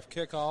second half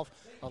kickoff.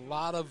 A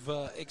lot of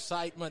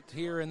excitement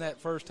here in that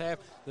first half.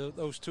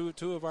 Those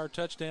two of our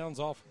touchdowns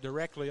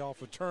directly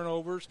off of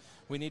turnovers.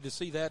 We need to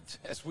see that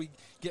as we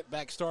get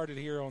back started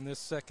here on this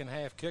second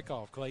half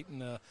kickoff,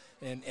 Clayton,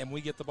 and we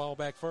get the ball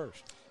back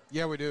first.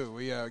 Yeah, we do.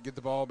 We get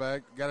the ball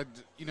back. I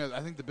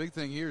think the big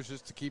thing here is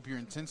just to keep your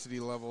intensity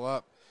level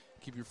up.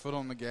 Keep your foot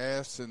on the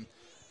gas, and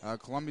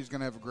Columbia's going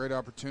to have a great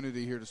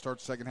opportunity here to start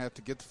the second half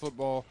to get the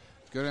football,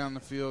 go down the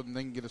field, and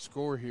then get a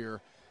score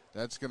here.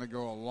 That's going to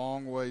go a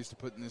long ways to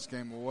putting this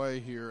game away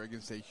here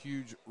against a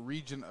huge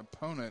region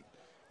opponent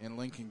in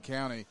Lincoln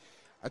County.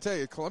 I tell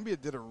you, Columbia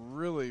did a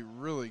really,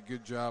 really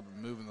good job of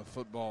moving the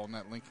football in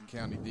that Lincoln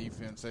County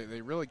defense.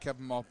 They really kept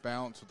them off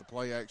balance with the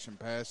play-action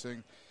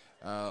passing.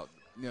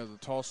 The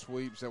toss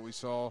sweeps that we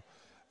saw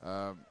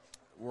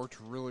worked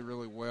really,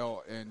 really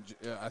well. And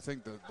I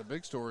think the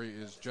big story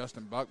is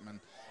Justin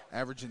Buckman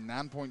averaging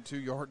 9.2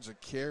 yards a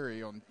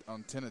carry on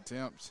 10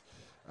 attempts.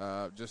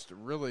 Just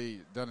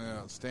really done an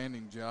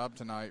outstanding job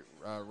tonight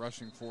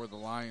rushing for the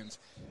Lions.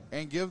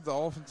 And give the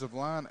offensive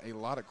line a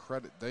lot of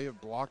credit. They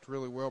have blocked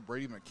really well.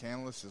 Brady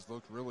McCandless has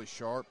looked really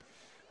sharp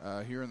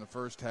here in the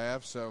first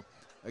half. So,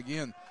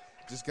 again,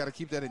 just got to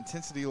keep that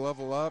intensity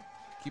level up,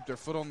 keep their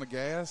foot on the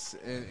gas,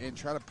 and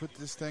try to put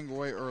this thing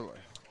away early.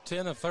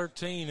 10 of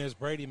 13 is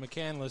Brady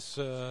McCandless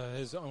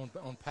is on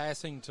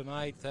passing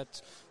tonight.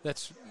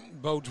 That's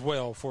bodes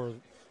well for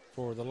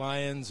the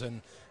Lions,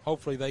 and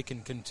hopefully they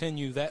can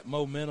continue that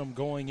momentum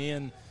going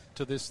in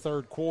to this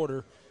third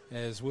quarter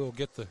as we'll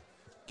get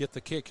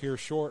the kick here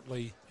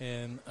shortly.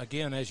 And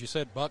again, as you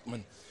said,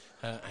 Buckman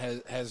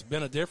has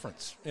been a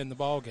difference in the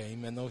ball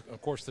game, and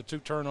of course the 2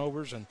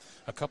 turnovers and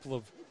a couple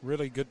of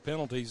really good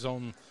penalties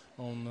on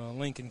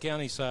Lincoln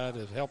County side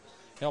have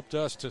helped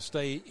us to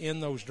stay in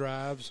those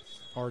drives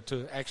or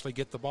to actually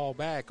get the ball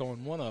back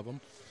on one of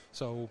them.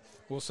 So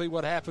we'll see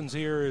what happens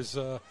here as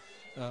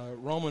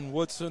Roman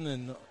Woodson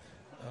and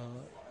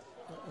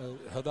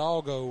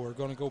Hidalgo are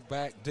going to go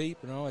back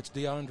deep. No, it's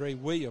DeAndre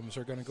Williams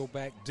are going to go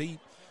back deep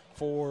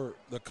for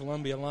the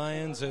Columbia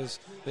Lions as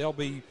they'll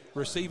be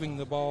receiving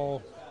the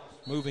ball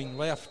moving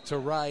left to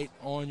right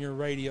on your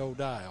radio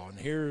dial. And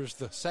here's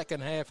the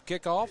second half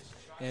kickoff,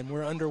 and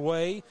we're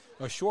underway.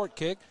 A short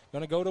kick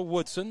going to go to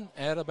Woodson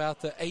at about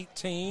the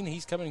 18.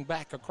 He's coming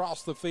back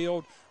across the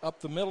field,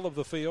 up the middle of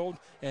the field,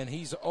 and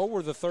he's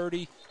over the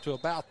 30 to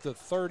about the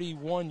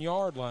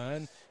 31-yard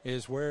line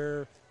is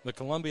where the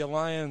Columbia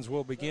Lions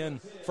will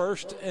begin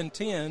 1st and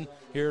 10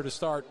 here to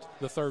start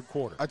the third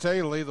quarter. I tell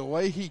you, Lee, the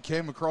way he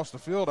came across the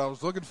field, I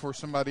was looking for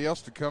somebody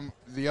else to come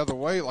the other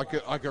way, like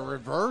a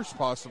reverse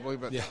possibly,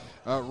 but yeah.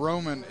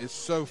 Roman is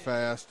so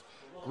fast.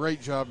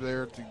 Great job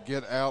there to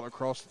get out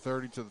across the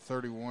 30 to the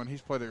 31.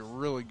 He's played a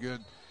really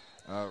good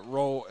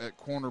role at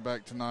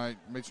cornerback tonight,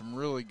 made some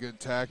really good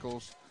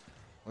tackles.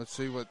 let's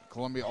see what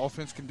Columbia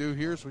offense can do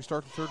here as we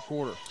start the third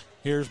quarter.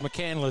 Here's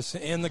McCandless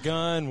in the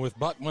gun with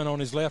Buckman on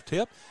his left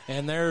hip,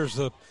 and there's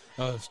a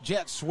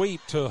jet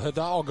sweep to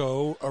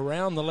Hidalgo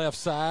around the left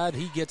side.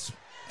 He gets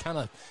kind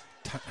of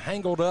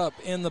tangled up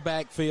in the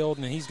backfield,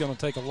 and he's going to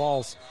take a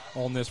loss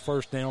on this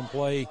first down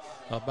play,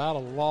 about a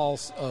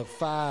loss of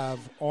 5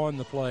 on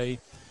the play.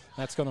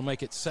 That's going to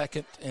make it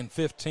 2nd and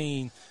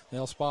 15.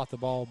 They'll spot the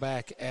ball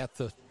back at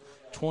the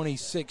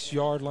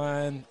 26-yard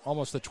line,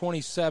 almost the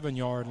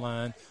 27-yard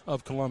line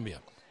of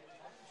Columbia.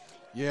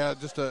 Yeah,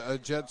 just a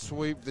jet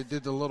sweep. They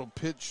did the little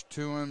pitch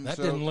to him. That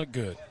didn't look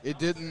good. It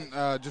didn't,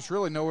 just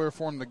really nowhere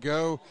for him to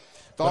go.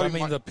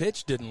 The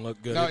pitch didn't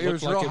look good. No, it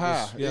was real like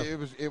high. Yeah.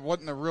 It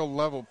wasn't a real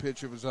level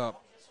pitch. It was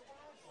up.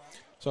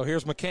 So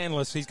here's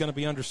McCandless. He's going to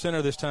be under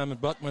center this time, and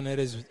Buckman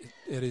is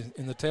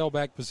in the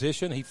tailback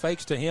position. He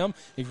fakes to him.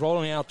 He's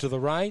rolling out to the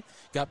right.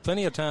 Got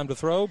plenty of time to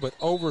throw, but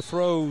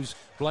overthrows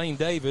Blaine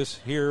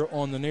Davis here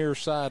on the near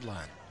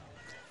sideline.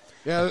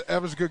 Yeah,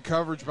 that was good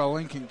coverage by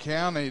Lincoln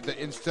County.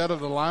 Instead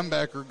of the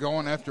linebacker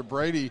going after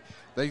Brady,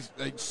 they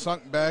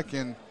sunk back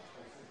and,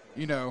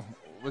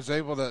 was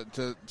able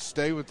to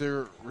stay with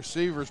their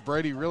receivers.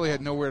 Brady really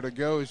had nowhere to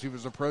go as he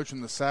was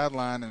approaching the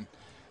sideline and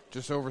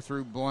just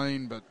overthrew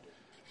Blaine, but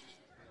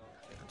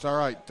it's all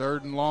right.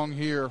 3rd and long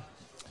here.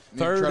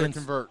 Try to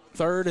convert.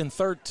 3rd and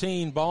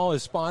 13. Ball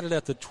is spotted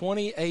at the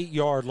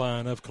 28-yard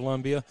line of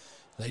Columbia.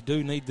 They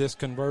do need this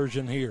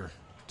conversion here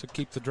to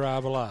keep the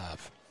drive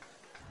alive.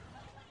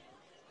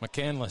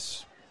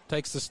 McCandless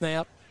takes the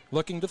snap,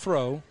 looking to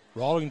throw,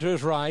 rolling to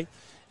his right,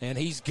 and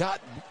he's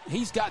got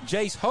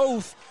Jace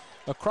Hoth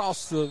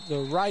across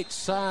the right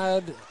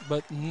side,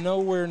 but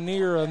nowhere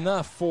near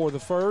enough for the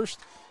first.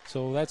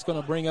 So that's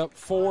going to bring up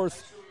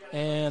 4th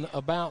and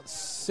about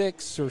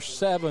 6 or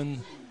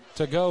 7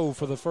 to go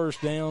for the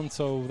first down.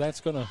 So that's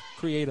going to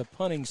create a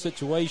punting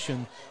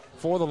situation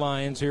for the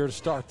Lions here to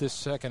start this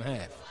second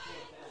half.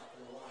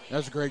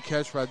 That's a great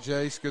catch by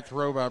Jace. Good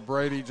throw by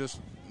Brady. Just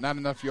not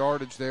enough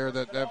yardage there.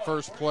 That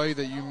first play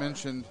that you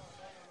mentioned,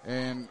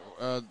 and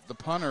the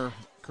punter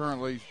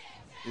currently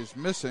is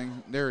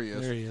missing. There he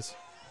is.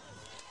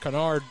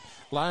 Kennard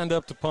lined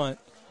up to punt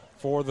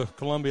for the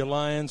Columbia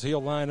Lions.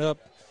 He'll line up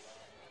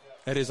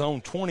at his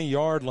own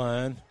 20-yard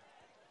line.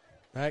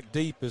 Back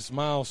deep is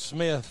Miles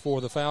Smith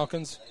for the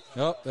Falcons.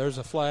 There's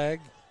a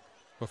flag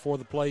before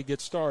the play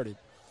gets started.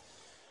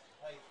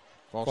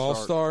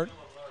 False start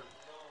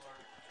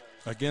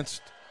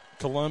against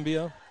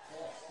Columbia.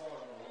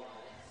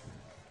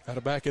 Got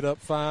to back it up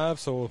 5,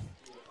 so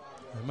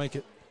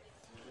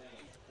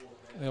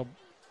they'll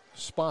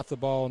spot the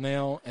ball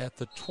now at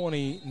the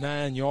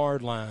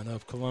 29-yard line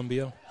of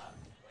Columbia.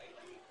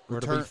 It'll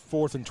be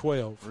 4th and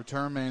 12.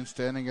 Return man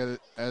standing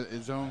at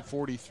his own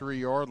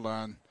 43-yard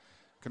line.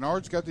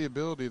 Kennard's got the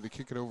ability to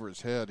kick it over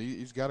his head.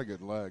 He's got a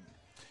good leg.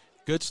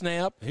 Good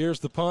snap. Here's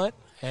the punt,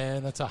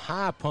 and it's a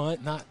high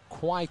punt, not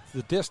quite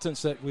the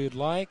distance that we'd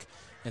like.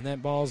 And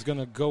that ball is going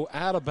to go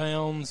out of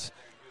bounds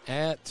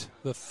at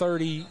the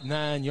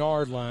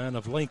 39-yard line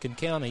of Lincoln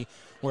County,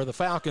 where the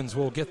Falcons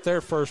will get their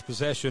first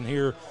possession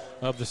here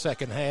of the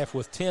second half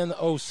with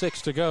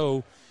 10:06 to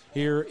go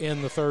here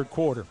in the third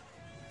quarter.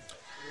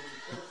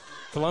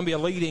 Columbia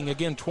leading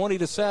again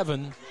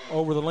 20-7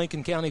 over the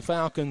Lincoln County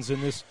Falcons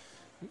in this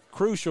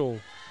crucial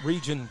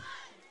Region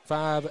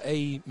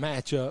 5A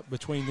matchup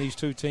between these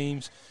two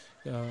teams.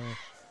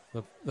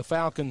 The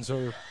Falcons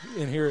are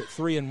in here at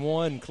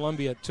 3-1,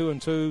 Columbia at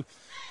 2-2.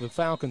 The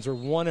Falcons are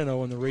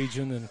 1-0 in the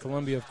region, and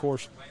Columbia, of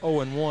course,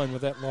 0-1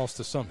 with that loss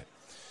to Summit.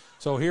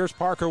 So here's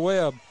Parker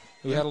Webb,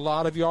 who had a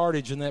lot of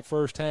yardage in that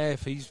first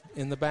half. He's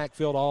in the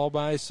backfield all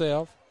by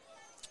himself.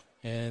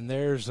 And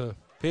there's a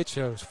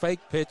fake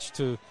pitch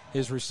to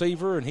his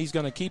receiver, and he's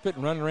going to keep it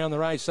and run around the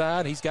right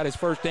side. He's got his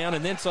first down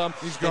and then some,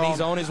 and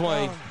he's on his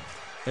way.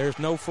 There's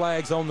no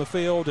flags on the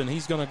field, and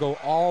he's going to go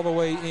all the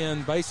way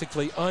in,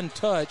 basically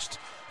untouched,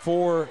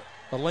 for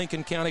a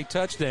Lincoln County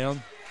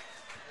touchdown.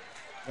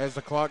 As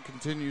the clock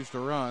continues to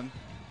run.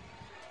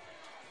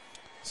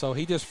 So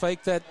he just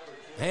faked that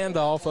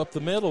handoff up the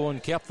middle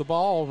and kept the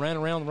ball, ran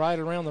around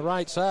the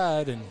right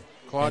side, and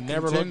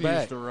never looked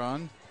back. To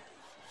run.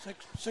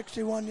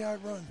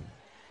 61-yard run.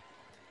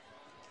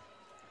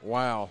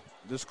 Wow,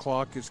 this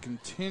clock is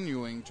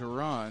continuing to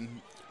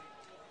run.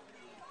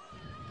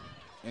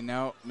 And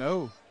now,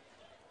 no.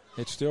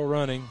 It's still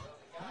running.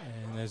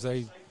 And as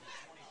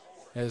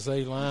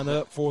they line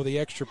up for the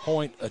extra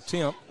point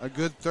attempt. A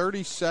good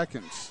 30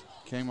 seconds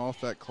came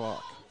off that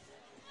clock.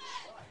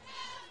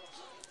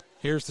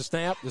 Here's the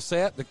snap, the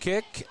set, the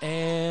kick,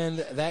 and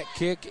that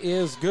kick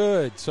is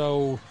good.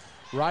 So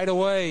right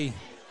away,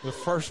 the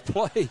first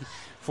play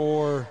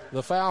for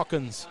the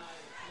Falcons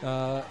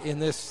in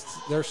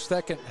their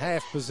second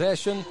half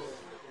possession.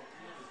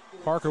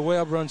 Parker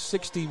Webb runs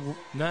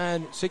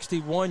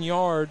 61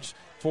 yards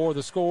for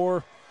the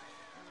score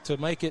to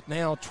make it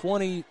now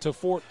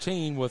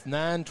 20-14 with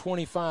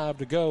 9:25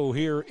 to go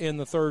here in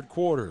the third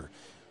quarter.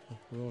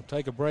 We'll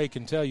take a break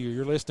and tell you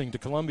you're listening to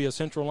Columbia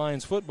Central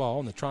Lions football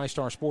on the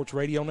TriStar Sports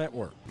Radio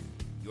Network.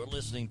 You're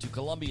listening to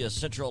Columbia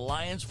Central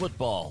Lions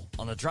football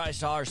on the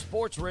TriStar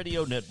Sports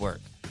Radio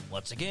Network.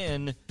 Once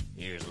again,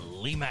 here's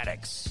Lee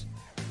Maddox.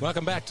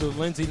 Welcome back to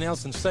Lindsey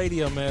Nelson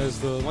Stadium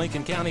as the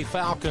Lincoln County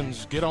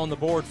Falcons get on the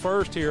board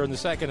first here in the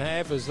second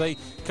half as they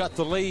cut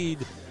the lead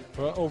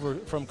over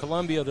from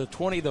Columbia to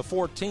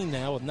 20-14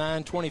 now with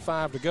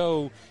 9:25 to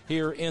go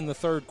here in the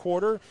third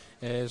quarter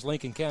as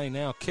Lincoln County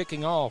now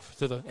kicking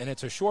off and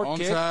it's a short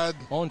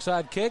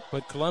onside kick,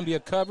 but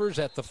Columbia covers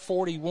at the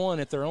 41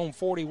 at their own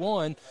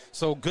 41,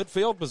 so good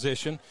field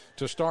position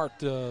to start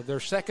their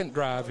second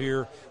drive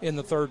here in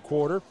the third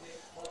quarter.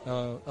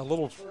 A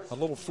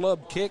little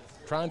flub kick,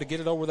 trying to get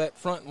it over that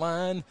front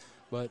line,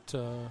 but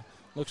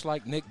looks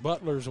like Nick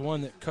Butler's the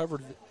one that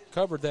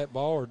covered that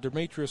ball, or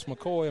Demetrius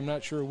McCoy. I'm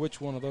not sure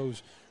which one of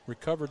those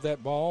recovered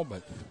that ball,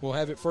 but we'll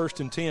have it 1st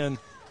and 10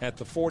 at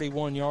the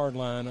 41-yard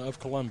line of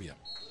Columbia.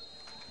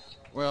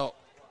 Well,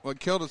 what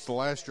killed us the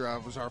last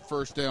drive was our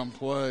first down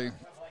play,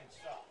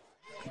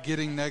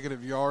 getting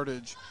negative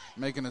yardage,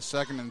 making a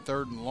 2nd and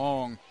 3rd and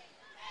long.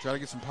 Try to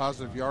get some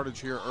positive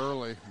yardage here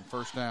early and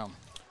first down.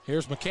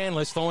 Here's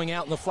McCandless throwing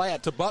out in the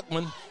flat to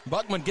Buckman.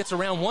 Buckman gets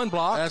around one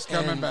block. That's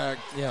coming back.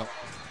 Yeah.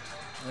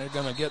 They're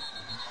going to get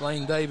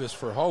Blaine Davis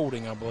for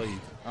holding, I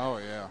believe. Oh,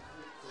 yeah.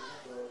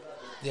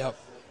 Yep.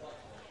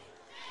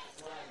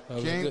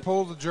 Can't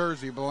pull the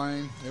jersey,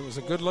 Blaine. It was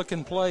a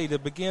good-looking play to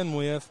begin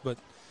with,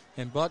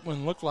 and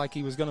Buckman looked like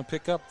he was going to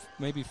pick up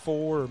maybe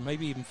 4 or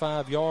maybe even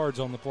 5 yards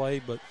on the play,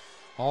 but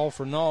all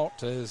for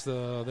naught as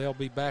they'll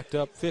be backed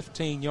up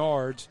 15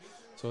 yards.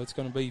 So it's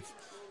going to be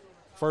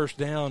first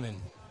down and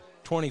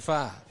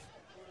 25.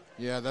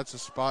 Yeah, that's a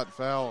spot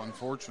foul,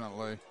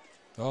 unfortunately.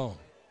 Oh.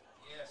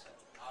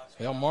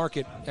 They'll mark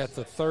it at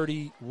the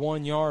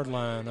 31-yard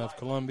line of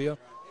Columbia.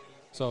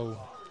 So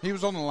he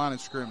was on the line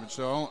of scrimmage,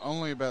 so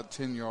only about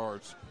 10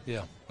 yards.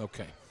 Yeah,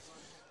 okay.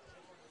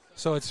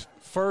 So it's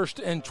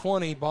 1st and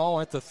 20,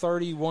 ball at the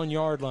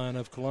 31-yard line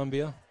of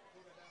Columbia.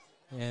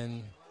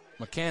 And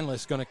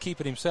McCandless going to keep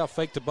it himself,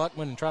 fake to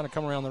Buckman and trying to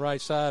come around the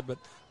right side, but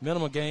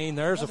minimal gain.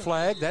 There's a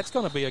flag. That's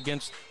going to be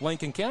against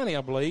Lincoln County,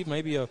 I believe.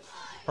 Maybe a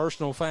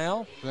personal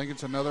foul. I think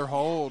it's another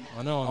hold.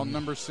 I know. On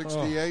number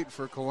 68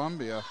 for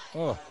Columbia.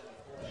 Oh.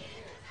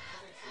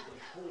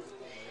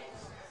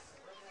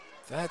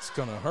 That's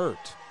going to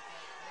hurt.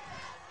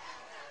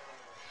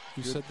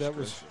 You said that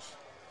was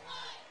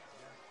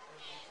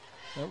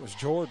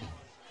Jordan.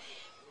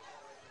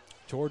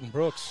 Jordan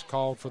Brooks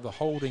called for the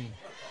holding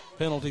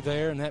penalty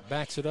there, and that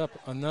backs it up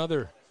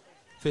another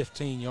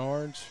 15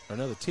 yards, or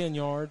another 10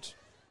 yards.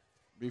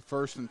 Be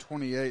 1st and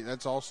 28.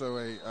 That's also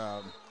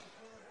a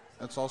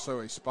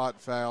spot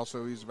foul,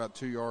 so he's about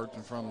 2 yards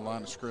in front of the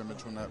line of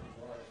scrimmage when that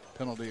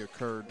penalty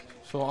occurred.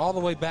 So all the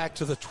way back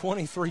to the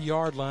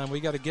 23-yard line,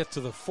 we got to get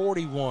to the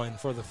 41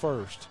 for the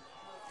first.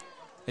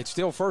 It's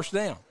still first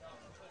down.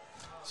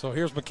 So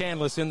here's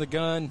McCandless in the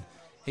gun.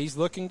 He's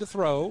looking to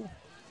throw.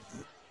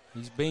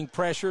 He's being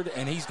pressured,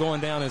 and he's going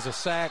down as a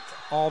sack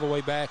all the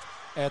way back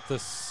at the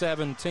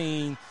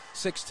 17,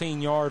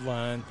 16-yard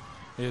line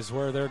is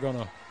where they're going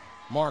to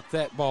mark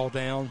that ball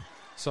down.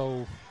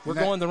 So we're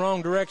going the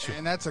wrong direction.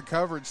 And that's a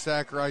coverage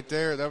sack right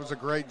there. That was a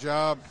great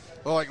job.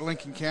 Well, like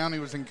Lincoln County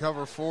was in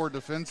cover 4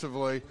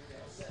 defensively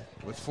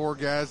with 4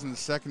 guys in the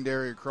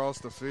secondary across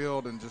the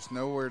field and just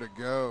nowhere to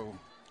go.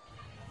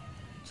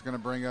 It's going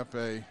to bring up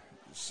a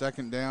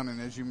 2nd down, and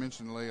as you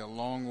mentioned, Lee, a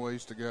long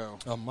ways to go.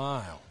 A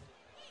mile.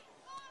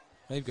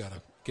 They've got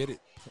to get it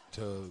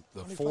to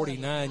the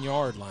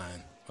 49-yard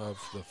line of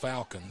the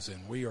Falcons,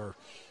 and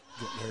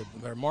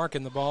they're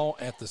marking the ball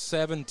at the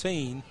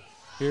 17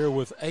 here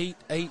with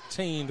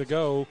 8:18 to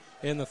go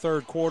in the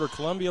third quarter.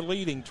 Columbia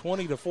leading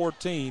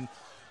 20-14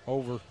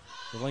 over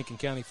the Lincoln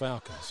County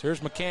Falcons.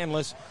 Here's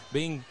McCandless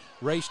being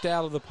raced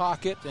out of the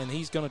pocket, and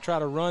he's going to try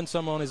to run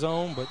some on his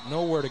own, but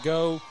nowhere to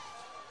go.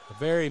 A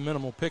very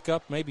minimal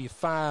pickup, maybe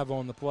 5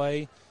 on the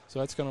play, so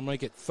that's going to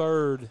make it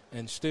 3rd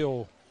and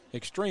still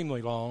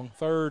extremely long.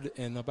 3rd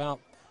and about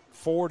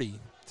 40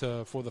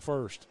 for the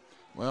first.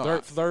 Well,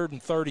 3rd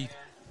and 30.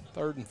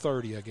 3rd and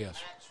 30, I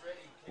guess.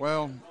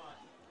 Well,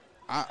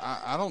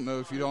 I don't know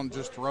if you don't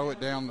just throw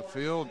it down the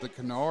field to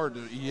Kennard.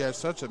 He has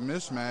such a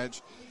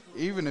mismatch.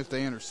 Even if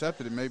they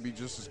intercepted it, may be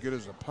just as good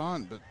as a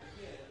punt. But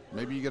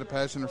maybe you get a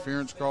pass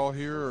interference call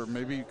here, or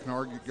maybe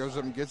Kennard goes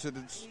up and gets it.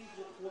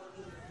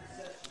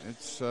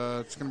 It's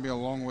going to be a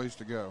long ways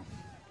to go.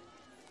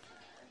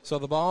 So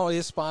the ball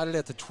is spotted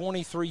at the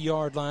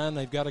 23-yard line.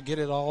 They've got to get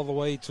it all the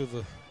way to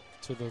the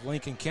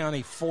Lincoln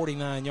County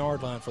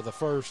 49-yard line for the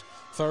first.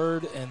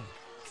 3rd and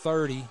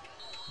 30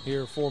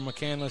 here for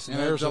McCandless. And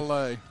there's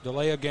a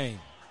delay of game.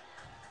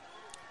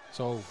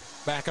 So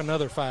back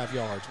another 5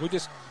 yards. We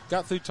just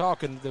got through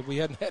talking that we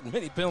hadn't had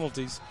many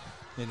penalties,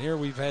 and here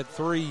we've had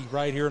 3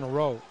 right here in a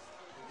row.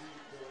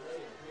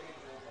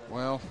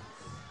 Well,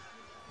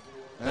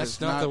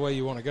 that's not the way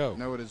you want to go.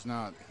 No, it is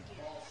not.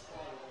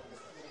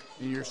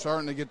 And you're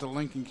starting to get the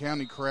Lincoln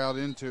County crowd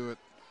into it.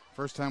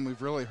 First time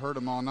we've really heard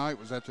them all night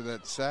was after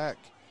that sack.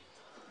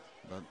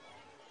 But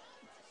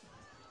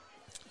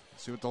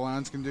see what the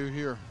Lions can do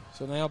here.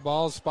 So now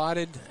ball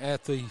spotted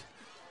at the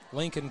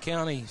Lincoln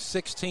County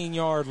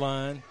 16-yard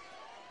line.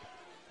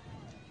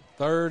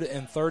 3rd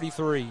and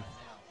 33.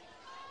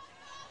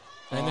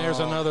 And there's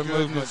another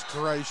movement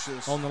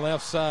gracious. on the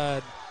left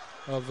side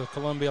of the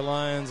Columbia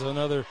Lions.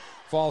 Another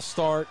false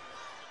start,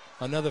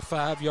 another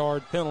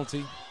 5-yard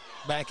penalty,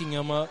 backing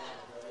them up.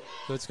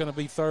 So it's going to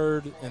be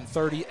 3rd and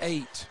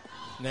 38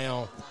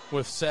 now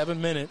with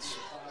 7 minutes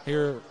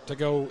here to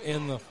go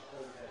in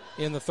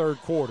the third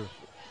quarter.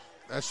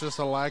 That's just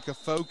a lack of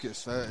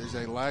focus. That is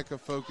a lack of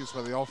focus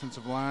by the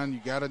offensive line. You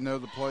got to know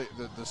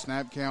the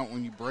snap count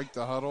when you break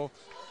the huddle.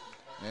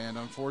 And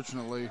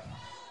unfortunately,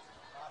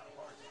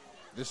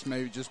 this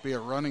may just be a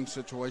running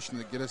situation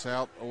to get us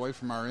out away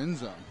from our end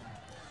zone.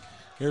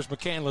 Here's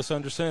McCandless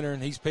under center,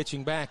 and he's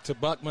pitching back to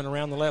Buckman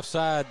around the left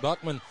side.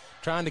 Buckman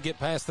trying to get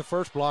past the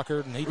first blocker,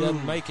 and he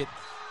doesn't make it.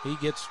 He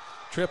gets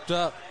tripped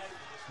up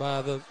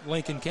by the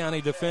Lincoln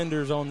County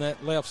defenders on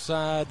that left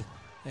side,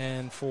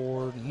 and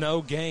for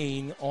no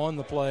gain on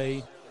the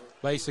play,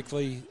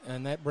 basically,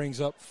 and that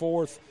brings up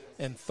 4th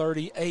and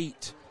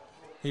 38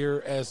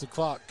 here as the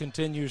clock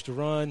continues to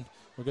run.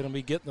 We're going to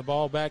be getting the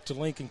ball back to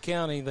Lincoln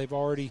County. They've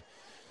already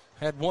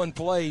had one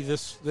play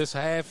this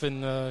half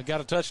and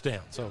got a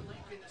touchdown. So,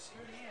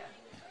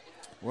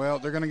 well,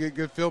 they're going to get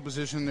good field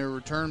position. Their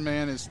return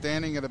man is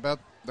standing at about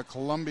the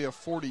Columbia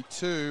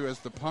 42 as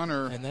the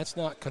punter. And that's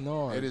not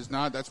Kennard. It is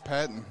not. That's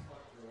Patton.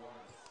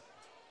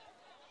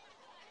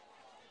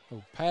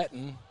 So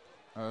Patton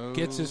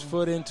gets his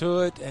foot into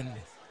it, and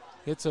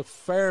it's a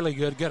fairly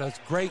good, got a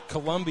great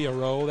Columbia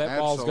roll. That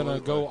ball's going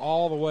to go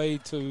all the way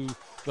to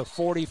the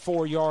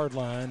 44-yard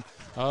line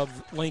of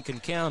Lincoln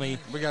County.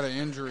 We got an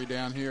injury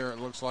down here, it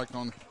looks like,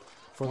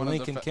 for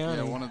Lincoln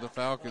County. Yeah, one of the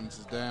Falcons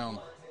is down.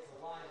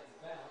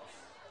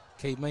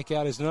 Can't make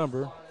out his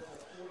number.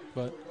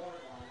 But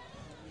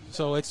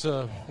so it's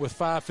with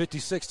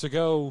 5:56 to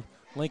go,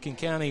 Lincoln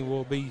County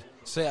will be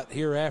set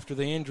here after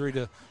the injury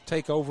to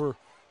take over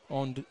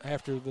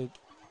after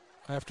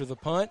the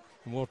punt,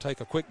 and we'll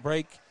take a quick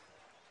break.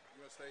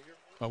 You want to stay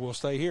here? We'll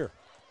stay here.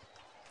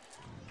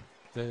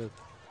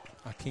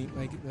 I can't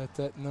make it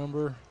that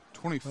number.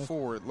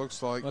 24, it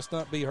looks like. Let's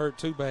not be hurt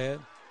too bad,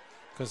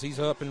 because he's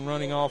up and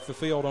running off the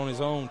field on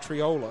his own.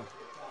 Triola,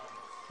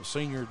 the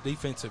senior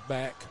defensive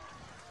back.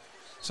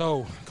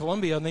 So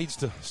Columbia needs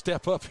to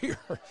step up here.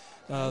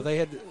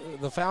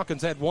 The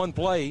Falcons had one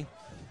play a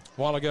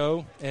while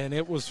ago, and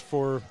it was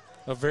for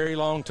a very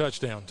long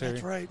touchdown, Terry.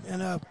 That's right,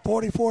 and a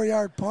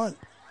 44-yard punt.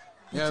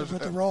 Yeah,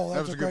 with the roll.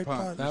 That was a great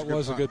punt. That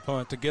was a good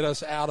punt to get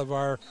us out of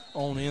our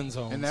own end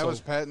zone. And that was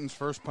Patton's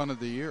first punt of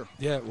the year.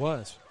 Yeah, it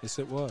was. Yes,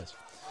 it was.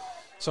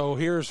 So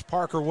here's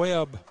Parker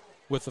Webb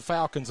with the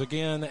Falcons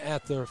again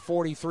at the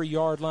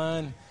 43-yard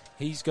line.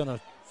 He's going to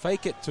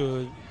fake it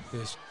to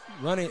his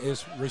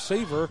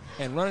receiver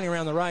and running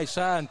around the right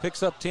side and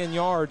picks up 10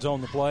 yards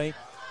on the play.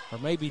 Or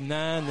maybe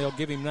 9. They'll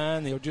give him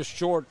 9. They'll just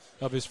short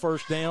of his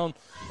first down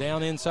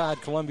inside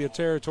Columbia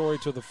territory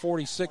to the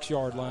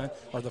 46-yard line,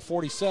 or the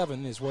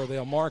 47 is where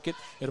they'll mark it.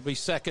 It'll be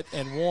 2nd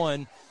and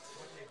 1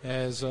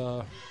 as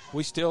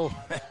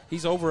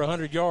he's over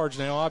 100 yards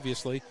now,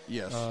 obviously.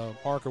 Yes.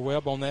 Parker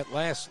Webb on that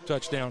last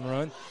touchdown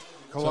run.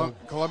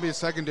 Columbia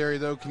secondary,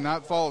 though,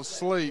 cannot fall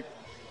asleep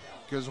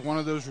because one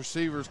of those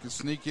receivers could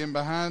sneak in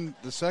behind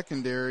the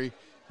secondary.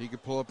 He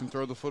could pull up and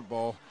throw the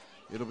football.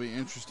 It'll be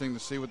interesting to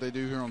see what they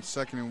do here on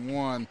 2nd and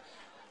 1.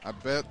 I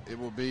bet it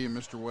will be in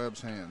Mr. Webb's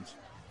hands.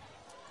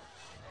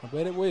 I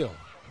bet it will.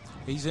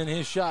 He's in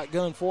his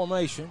shotgun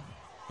formation.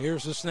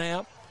 Here's the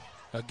snap.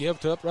 A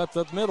give to up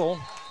the middle.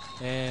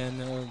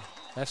 And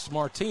that's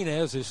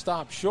Martinez is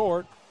stopped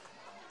short.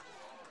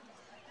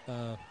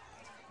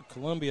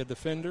 Columbia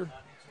defender,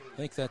 I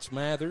think that's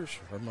Mathers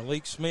or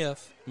Malik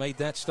Smith, made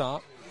that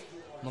stop.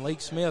 Malik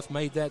Smith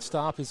made that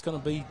stop. It's going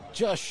to be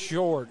just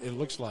short, it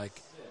looks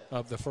like,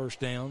 of the first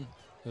down.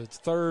 It's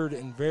 3rd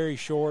and very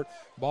short.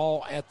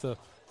 Ball at the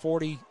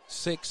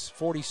 46,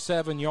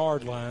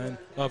 47-yard line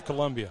of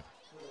Columbia.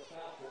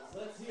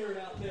 Let's hear it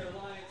out there,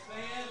 Lions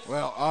fans.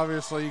 Well,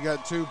 obviously you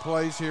got 2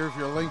 plays here if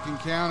you're Lincoln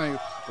County.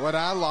 What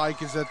I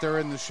like is that they're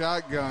in the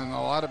shotgun.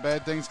 A lot of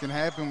bad things can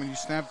happen when you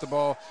snap the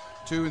ball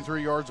 2 and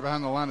 3 yards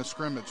behind the line of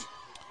scrimmage.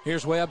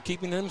 Here's Webb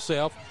keeping it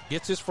himself.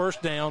 Gets his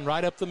first down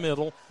right up the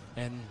middle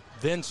and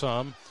then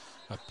some.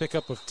 A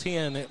pickup of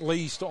 10 at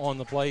least on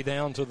the play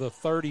down to the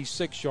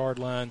 36-yard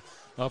line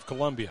of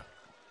Columbia.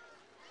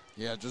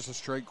 Yeah, just a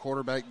straight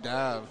quarterback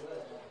dive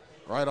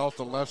right off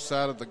the left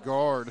side of the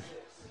guard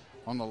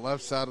on the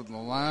left side of the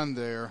line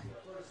there.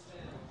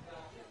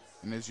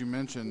 And as you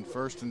mentioned,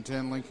 1st and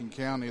 10 Lincoln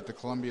County at the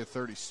Columbia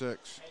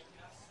 36.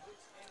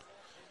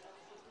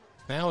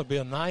 Now would be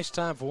a nice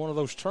time for one of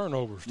those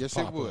turnovers to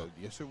pop up.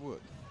 Yes, it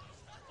would.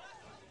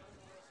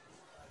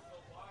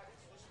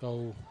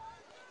 So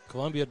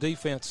Columbia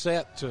defense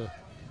set to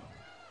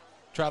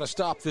try to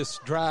stop this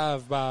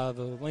drive by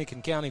the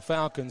Lincoln County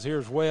Falcons.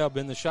 Here's Webb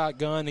in the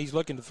shotgun. He's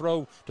looking to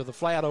throw to the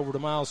flat over to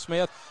Miles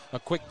Smith. A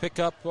quick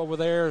pickup over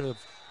there, the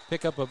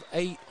pickup of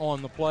 8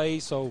 on the play,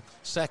 so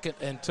 2nd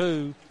and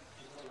 2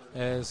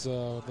 as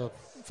the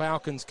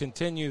Falcons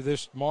continue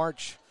this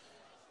march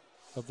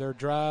of their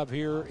drive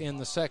here in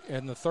the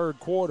third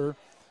quarter,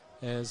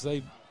 as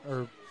they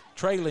are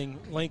trailing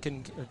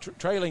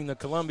the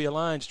Columbia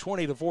Lions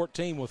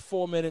 20-14 with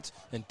 4 minutes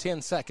and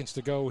 10 seconds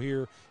to go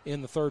here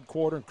in the third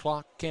quarter, and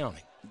clock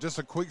counting. Just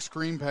a quick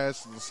screen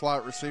pass to the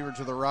slot receiver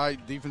to the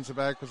right. Defensive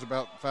back was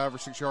about 5 or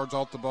 6 yards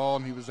off the ball,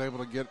 and he was able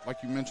to get, like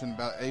you mentioned,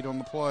 about 8 on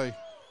the play.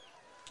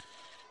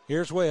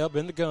 Here's Webb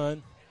in the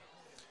gun.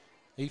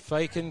 He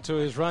faking to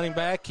his running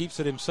back, keeps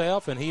it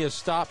himself, and he is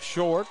stopped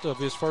short of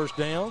his first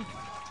down.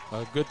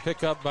 A good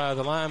pickup by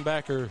the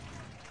linebacker,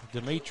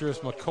 Demetrius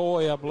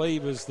McCoy, I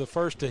believe, is the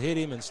first to hit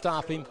him and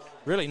stop him.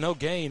 Really no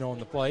gain on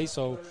the play,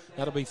 so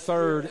that'll be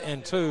 3rd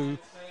and 2.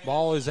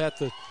 Ball is at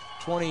the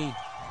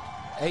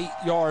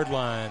 28-yard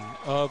line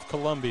of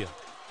Columbia.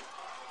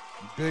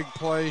 Big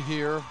play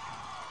here.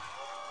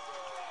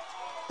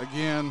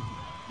 Again,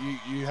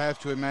 you have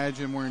to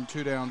imagine we're in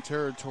 2-down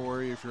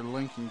territory if you're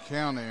Lincoln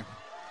County.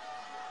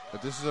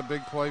 But this is a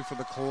big play for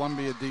the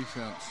Columbia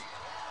defense.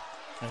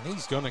 And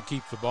he's going to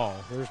keep the ball,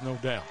 there's no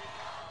doubt.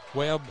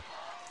 Webb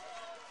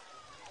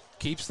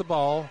keeps the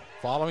ball,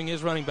 following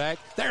his running back.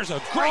 There's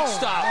a great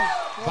stop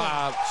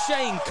by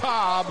Shane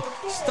Cobb.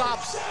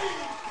 Stops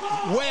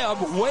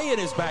Webb way in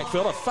his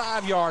backfield. A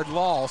 5-yard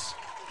loss.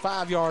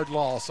 5-yard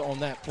loss on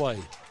that play.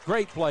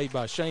 Great play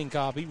by Shane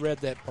Cobb. He read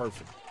that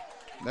perfect.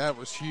 That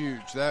was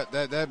huge.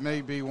 That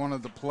may be one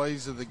of the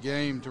plays of the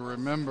game to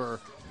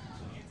remember.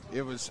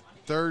 It was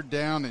 3rd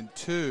down and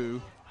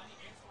 2.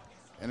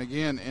 And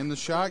again, in the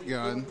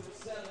shotgun.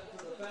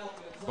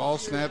 Ball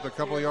snapped a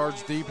couple of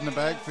yards deep in the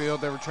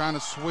backfield. They were trying to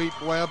sweep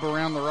Webb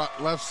around the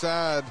left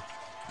side.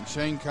 And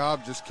Shane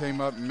Cobb just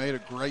came up and made a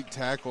great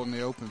tackle in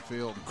the open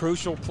field.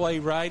 Crucial play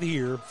right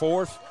here.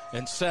 4th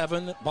and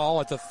 7.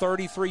 Ball at the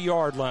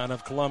 33-yard line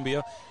of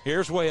Columbia.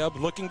 Here's Webb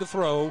looking to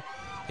throw.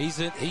 He's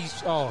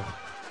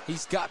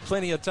got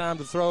plenty of time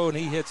to throw, and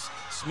he hits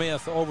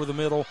Smith over the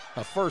middle.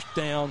 A first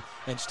down,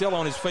 and still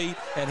on his feet,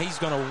 and he's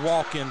going to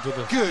walk into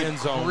the end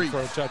zone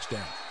for a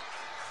touchdown.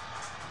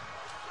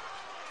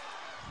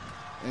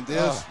 And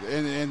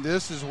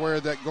this is where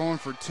that going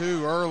for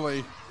 2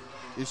 early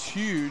is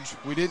huge.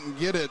 We didn't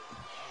get it,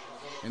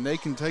 and they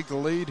can take the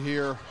lead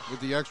here with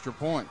the extra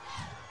point.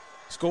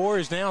 Score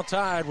is now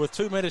tied with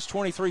 2 minutes,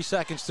 23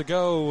 seconds to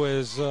go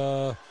as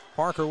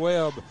Parker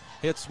Webb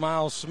hits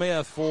Miles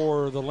Smith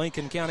for the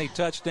Lincoln County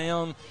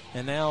touchdown,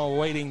 and now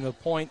awaiting the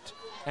point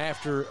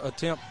after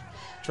attempt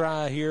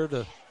try here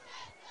to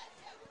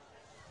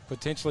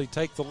potentially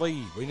take the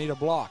lead. We need a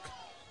block.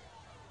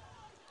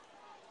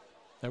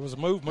 There was a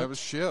movement. That was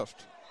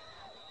shift.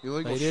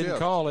 Illegal shift. They didn't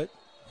call it.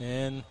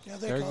 And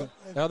there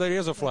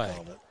is a flag.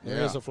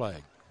 There is a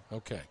flag.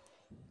 Okay.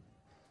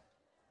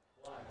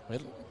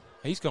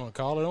 He's going to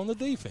call it on the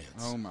defense.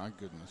 Oh, my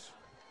goodness.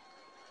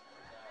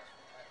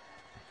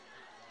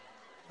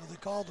 Well, they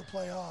called the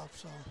play off,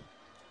 so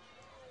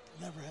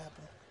it never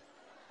happened.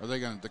 Are they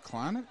going to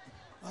decline it?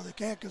 Well, they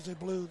can't because they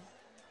blew.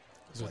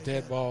 It's a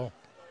dead ball.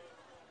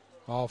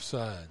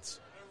 Offsides.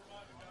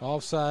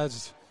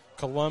 Offsides,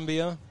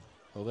 Columbia.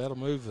 Well, that'll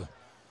move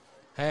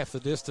half the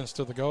distance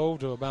to the goal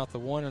to about the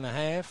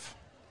 1.5,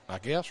 I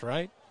guess,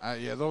 right?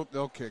 Yeah,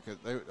 they'll kick it.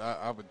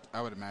 I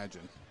would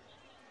imagine.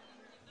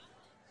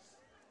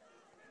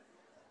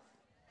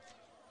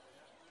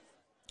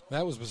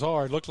 That was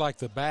bizarre. It looked like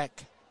the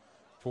back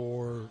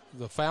for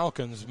the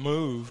Falcons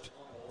moved,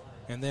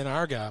 and then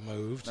our guy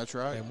moved. That's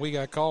right. And we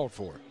got called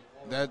for it.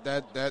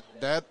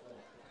 That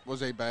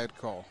was a bad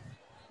call.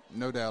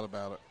 No doubt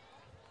about it.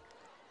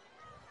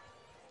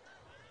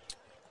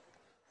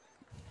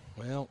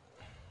 Well,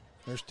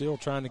 they're still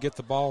trying to get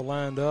the ball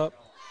lined up,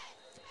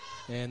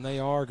 and they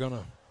are going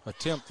to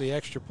attempt the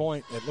extra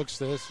point. It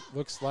looks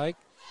like.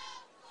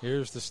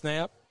 Here's the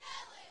snap.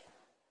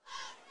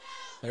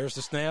 There's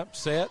the snap,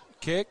 set,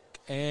 kick,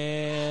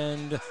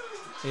 and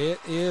it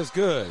is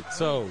good.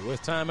 So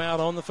with timeout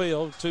on the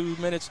field, 2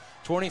 minutes,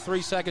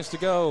 23 seconds to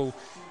go,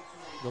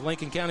 the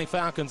Lincoln County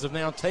Falcons have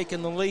now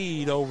taken the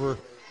lead over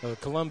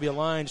Columbia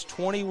Lions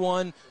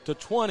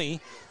 21-20.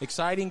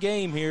 Exciting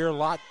game here. A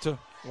lot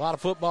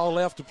of football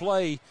left to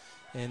play,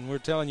 and we're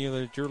telling you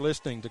that you're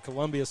listening to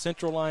Columbia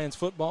Central Lions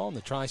football on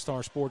the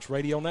TriStar Sports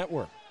Radio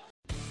Network.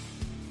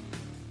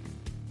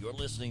 You're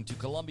listening to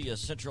Columbia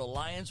Central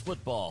Lions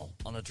football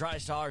on the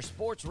TriStar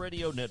Sports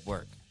Radio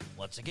Network.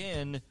 Once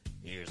again,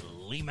 here's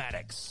Lee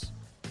Maddox.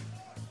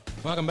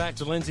 Welcome back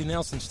to Lindsey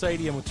Nelson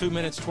Stadium with 2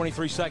 minutes,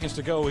 23 seconds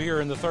to go here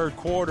in the third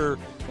quarter.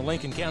 The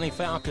Lincoln County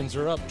Falcons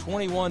are up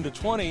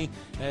 21-20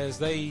 as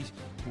they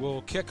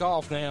will kick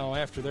off now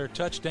after their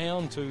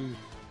touchdown to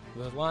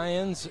the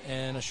Lions,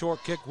 and a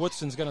short kick.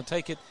 Woodson's going to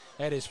take it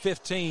at his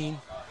 15.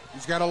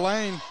 He's got a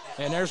lane.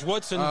 And there's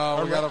Woodson.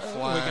 Oh, we got a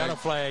flag. We got a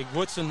flag.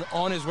 Woodson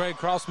on his way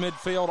across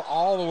midfield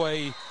all the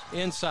way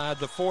inside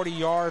the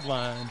 40-yard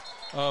line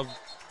of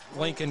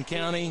Lincoln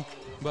County,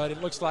 but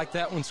it looks like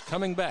that one's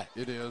coming back.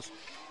 It is.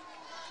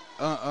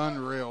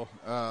 Unreal.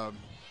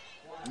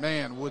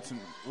 Man,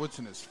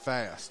 Woodson is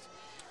fast.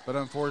 But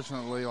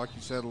unfortunately, like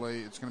you said,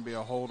 Lee, it's going to be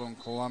a hold on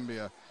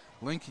Columbia.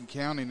 Lincoln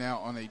County now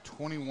on a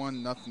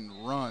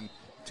 21-0 run.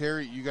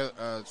 Terry, you got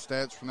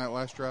stats from that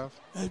last drive?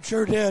 It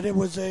sure did. It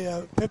was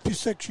a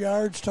 56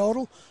 yards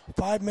total,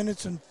 3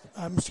 minutes and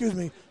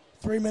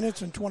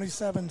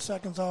 27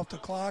 seconds off the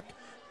clock,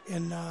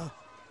 and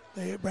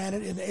they ran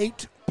it in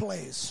 8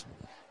 plays.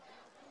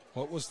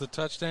 What was the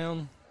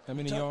touchdown? How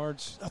many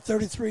yards? A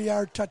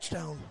 33-yard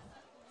touchdown.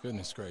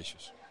 Goodness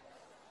gracious.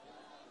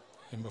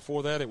 And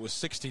before that, it was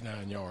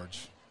 69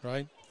 yards,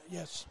 right?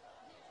 Yes.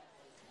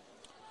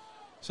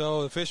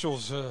 So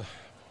officials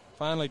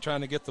finally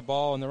trying to get the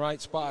ball in the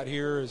right spot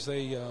here as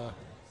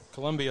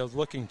Columbia is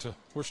looking to.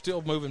 We're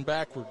still moving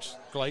backwards,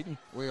 Clayton.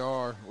 We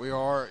are.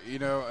 You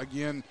know,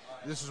 again,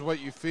 this is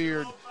what you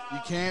feared. You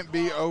can't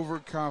be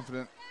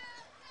overconfident.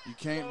 You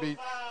can't be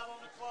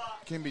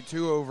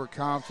too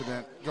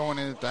overconfident going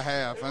in at the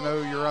half. I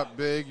know you're up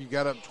big. You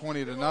got up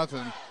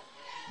 20-0,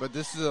 but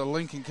this is a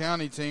Lincoln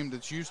County team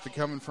that's used to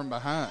coming from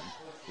behind.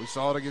 We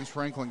saw it against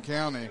Franklin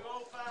County.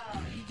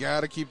 You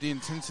got to keep the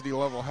intensity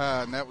level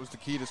high, and that was the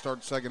key to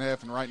start the second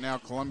half. And right now,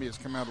 Columbia's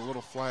come out a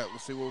little flat. We'll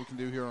see what we can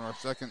do here on our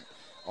second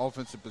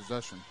offensive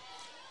possession.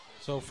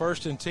 So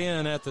 1st and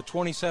 10 at the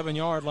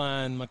 27-yard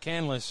line.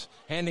 McCandless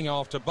handing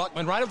off to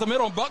Buckman right up the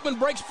middle. Buckman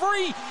breaks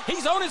free.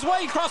 He's on his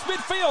way across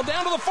midfield,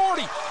 down to the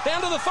 40,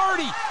 down to the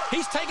 30.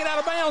 He's taken out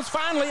of bounds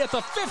finally at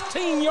the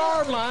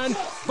 15-yard line.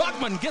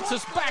 Buckman gets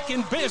us back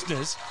in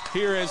business.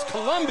 Here is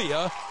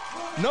Columbia.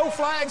 No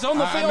flags on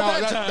the field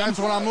that time. That's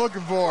what I'm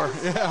looking for.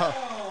 Yeah.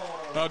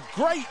 A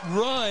great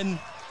run.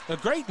 A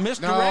great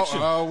misdirection.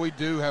 No, we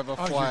do have a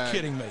flag. Oh, you're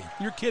kidding me.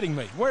 You're kidding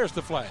me. Where's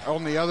the flag?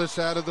 On the other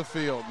side of the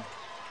field.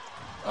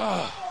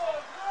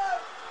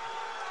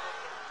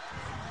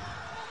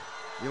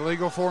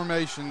 Illegal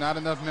formation, not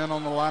enough men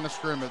on the line of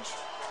scrimmage.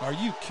 Are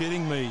you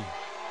kidding me?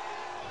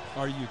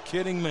 Are you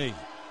kidding me?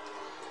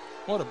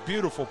 What a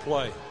beautiful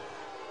play.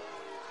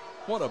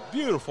 What a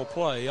beautiful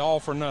play, all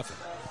for nothing.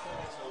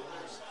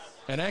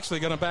 And actually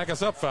going to back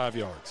us up 5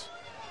 yards.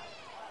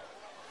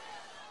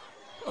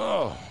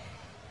 Oh,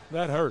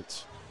 that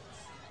hurts.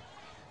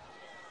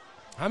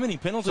 How many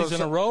penalties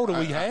in a row do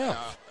we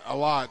have? A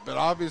lot, but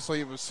obviously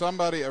it was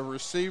a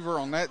receiver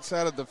on that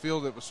side of the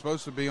field that was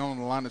supposed to be on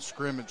the line of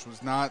scrimmage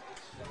was not.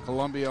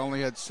 Columbia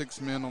only had 6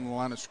 men on the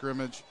line of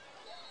scrimmage.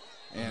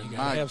 And you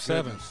gotta have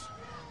 7.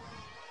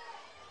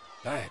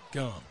 That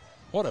gum.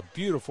 What a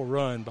beautiful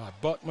run by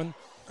Buckman.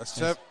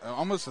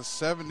 Almost a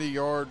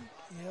 70-yard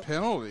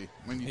penalty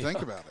when you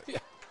think about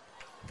it.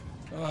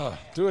 Yeah.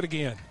 Do it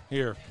again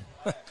here.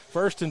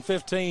 1st and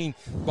 15,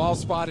 ball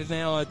spotted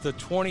now at the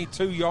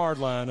 22-yard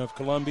line of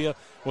Columbia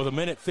with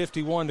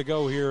 1:51 to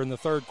go here in the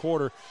third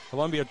quarter.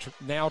 Columbia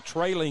now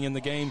trailing in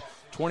the game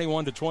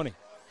 21-20.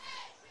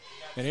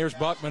 And here's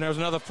Buckman. There's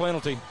another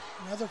penalty.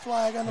 Another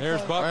flag on the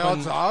There's play. Buckman. Well,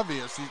 it's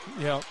obvious.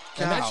 And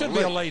that should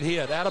be a late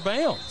hit out of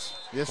bounds.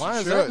 Yes, Why it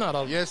is should. that not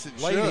a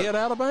late hit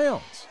out of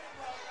bounds?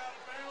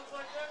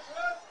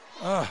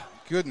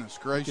 Goodness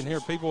gracious. You can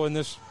hear people in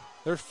this.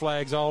 There's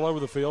flags all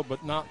over the field,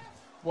 but not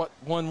what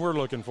one we're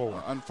looking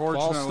for.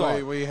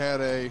 Unfortunately, we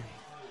had a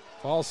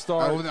false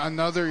start.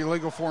 Another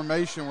illegal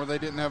formation where they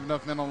didn't have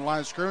enough men on the line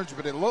of scrimmage,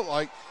 but it looked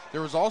like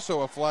there was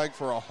also a flag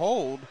for a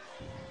hold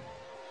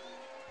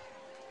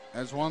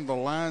as one of the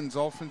line's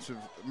offensive,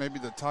 maybe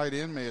the tight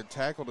end may have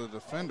tackled a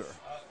defender.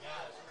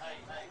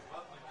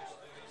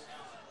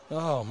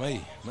 Oh,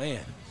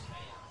 man.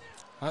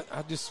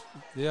 I just,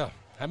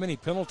 how many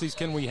penalties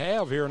can we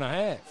have here in a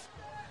half?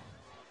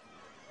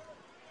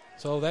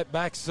 So that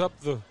backs up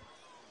the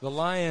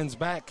Lions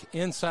back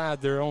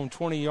inside their own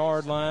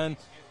 20-yard line.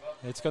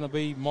 It's going to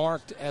be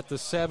marked at the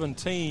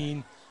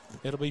 17.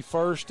 It'll be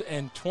 1st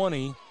and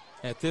 20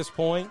 at this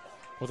point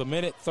with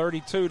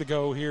 1:32 to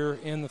go here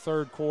in the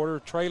third quarter,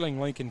 trailing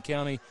Lincoln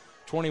County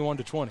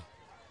 21-20.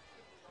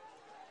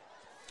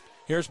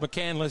 Here's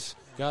McCandless,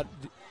 got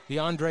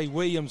DeAndre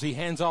Williams. He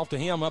hands off to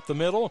him up the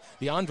middle.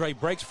 DeAndre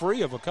breaks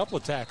free of a couple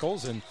of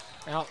tackles and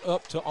out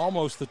up to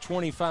almost the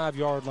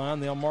 25-yard line.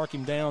 They'll mark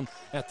him down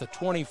at the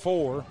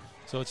 24.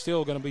 So it's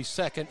still going to be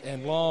 2nd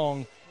and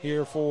long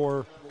here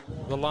for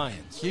the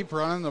Lions. Keep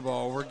running the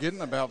ball. We're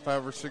getting about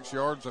 5 or 6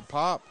 yards a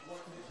pop.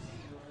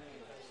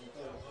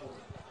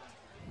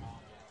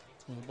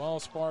 The ball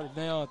spotted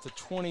now at the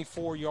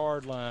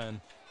 24-yard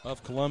line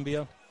of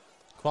Columbia.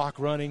 Clock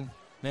running,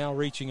 now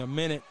reaching 1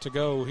 minute to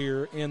go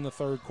here in the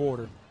third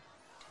quarter.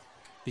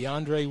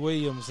 DeAndre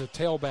Williams, the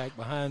tailback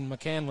behind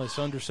McCandless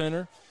under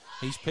center.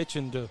 He's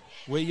pitching to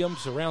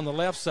Williams around the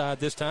left side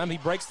this time. He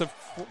breaks the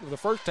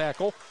first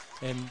tackle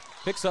and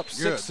picks up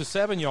 6 to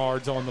 7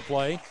 yards on the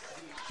play.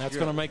 That's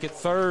going to make it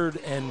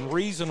 3rd and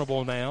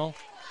reasonable now.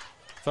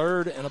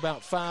 3rd and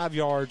about 5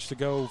 yards to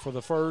go for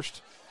the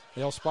first.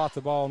 They'll spot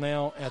the ball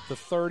now at the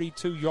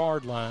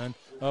 32-yard line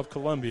of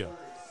Columbia.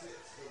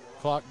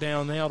 Clock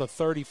down now to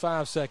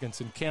 35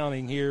 seconds and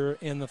counting here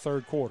in the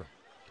third quarter.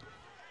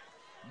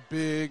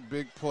 Big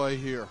play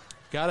here.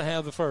 Got to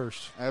have the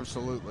first.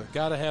 Absolutely.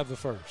 Got to have the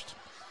first.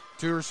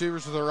 2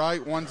 receivers to the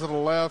right, 1 to the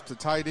left. The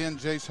tight end,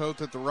 Jace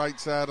Hoth, at the right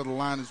side of the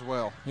line as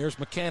well. Here's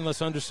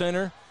McCandless under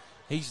center.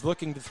 He's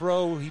looking to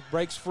throw. He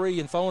breaks free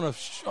and throwing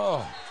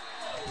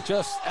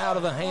just out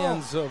of the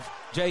hands of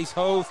Jace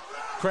Hoth.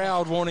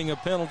 crowd wanting a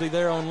penalty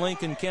there on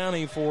Lincoln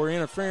County for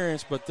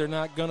interference, but they're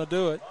not going to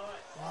do it.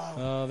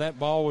 Wow. That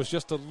ball was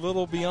just a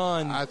little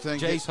beyond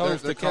Jace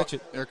Host to catch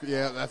it.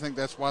 Yeah, I think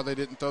that's why they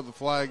didn't throw the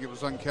flag. It was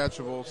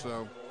uncatchable.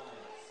 So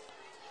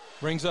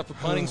brings up a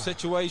punting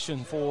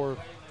situation for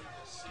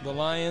the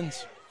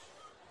Lions.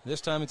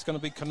 This time it's going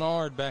to be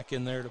Kennard back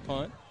in there to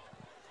punt.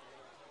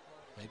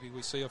 Maybe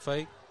we see a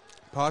fake.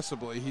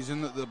 Possibly. He's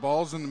in the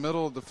ball's in the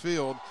middle of the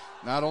field,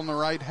 not on the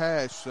right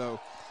hash, so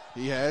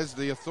he has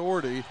the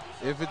authority,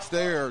 if it's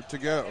there, to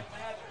go.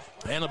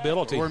 And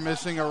ability. We're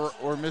missing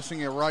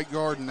a right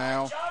guard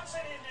now.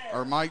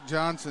 Or Mike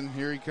Johnson,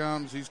 here he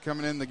comes. He's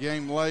coming in the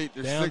game late.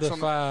 There's down to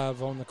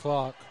 5 on the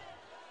clock.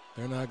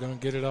 They're not going to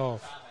get it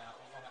off.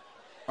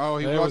 Oh,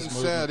 he wasn't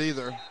set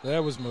either.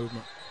 There was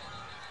movement.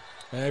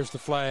 There's the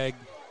flag.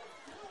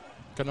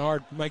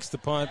 Kennard makes the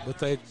punt, but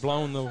they've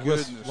blown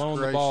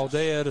the ball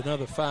dead.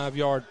 Another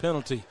 5-yard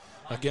penalty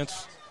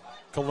against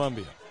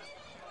Columbia.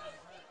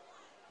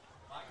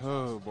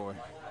 Oh, boy.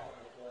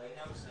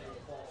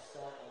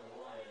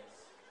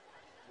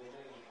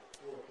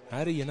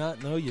 How do you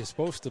not know you're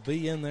supposed to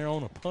be in there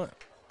on a punt?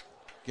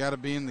 Got to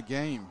be in the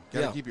game.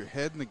 Got to keep your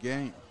head in the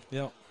game.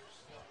 Yep.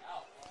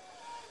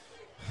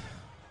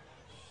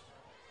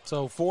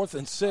 So 4th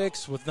and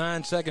 6 with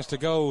 9 seconds to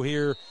go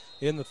here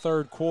in the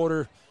third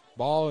quarter.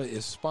 Ball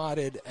is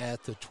spotted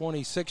at the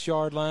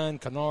 26-yard line.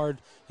 Kennard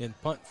in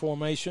punt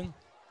formation.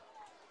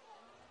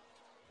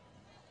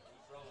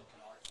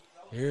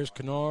 Here's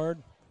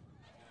Kennard.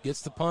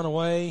 Gets the punt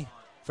away.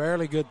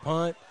 Fairly good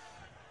punt.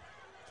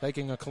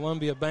 Taking a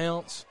Columbia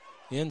bounce.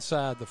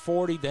 Inside the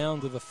 40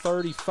 down to the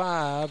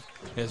 35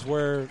 is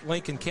where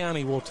Lincoln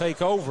County will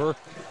take over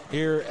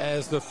here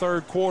as the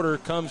third quarter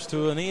comes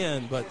to an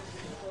end. But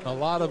a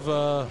lot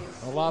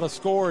of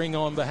scoring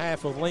on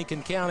behalf of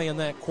Lincoln County in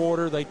that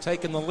quarter. They've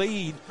taken the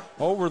lead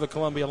over the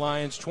Columbia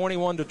Lions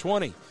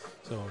 21-20.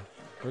 So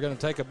we're going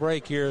to take a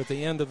break here at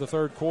the end of the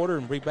third quarter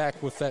and be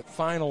back with that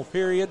final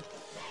period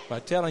by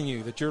telling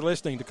you that you're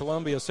listening to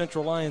Columbia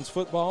Central Lions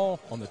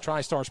football on the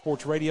TriStar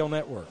Sports Radio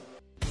Network.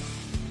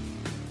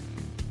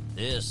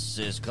 This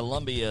is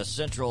Columbia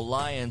Central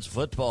Lions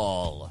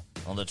football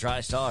on the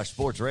TriStar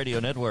Sports Radio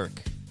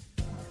Network.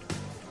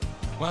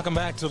 Welcome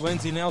back to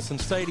Lindsey Nelson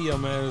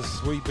Stadium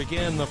as we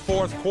begin the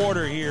fourth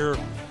quarter here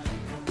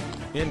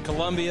in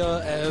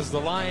Columbia as the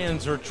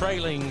Lions are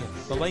trailing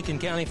the Lincoln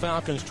County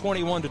Falcons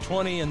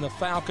 21-20, and the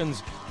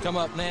Falcons come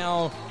up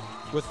now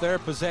with their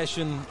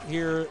possession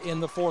here in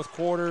the fourth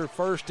quarter.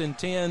 1st and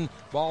 10,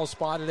 ball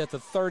spotted at the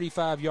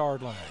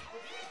 35-yard line.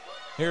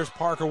 Here's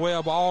Parker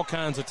Webb, all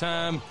kinds of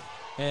time,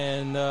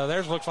 and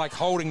there's looks like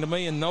holding to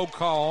me and no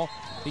call.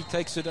 He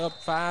takes it up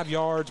 5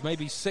 yards,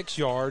 maybe 6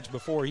 yards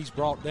before he's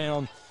brought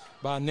down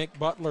by Nick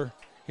Butler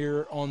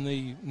here on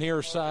the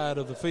near side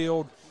of the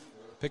field.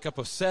 Pick up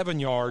of 7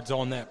 yards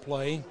on that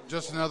play.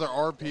 Just another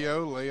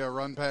RPO, Lee, a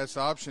run-pass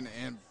option,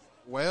 and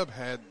Webb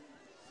had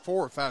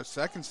 4 or 5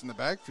 seconds in the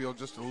backfield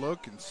just to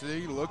look and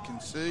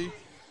see.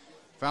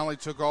 Finally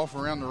took off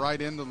around the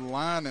right end of the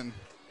line and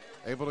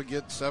able to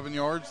get 7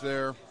 yards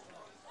there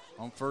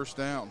on first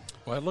down.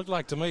 Well, it looked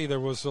like to me there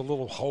was a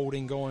little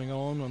holding going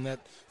on that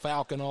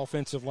Falcon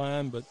offensive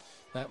line, but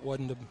that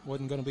wasn't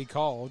going to be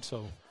called,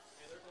 so.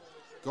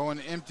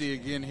 Going empty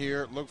again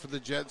here. Look for the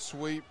jet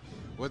sweep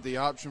with the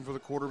option for the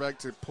quarterback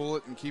to pull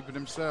it and keep it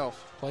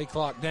himself. Play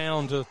clock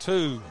down to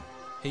 2.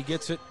 He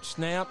gets it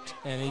snapped,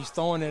 and he's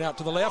throwing it out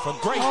to the left. A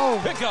great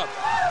pickup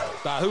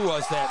by who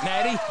was that,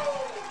 Natty?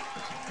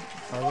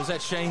 Or was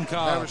that Shane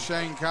Cobb? That was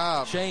Shane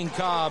Cobb. Shane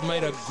Cobb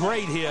made a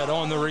great hit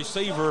on the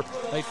receiver.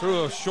 They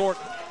threw a short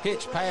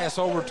hitch pass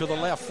over to the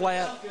left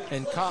flat,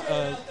 and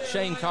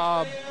Shane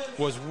Cobb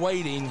was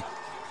waiting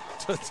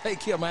to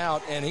take him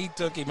out, and he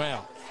took him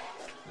out.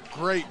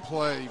 Great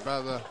play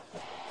by the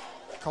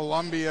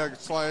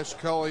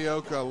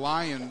Columbia/Culleoka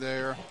Lion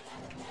there.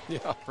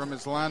 Yeah. From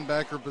his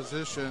linebacker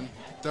position.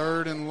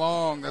 3rd and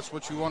long. That's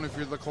what you want if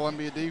you're the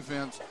Columbia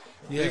defense.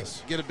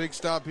 Yes. Get a big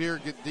stop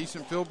here. Get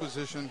decent field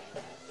position.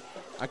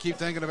 I keep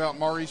thinking about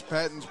Maurice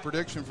Patton's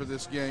prediction for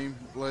this game,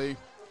 Lee.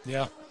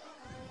 Yeah.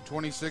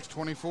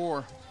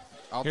 26-24.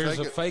 Here's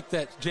a fake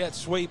that jet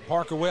sweep.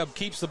 Parker Webb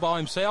keeps the ball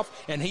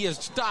himself, and he is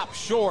stopped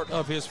short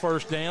of his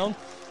first down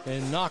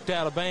and knocked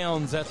out of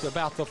bounds at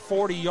about the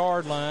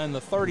 40-yard line,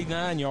 the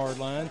 39-yard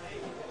line,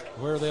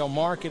 where they'll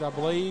mark it, I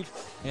believe,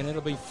 and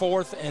it'll be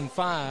 4th and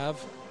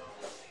 5.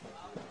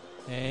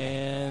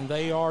 And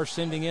they are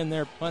sending in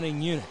their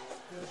punting unit.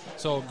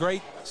 So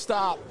great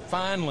stop,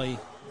 finally,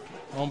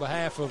 on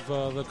behalf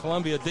of the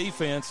Columbia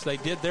defense. They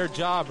did their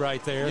job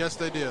right there. Yes,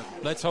 they did.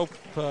 Let's hope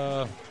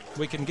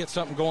we can get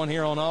something going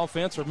here on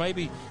offense, or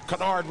maybe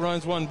Kennard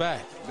runs one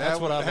back. That's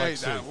what I'd like to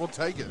see. We'll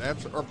take it,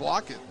 or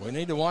block it. We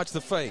need to watch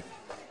the fake,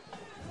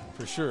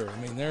 for sure. I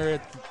mean, they're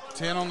at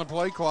 10 on the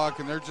play clock,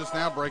 and they're just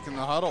now breaking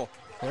the huddle.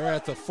 They're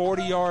at the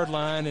 40-yard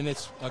line, and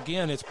it's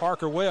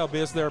Parker Webb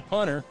is their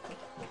punter.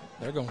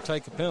 They're going to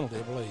take a penalty,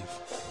 I believe.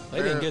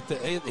 They didn't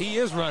get he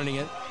is running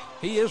it.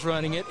 He is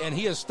running it, and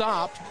he is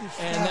stopped,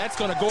 and that's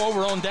going to go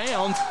over on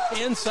downs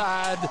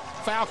inside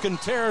Falcon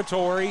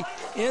territory.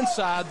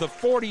 inside the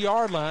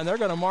 40-yard line. They're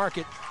going to mark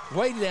it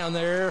way down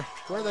there.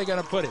 Where are they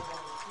going to put it?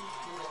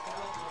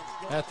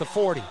 At the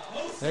 40.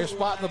 They're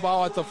spotting the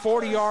ball at the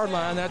 40-yard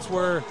line. That's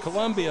where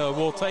Columbia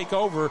will take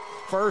over,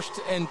 1st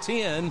and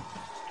 10.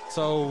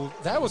 So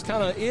that was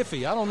kind of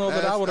iffy. I don't know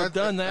that I would have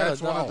done that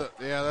at all.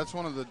 That's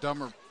one of the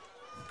dumber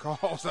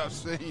calls I've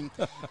seen.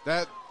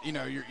 That,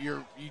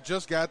 you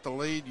just got the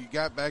lead. You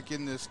got back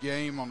in this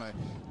game on a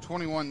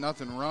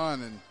 21-0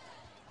 run, and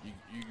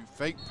you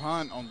fake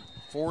punt on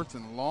 4th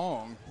and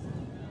long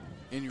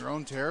in your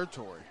own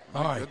territory.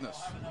 My goodness.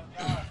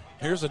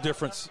 Here's a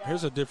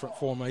different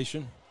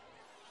formation.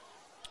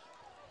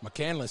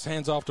 McCandless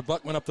hands off to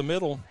Buckman up the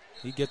middle.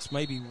 He gets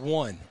maybe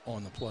 1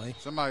 on the play.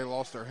 Somebody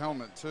lost their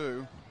helmet,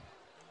 too.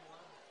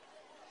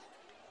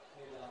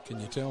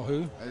 Can you tell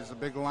who? There's a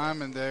big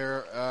lineman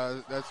there.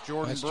 That's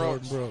Jordan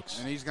Brooks.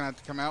 And he's going to have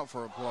to come out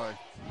for a play.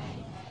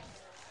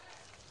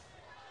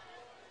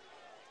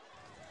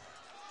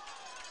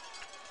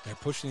 They're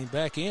pushing him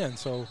back in,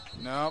 so.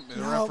 No,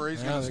 the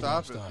referee's going to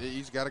stop it.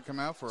 He's got to come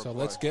out for a play. So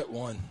let's get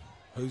one.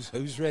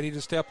 Who's ready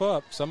to step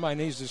up?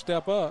 Somebody needs to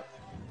step up.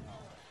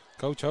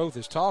 Coach Hoth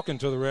is talking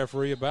to the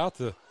referee about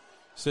the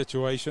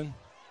situation.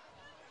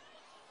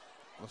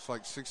 Looks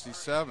like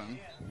 67.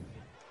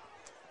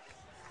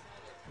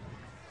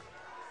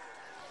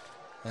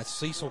 That's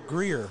Cecil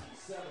Greer.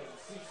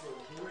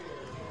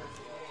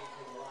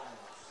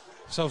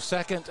 So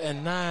 2nd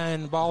and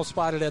 9, ball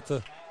spotted at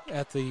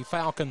the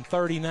Falcon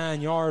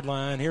 39-yard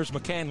line. Here's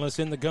McCandless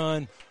in the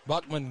gun.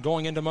 Buckman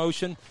going into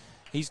motion.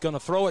 He's going to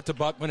throw it to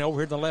Buckman over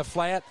here in the left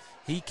flat.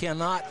 He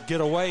cannot get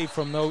away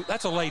from those.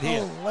 That's a late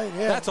hit.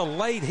 That's a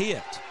late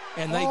hit,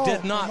 and they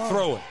did not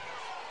throw it.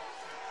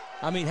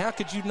 I mean, how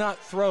could you not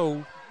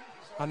throw?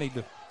 I need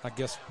to, I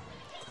guess,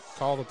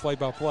 call the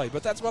play-by-play,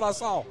 but that's what I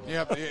saw.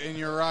 Yep, and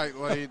you're right,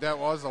 Lee. That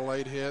was a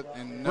late hit.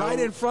 And right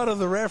in front of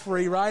the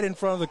referee, right in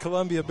front of the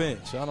Columbia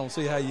bench. I don't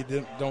see how you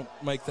don't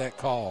make that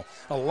call.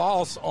 A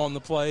loss on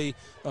the play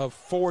of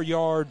 4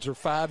 yards or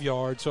 5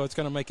 yards, so it's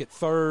going to make it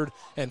 3rd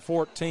and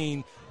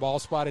 14. Ball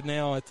spotted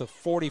now at the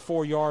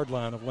 44-yard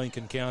line of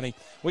Lincoln County.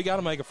 We got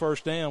to make a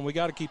first down. We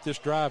got to keep this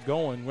drive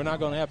going. We're not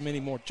going to have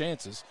many more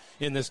chances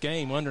in this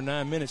game. Under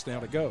 9 minutes now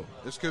to go.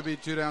 This could be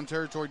 2-down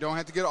territory. Don't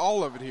have to get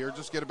all of it here.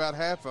 Just get about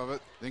half of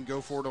it, then go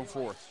for it on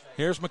 4th.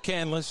 Here's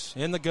McCandless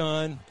in the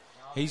gun.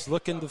 He's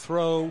looking to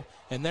throw,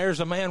 and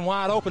there's a man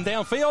wide open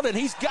downfield, and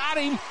he's got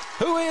him.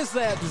 Who is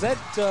that? Is that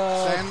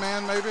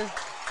Sandman, maybe?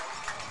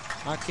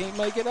 I can't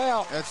make it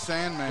out. That's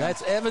Sandman.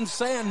 That's Evan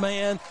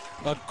Sandman.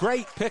 A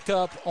great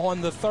pickup on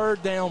the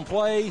 3rd down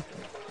play.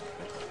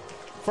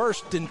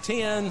 1st and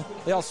 10.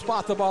 They'll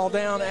spot the ball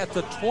down at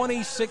the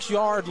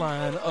 26-yard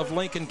line of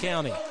Lincoln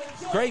County.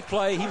 Great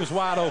play. He was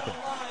wide open.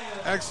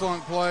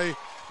 Excellent play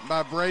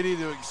by Brady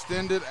to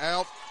extend it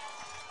out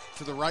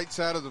to the right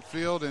side of the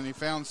field, and he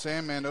found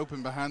Sandman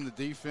open behind the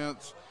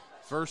defense.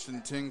 1st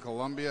and 10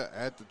 Columbia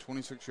at the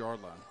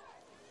 26-yard line.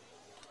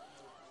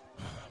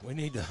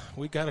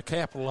 We got to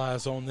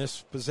capitalize on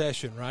this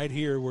possession right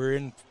here. We're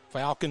in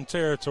Falcon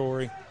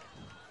territory.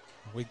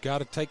 We got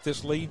to take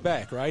this lead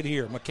back right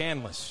here.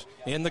 McCandless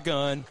in the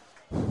gun.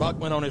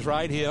 Buckman on his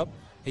right hip.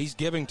 He's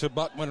giving to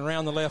Buckman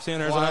around the left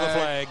end. There's another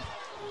flag.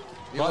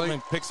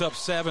 Buckman picks up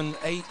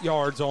 7-8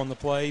 yards on the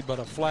play, but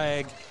a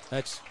flag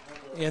that's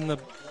in the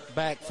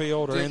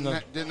backfield or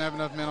didn't have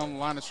enough men on the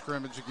line of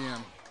scrimmage again.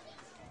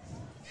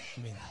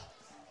 I mean,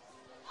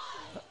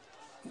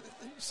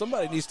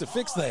 somebody needs to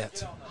fix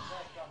that.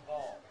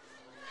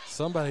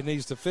 Somebody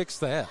needs to fix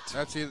that.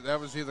 That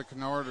was either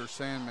Kennard or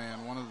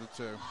Sandman, one of the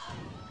two.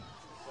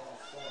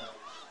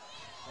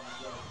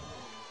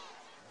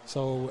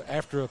 So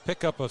after a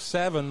pickup of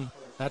 7,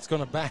 that's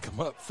going to back them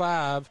up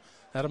 5.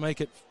 That'll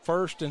make it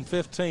 1st and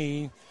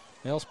 15.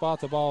 They'll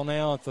spot the ball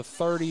now at the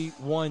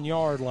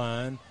 31-yard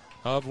line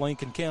of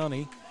Lincoln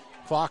County.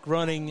 Clock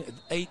running,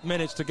 8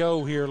 minutes to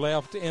go here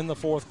left in the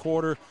 4th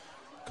quarter.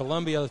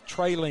 Columbia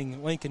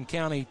trailing Lincoln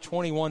County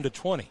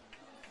 21-20.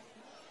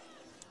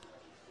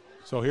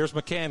 So here's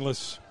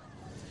McCandless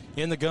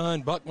in the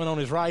gun. Buckman on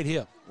his right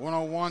hip.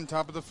 101,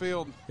 top of the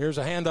field. Here's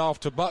a handoff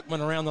to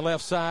Buckman around the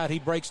left side. He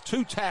breaks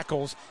 2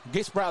 tackles,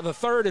 gets by the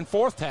 3rd and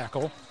 4th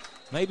tackle.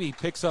 Maybe he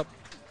picks up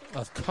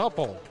a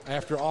couple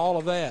after all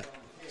of that.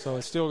 So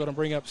it's still going to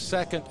bring up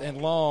 2nd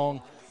and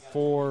long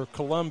for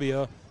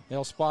Columbia.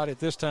 They'll spot it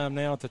this time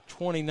now at the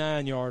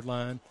 29-yard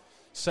line.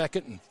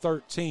 2nd and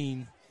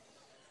 13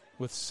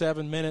 with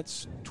 7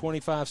 minutes,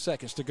 25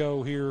 seconds to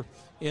go here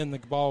in the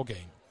ball game.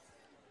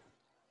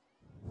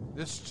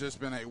 This has just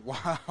been a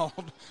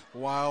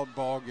wild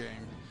ball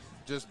game.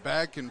 Just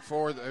back and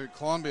forth.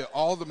 Columbia,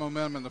 all the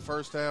momentum in the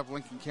first half.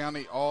 Lincoln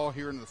County, all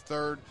here in the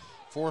 3rd,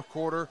 4th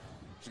quarter.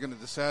 Is going to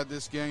decide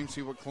this game,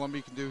 see what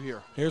Columbia can do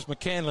here. Here's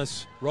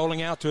McCandless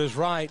rolling out to his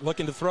right,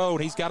 looking to throw.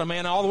 He's got a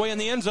man all the way in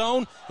the end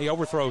zone. He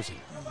overthrows him.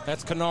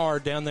 That's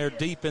Kennard down there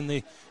deep in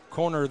the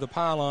corner of the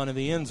pylon in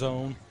the end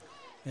zone.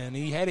 And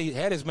he had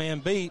his man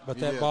beat, but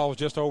that ball was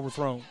just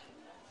overthrown.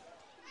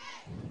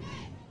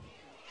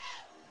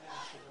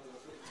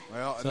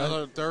 Well,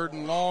 another 3rd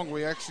and long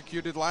we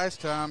executed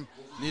last time.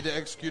 need to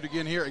execute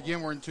again here.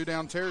 Again, we're in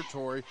 2-down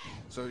territory,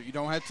 so you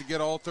don't have to get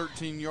all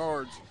 13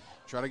 yards.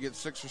 Try to get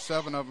 6 or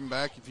 7 of them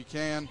back if you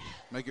can.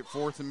 Make it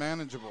 4th and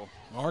manageable.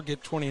 Or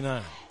get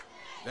 29.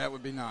 That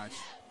would be nice.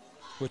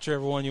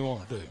 Whichever one you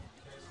want to do.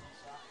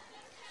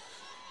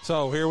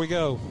 So here we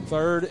go.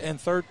 3rd and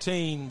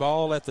 13.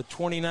 Ball at the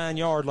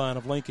 29-yard line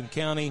of Lincoln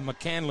County.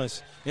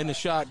 McCandless in the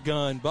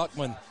shotgun.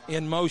 Buckman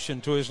in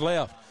motion to his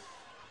left.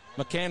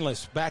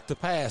 McCandless back to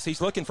pass.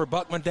 He's looking for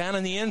Buckman down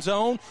in the end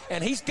zone,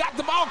 and he's got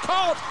the ball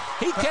caught.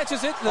 He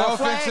catches it. The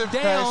Offensive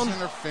flag down. pass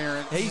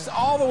interference. He's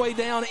all the way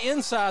down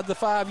inside the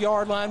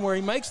 5-yard line where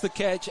he makes the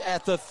catch.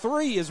 At the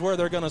 3 is where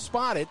they're going to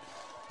spot it.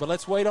 But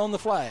let's wait on the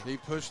flag. He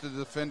pushed the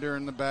defender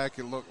in the back,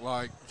 it looked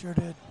like. Sure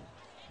did.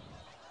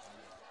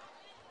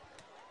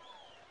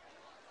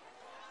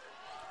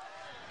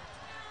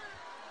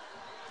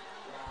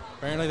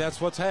 Apparently that's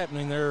what's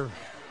happening there.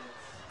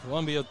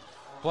 Columbia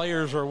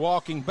players are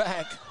walking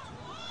back.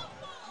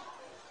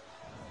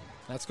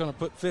 That's going to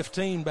put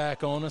 15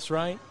 back on us,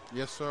 right?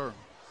 Yes, sir.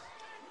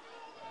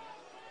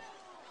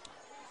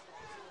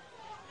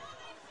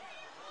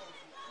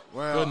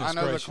 Well, Goodness I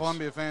know gracious. the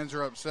Columbia fans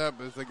are upset,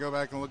 but if they go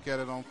back and look at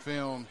it on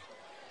film,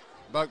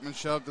 Buckman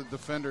shoved the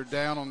defender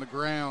down on the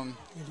ground.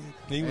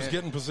 He was And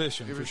getting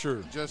position it for was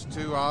sure. just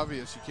too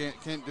obvious. You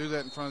can't do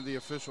that in front of the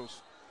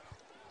officials.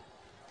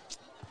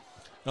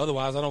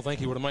 Otherwise, I don't think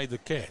he would have made the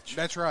catch.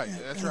 That's right. And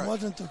That's it right.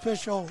 wasn't the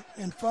official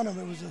in front of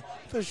him. It was the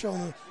official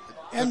in the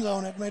end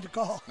zone that made the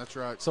call. That's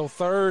right. So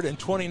 3rd and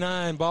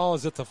 29. Ball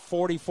is at the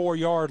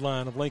 44-yard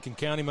line of Lincoln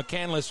County.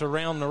 McCandless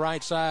around the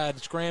right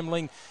side,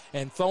 scrambling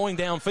and throwing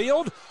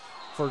downfield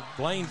for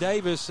Blaine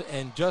Davis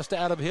and just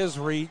out of his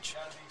reach.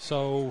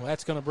 So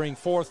that's going to bring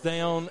 4th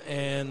down,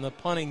 and the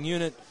punting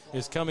unit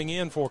is coming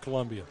in for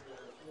Columbia.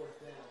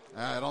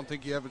 I don't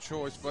think you have a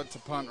choice but to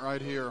punt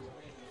right here.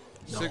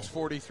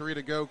 6:43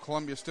 to go.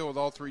 Columbia still with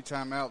all 3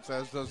 timeouts,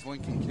 as does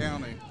Lincoln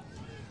County.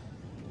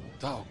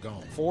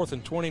 Doggone. 4th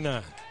and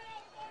 29.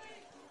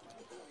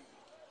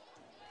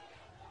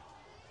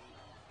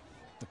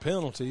 The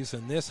penalties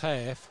in this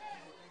half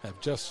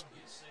have just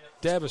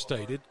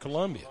devastated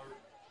Columbia.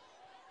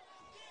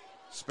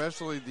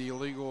 Especially the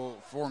illegal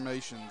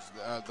formations,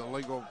 the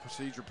legal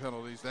procedure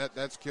penalties.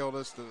 That's killed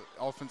us. The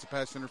offensive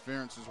pass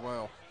interference as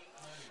well.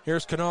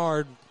 Here's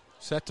Kennard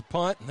set to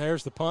punt, and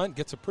there's the punt.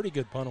 Gets a pretty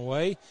good punt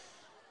away.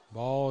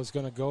 Ball is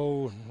going to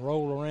go and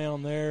roll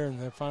around there, and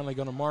they're finally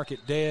going to mark it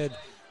dead,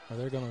 or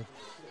they're going to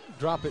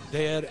drop it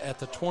dead at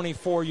the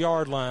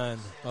 24-yard line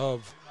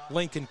of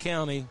Lincoln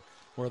County,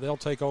 where they'll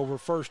take over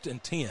 1st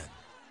and 10.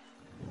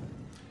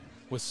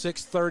 With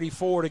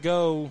 6:34 to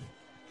go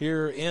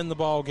here in the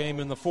ball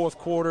game in the 4th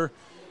quarter,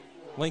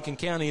 Lincoln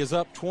County is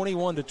up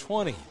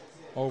 21-20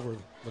 over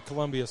the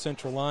Columbia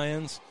Central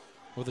Lions,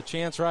 with a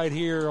chance right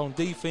here on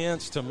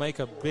defense to make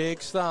a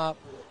big stop,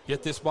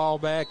 get this ball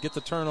back, get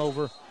the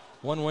turnover.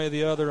 One way or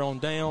the other on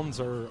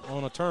downs or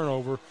on a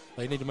turnover,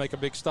 they need to make a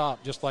big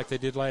stop just like they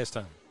did last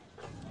time.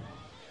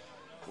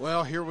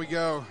 Well, here we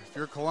go. If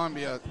you're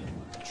Columbia,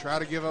 try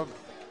not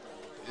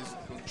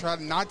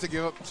to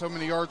give up so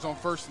many yards on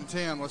 1st and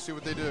 10. Let's see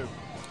what they do.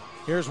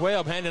 Here's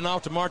Webb handing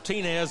off to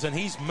Martinez, and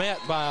he's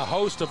met by a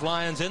host of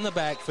Lions in the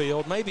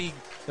backfield. Maybe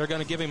they're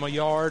going to give him a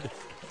yard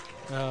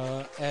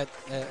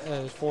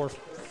for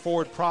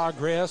forward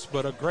progress,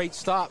 but a great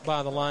stop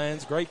by the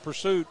Lions, great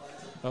pursuit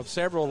of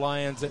several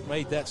Lions that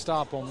made that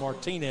stop on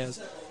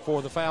Martinez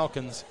for the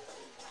Falcons.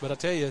 But I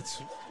tell you,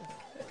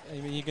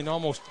 you can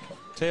almost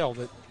tell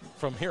that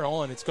from here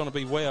on it's going to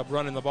be Webb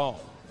running the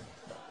ball.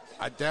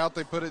 I doubt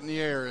they put it in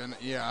the air, and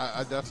yeah,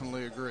 I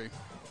definitely agree.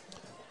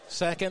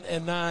 2nd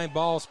and 9,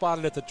 ball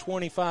spotted at the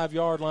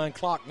 25-yard line.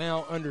 Clock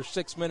now under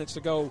 6 minutes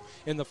to go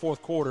in the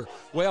 4th quarter.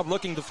 Webb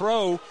looking to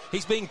throw.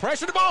 He's being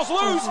pressured. The ball's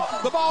loose.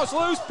 The ball's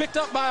loose. Picked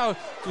up by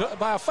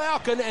a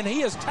Falcon, and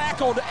he is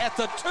tackled at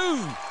the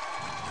 2.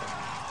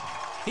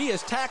 He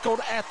is tackled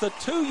at the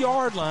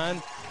 2-yard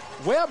line.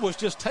 Webb was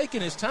just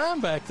taking his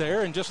time back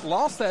there and just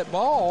lost that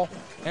ball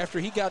after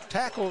he got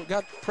tackled,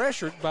 got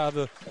pressured by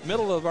the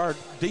middle of our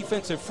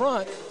defensive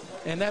front.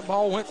 And that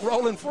ball went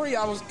rolling free.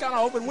 I was kind of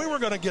hoping we were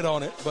going to get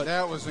on it. But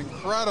that was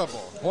incredible.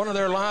 One of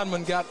their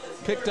linemen got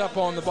picked up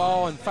on the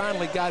ball and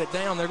finally got it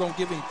down. They're going to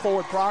give him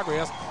forward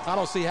progress. I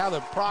don't see how the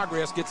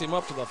progress gets him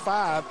up to the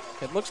 5.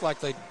 It looks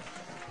like they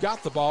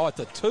got the ball at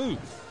the 2.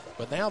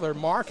 But now they're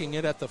marking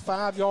it at the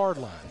 5-yard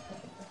line.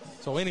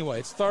 So anyway,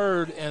 it's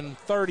 3rd and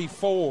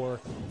 34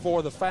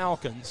 for the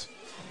Falcons.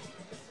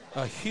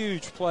 A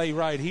huge play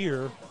right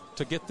here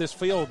to get this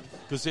field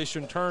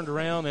position turned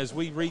around as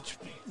we reach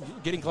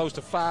getting close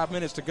to 5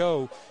 minutes to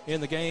go in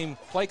the game.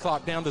 Play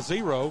clock down to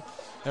 0.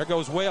 There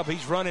goes Webb.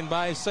 He's running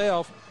by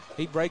himself.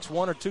 He breaks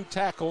 1 or 2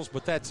 tackles,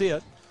 but that's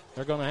it.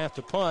 They're going to have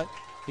to punt.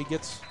 He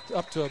gets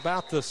up to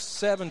about the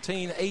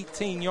 17,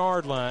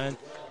 18-yard line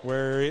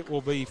where it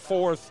will be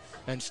 4th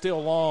and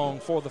still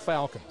long for the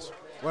Falcons.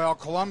 Well,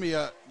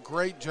 Columbia,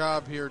 great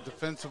job here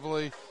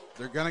defensively.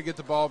 They're going to get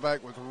the ball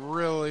back with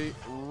really,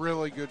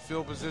 really good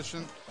field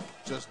position.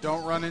 Just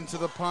don't run into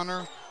the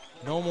punter.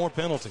 No more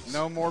penalties.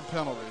 No more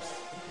penalties.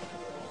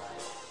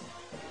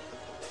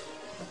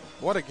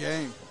 What a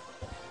game.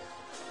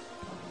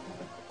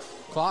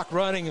 Clock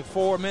running at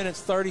 4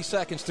 minutes, 30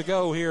 seconds to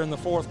go here in the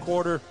fourth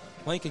quarter.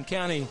 Lincoln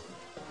County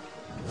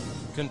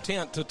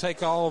content to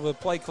take all of the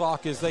play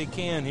clock as they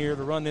can here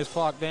to run this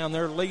clock down.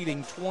 They're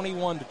leading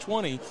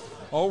 21-20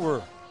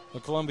 over the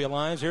Columbia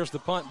Lions. Here's the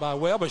punt by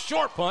Webb, a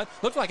short punt.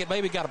 Looked like it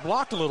maybe got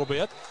blocked a little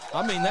bit.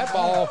 I mean, that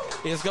ball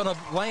is going to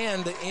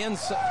land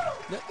inside.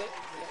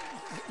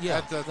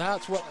 Yeah,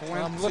 that's what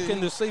I'm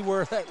looking to see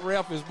where that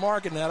ref is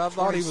marking that. I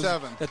thought he was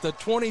at the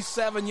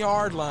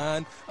 27-yard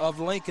line of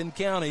Lincoln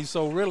County,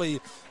 so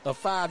really a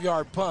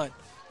 5-yard punt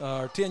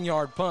or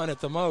 10-yard punt at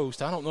the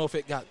most. I don't know if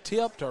it got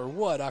tipped or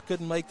what. I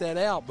couldn't make that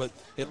out, but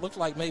it looked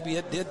like maybe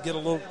it did get a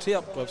little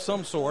tip of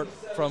some sort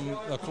from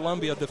a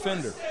Columbia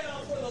defender.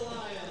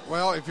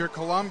 Well, if you're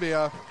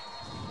Columbia,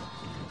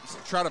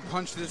 try to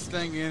punch this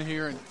thing in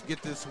here and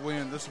get this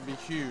win. This would be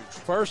huge.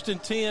 1st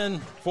and 10,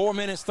 4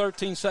 minutes,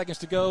 13 seconds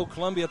to go.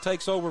 Columbia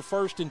takes over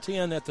 1st and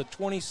 10 at the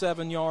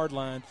 27-yard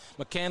line.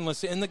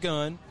 McCandless in the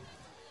gun.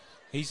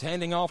 He's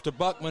handing off to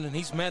Buckman, and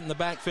he's met in the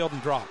backfield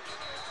and dropped.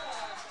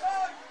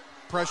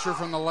 Pressure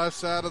from the left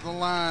side of the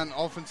line,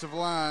 offensive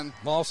line.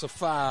 Loss of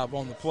 5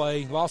 on the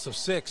play. Loss of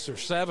 6 or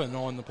 7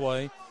 on the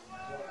play.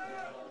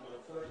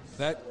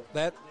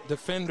 That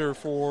defender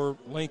for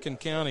Lincoln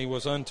County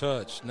was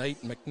untouched.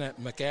 Nate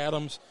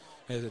McAdams,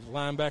 at the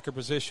linebacker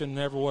position,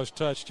 never was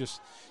touched,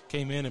 just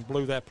came in and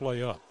blew that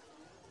play up.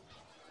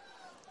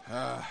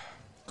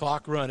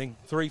 Clock running,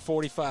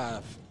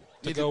 3:45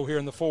 to go here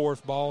in the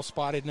fourth. Ball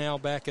spotted now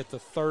back at the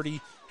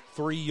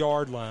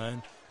 33-yard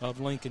line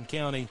of Lincoln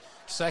County.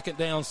 2nd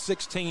down,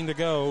 16 to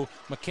go.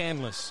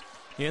 McCandless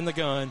in the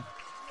gun.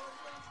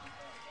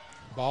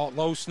 Ball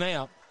low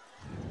snap.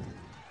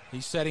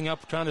 He's setting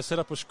up, trying to set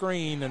up a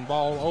screen, and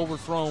ball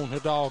overthrown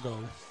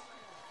Hidalgo.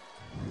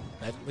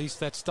 At least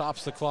that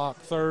stops the clock.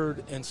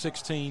 3rd and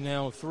 16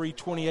 now,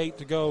 3:28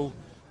 to go.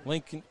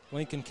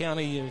 Lincoln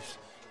County is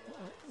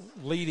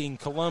leading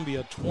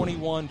Columbia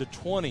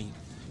 21-20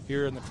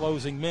 here in the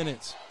closing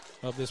minutes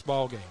of this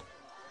ball game.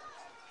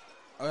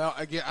 Well,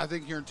 again, I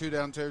think you're in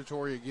 2-down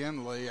territory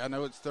again, Lee. I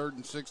know it's 3rd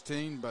and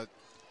 16, but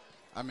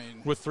I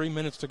mean, with 3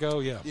 minutes to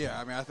go, yeah. Yeah,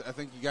 I mean, I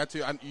think you got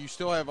to. You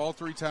still have all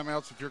 3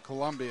 timeouts if you're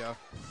Columbia.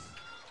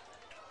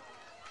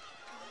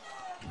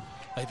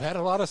 They've had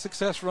a lot of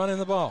success running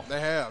the ball.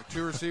 They have.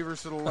 2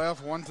 receivers to the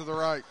left, 1 to the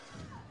right.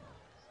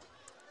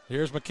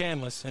 Here's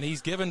McCandless, and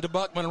he's given to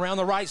Buckman around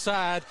the right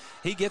side.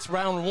 He gets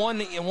around one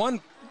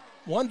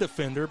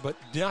defender, but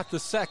not the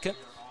second,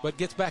 but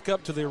gets back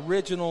up to the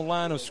original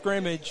line of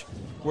scrimmage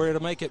where to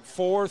make it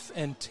 4th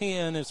and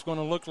 10. It's going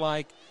to look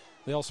like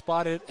they'll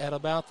spot it at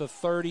about the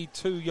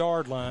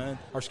 32-yard line,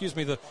 or excuse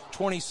me, the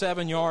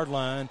 27-yard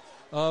line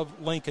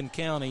of Lincoln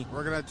County.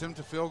 We're going to attempt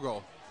a field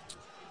goal.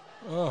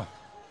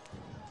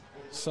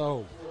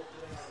 So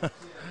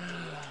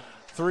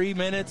 3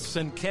 minutes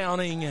and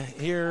counting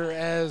here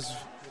as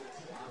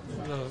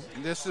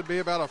this would be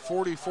about a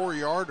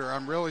 44-yarder.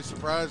 I'm really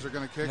surprised they're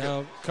going to kick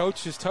it.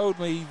 Coach has told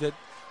me that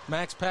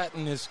Max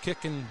Patton is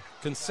kicking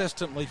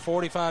consistently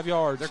 45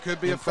 yards. There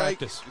could be a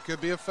practice. Fake. It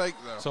could be a fake,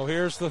 though. So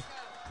here's the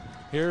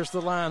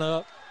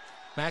lineup.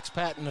 Max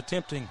Patton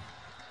attempting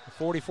a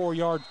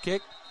 44-yard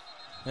kick,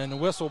 and the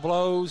whistle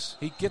blows.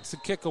 He gets the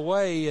kick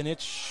away, and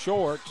it's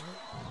short.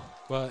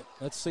 But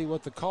let's see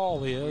what the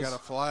call is. We got a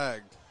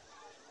flag.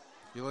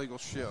 Illegal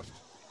shift.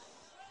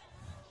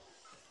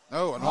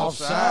 Oh, an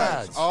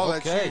offsides. Oh,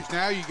 that's okay. huge.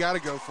 Now you got to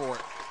go for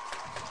it.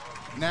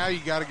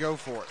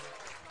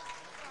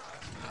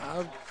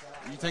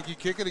 You think you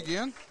kick it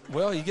again?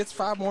 Well, he gets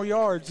 5 more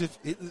yards.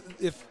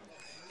 If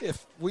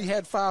we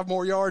had 5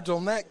 more yards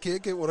on that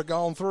kick, it would have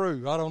gone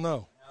through. I don't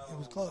know. It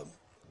was close.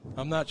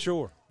 I'm not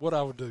sure what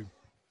I would do.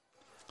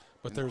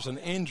 But there's an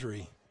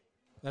injury.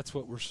 That's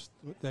what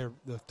the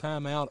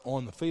timeout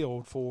on the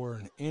field for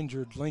an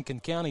injured Lincoln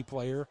County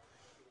player.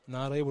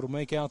 Not able to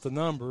make out the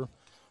number,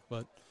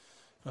 but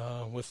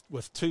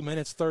with 2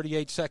 minutes,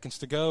 38 seconds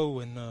to go,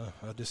 and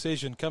a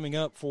decision coming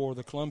up for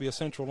the Columbia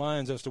Central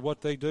Lions as to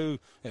what they do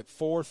at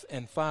 4th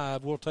and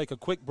 5. We'll take a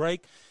quick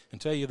break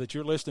and tell you that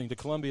you're listening to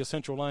Columbia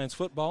Central Lions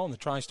football on the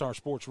TriStar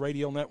Sports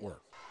Radio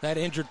Network. That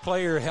injured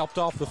player helped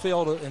off the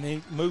field, and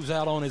he moves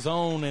out on his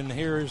own, and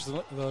here's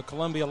the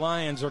Columbia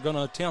Lions are going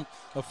to attempt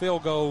a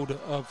field goal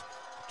of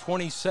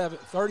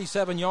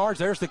 37 yards.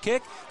 There's the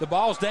kick. The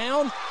ball's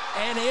down,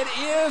 and it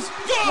is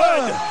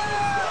good!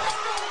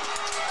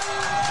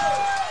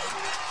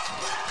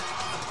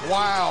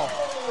 Wow.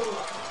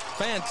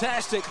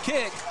 Fantastic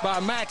kick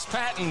by Max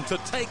Patton to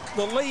take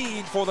the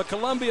lead for the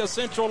Columbia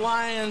Central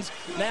Lions.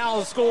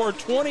 Now scored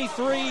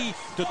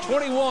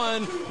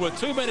 23-21 with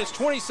 2 minutes,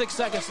 26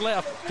 seconds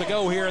left to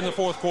go here in the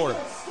fourth quarter.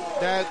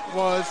 That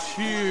was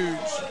huge.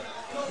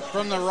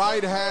 From the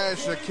right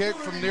hash, a kick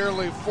from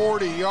nearly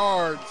 40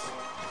 yards.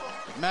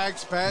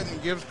 Max Patton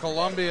gives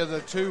Columbia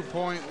the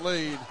 2-point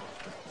lead.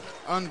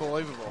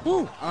 Unbelievable.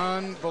 Woo.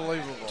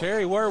 Unbelievable.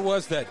 Terry, where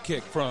was that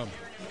kick from?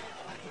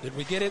 Did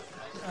we get it?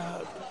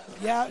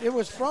 Yeah, it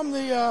was from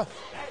the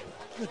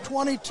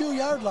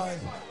 22-yard line.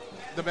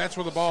 That's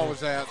where the ball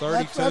was at.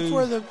 32. That's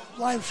where the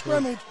line of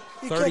scrimmage.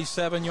 He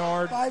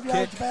 37-yard 5 kick.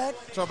 yards back.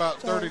 So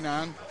about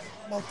 39.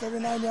 About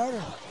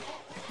 39-yarder.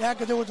 Yeah,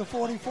 because it was a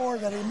 44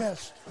 that he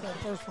missed, that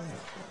first one.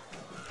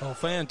 Oh,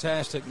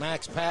 fantastic.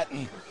 Max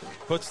Patton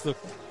puts the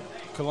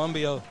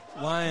Columbia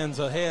Lions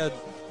ahead.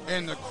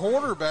 And the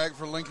quarterback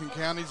for Lincoln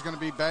County is going to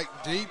be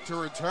back deep to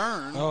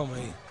return. Oh,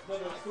 man.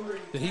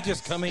 Did he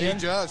just come in?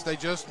 They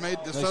just made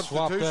the They substitution.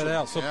 swapped that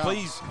out. So Yeah.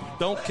 please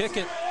don't kick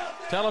it.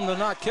 Tell him to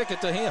not kick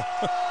it to him.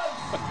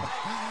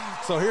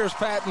 So here's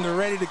Patton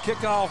ready to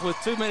kick off with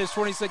 2 minutes,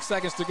 26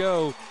 seconds to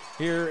go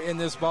here in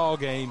this ball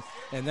game.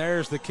 And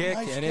there's the kick,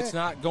 Nice and kick. it's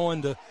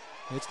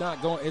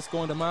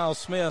going to Miles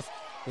Smith,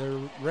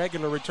 the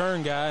regular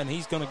return guy, and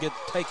he's going to get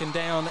taken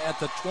down at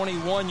the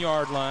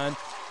 21-yard line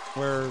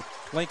where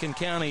Lincoln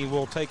County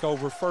will take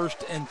over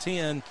 1st and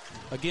 10.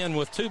 Again,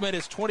 with 2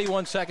 minutes,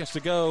 21 seconds to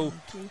go.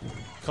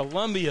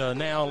 Columbia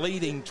now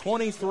leading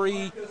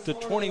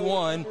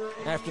 23-21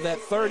 after that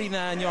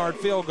 39-yard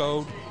field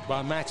goal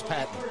by Max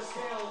Patton.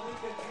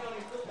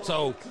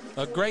 So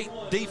a great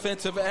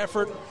defensive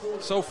effort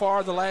so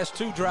far the last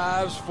two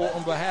drives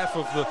on behalf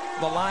of the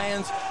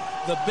Lions.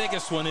 The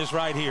biggest one is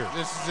right here.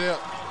 This is it.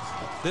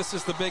 This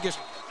is the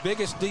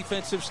biggest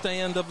defensive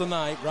stand of the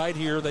night right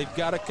here. They've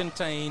got to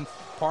contain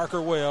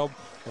Parker Webb,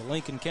 the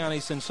Lincoln County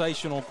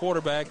sensational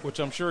quarterback, which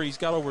I'm sure he's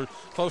got over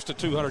close to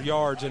 200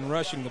 yards in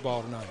rushing the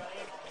ball tonight.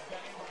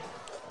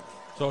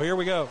 So here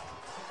we go.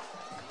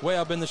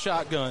 Webb in the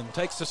shotgun,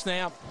 takes the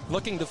snap,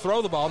 looking to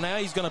throw the ball. Now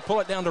he's going to pull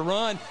it down to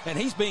run, and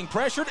he's being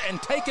pressured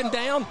and taken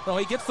down. No,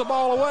 he gets the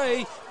ball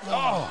away.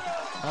 Oh,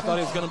 I thought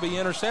it was going to be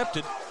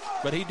intercepted,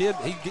 but he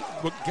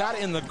got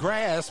in the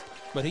grasp,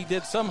 but he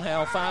did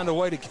somehow find a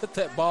way to get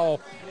that ball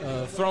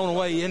thrown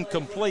away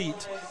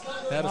incomplete.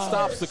 That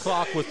stops the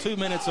clock with 2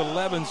 minutes,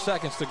 11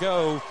 seconds to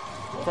go.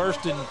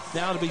 First and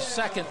now to be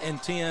 2nd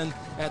and 10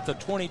 at the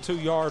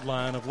 22-yard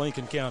line of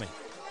Lincoln County.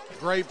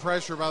 Great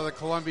pressure by the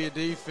Columbia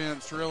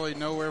defense. Really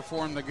nowhere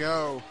for him to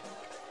go.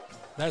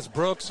 That's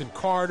Brooks and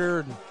Carter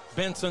and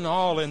Benson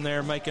all in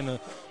there making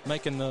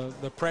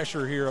the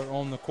pressure here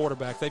on the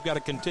quarterback. They've got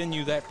to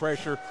continue that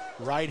pressure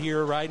right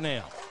here, right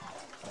now.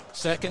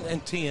 2nd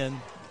and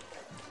 10.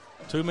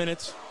 2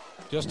 minutes,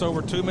 just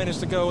over 2 minutes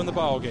to go in the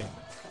ball game.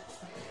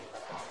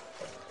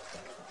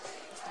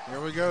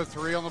 Here we go,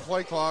 3 on the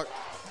play clock.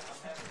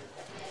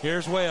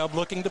 Here's Webb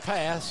looking to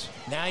pass.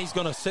 Now he's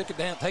going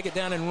to take it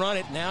down and run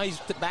it. Now he's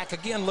back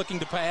again looking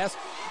to pass.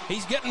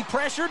 He's getting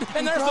pressured,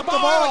 and there's the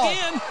ball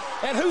again.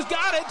 And who's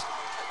got it?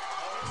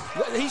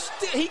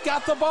 He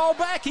got the ball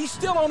back. He's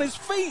still on his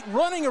feet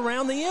running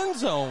around the end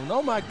zone.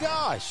 Oh, my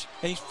gosh.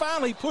 And he's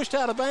finally pushed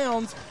out of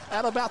bounds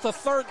at about the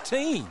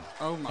 13.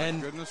 Oh, my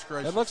goodness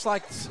gracious. It looks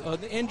like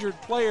an injured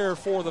player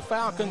for the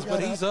Falcons,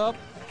 but he's up.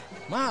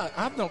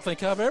 I don't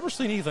think I've ever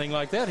seen anything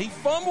like that. He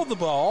fumbled the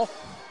ball,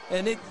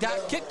 and it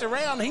got kicked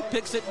around. He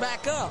picks it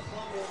back up.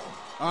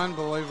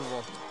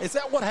 Unbelievable. Is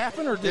that what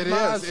happened, or did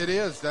It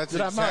is. That's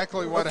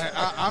exactly what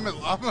happened.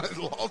 I'm at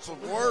loss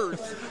of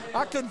words.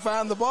 I couldn't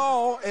find the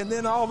ball, and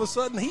then all of a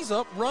sudden he's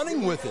up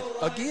running with it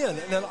again,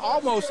 and then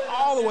almost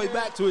all the way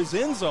back to his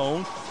end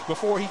zone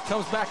before he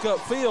comes back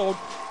upfield,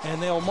 and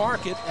they'll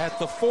mark it at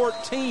the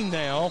 14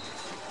 now.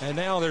 And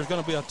now there's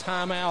going to be a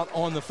timeout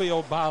on the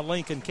field by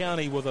Lincoln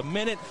County with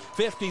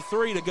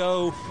 1:53 to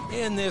go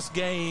in this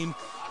game.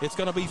 It's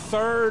going to be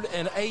 3rd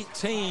and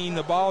 18.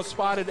 The ball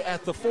spotted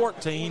at the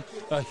 14.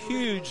 A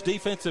huge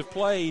defensive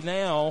play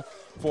now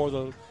for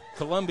the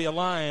Columbia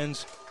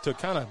Lions to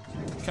kind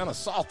of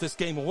salt this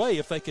game away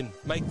if they can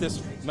make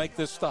this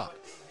stop.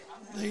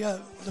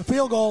 The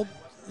field goal,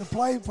 the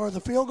play for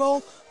the field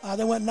goal,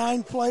 they went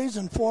 9 plays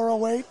and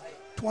 408,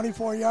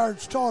 24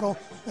 yards total.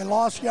 They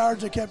lost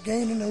yards. They kept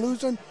gaining and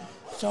losing.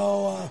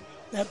 So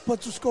that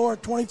puts the score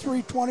at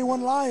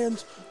 23-21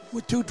 Lions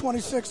with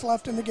 2:26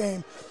 left in the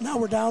game. Now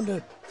we're down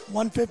to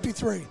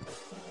 1:53.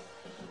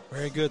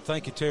 Very good.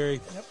 Thank you,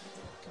 Terry. Yep.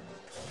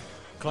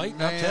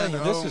 Clayton, I'm telling you,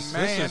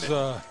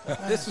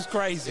 this is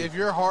crazy. If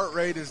your heart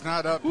rate is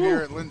not up here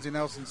at Lindsey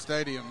Nelson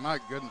Stadium, my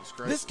goodness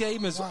gracious. This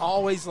game is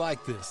always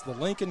like this. The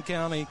Lincoln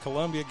County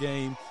Columbia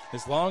game,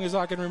 as long as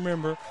I can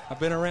remember,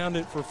 I've been around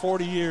it for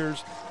 40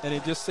 years, and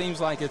it just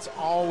seems like it's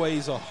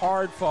always a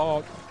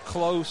hard-fought,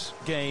 close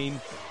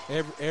game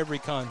every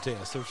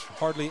contest. There's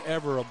hardly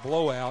ever a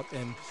blowout,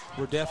 and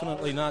we're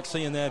definitely not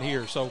seeing that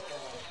here. So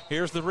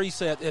here's the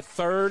reset at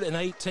 3rd and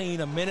 18,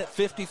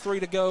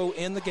 1:53 to go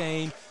in the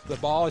game. The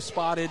ball is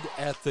spotted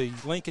at the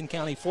Lincoln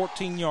County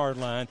 14-yard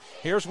line.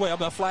 Here's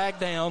Webb, a flag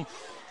down.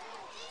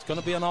 It's going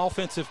to be an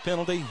offensive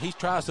penalty. He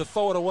tries to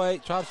throw it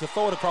away, tries to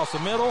throw it across the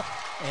middle,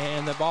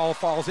 and the ball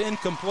falls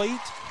incomplete.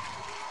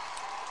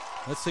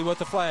 Let's see what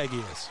the flag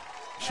is.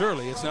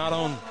 Surely it's not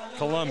on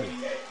Columbia.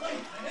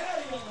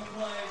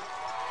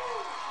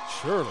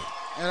 Surely.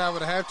 And I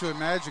would have to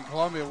imagine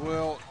Columbia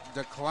will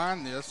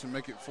decline this and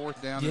make it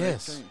 4th down and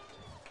 18.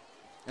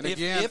 And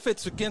if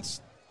it's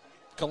against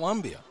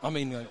Columbia,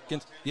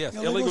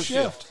 illegal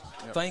shift.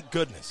 Yep. Thank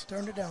goodness.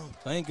 Turned it down.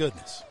 Thank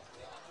goodness.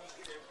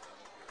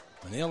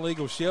 An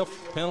illegal shift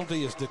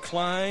penalty is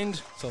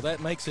declined, so that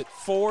makes it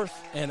 4th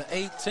and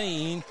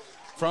 18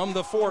 from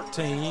the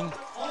 14.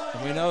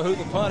 And we know who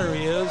the punter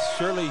is.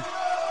 Surely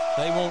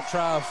they won't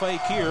try a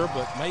fake here,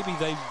 but maybe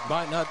they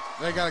might not.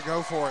 They got to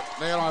go for it.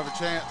 They don't have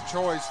a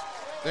choice.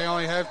 They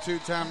only have 2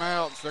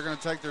 timeouts. They're going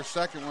to take their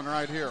second one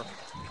right here.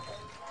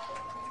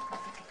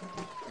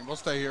 And we'll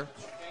stay here.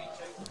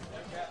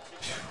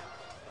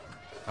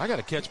 I got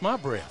to catch my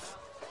breath.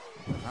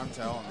 I'm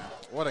telling you.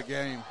 What a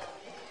game.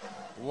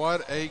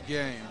 What a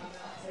game.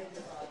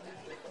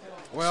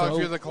 Well, if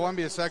you're the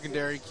Columbia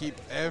secondary, keep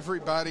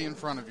everybody in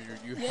front of you.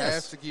 You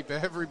have to keep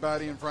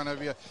everybody in front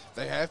of you.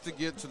 They have to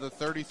get to the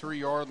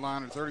 33-yard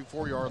line or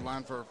 34-yard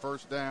line for a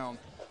first down.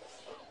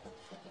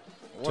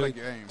 What a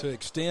game. To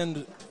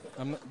extend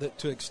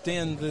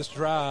this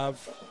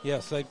drive,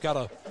 yes, they've got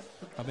to.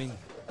 I mean,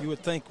 you would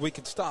think we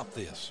could stop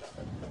this.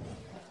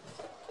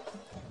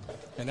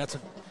 And that's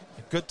a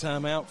good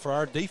timeout for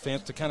our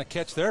defense to kind of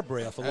catch their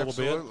breath a little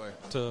bit,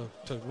 to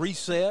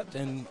reset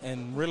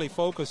and really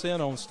focus in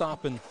on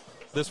stopping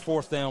this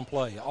fourth down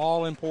play.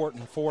 All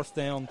important fourth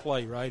down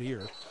play right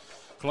here.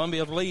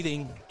 Columbia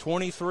leading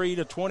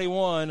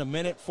 23-21, a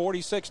minute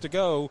 46 to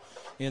go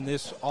in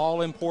this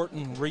all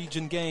important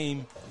region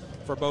game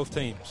for both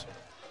teams.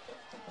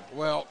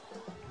 Well,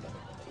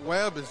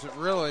 Webb is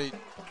really,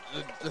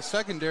 the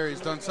secondary has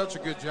done such a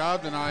good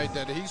job tonight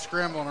that he's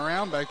scrambling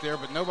around back there,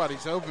 but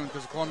nobody's open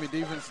because the Columbia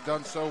defense has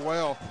done so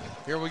well.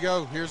 Here we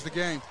go. Here's the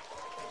game.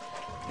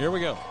 Here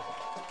we go.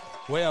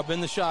 Webb in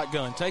the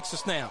shotgun, takes the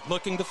snap,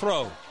 looking to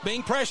throw,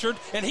 being pressured,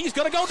 and he's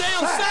going to go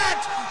down,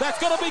 sacked! That's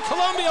going to be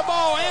Columbia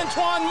ball.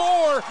 Antoine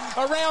Moore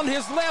around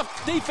his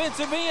left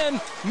defensive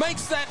end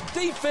makes that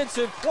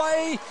defensive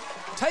play.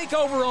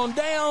 Takeover on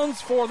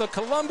downs for the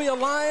Columbia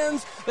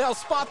Lions. They'll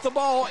spot the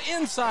ball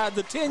inside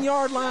the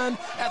 10-yard line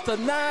at the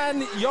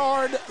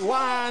 9-yard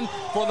line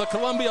for the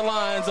Columbia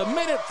Lions. A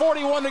minute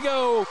 41 to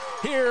go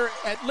here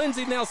at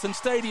Lindsey Nelson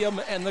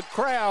Stadium, and the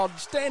crowd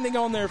standing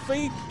on their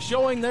feet,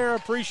 showing their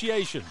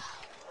appreciation.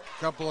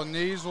 A couple of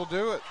knees will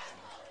do it.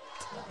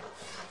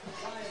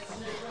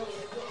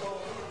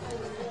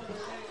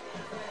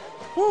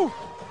 Whew.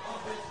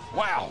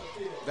 Wow.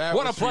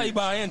 What a play huge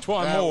by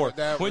Antoine Moore.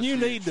 When you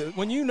need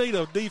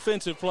a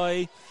defensive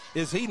play,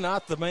 is he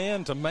not the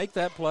man to make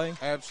that play?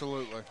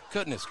 Absolutely.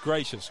 Goodness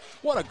gracious.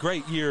 What a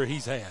great year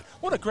he's had.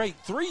 What a great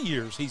 3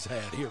 years he's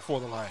had here for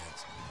the Lions.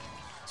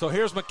 So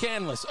here's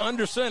McCandless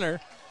under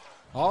center.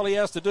 All he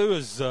has to do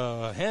is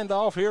hand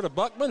off here to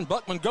Buckman.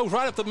 Buckman goes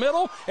right up the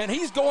middle, and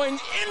he's going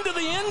into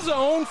the end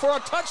zone for a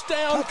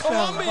touchdown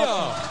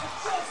Columbia.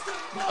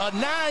 A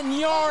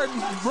 9-yard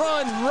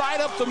run right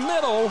up the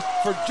middle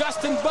for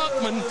Justin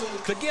Buckman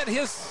to get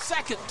his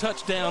second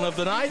touchdown of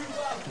the night.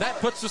 That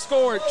puts the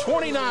score at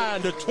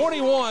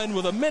 29-21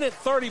 with a minute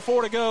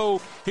 34 to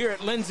go here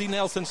at Lindsey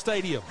Nelson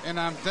Stadium. And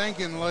I'm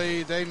thinking,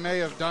 Lee, they may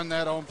have done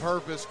that on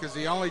purpose because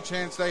the only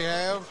chance they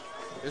have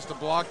is to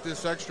block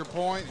this extra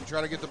point and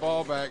try to get the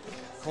ball back.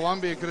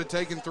 Columbia could have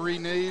taken 3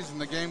 knees and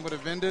the game would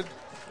have ended.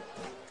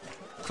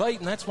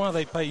 Clayton, that's why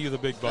they pay you the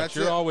big bucks.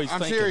 You're always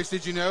thinking. I'm serious.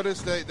 Did you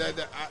notice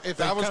that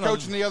if I was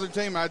coaching the other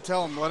team, I'd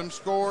tell them, let them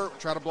score,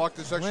 try to block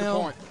this extra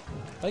point.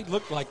 They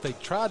looked like they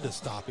tried to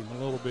stop him a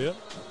little bit.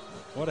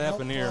 What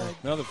happened here?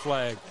 Another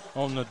flag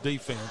on the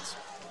defense.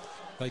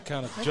 They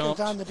kind of jumped.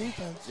 On the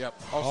defense. Yep.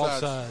 All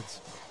sides.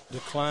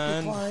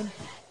 Decline.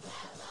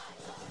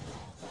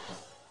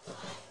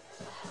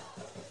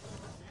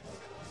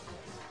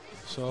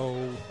 So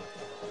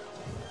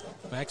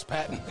Max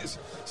Patton is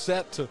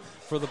set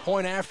for the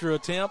point after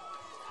attempt.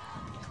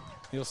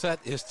 He'll set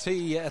his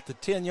tee at the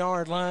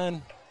 10-yard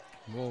line.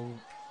 We'll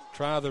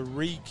try the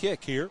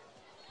re-kick here.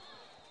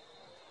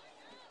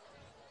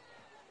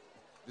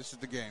 This is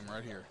the game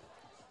right here.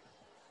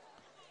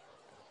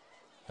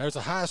 There's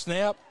a high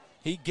snap.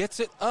 He gets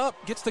it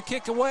up, gets the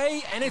kick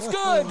away, and it's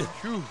good.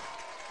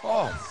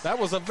 Oh, that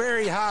was a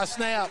very high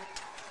snap.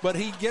 But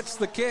he gets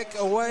the kick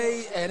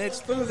away, and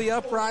it's through the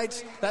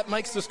uprights. That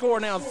makes the score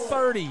now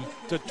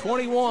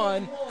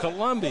 30-21.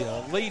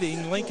 Columbia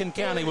leading Lincoln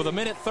County with a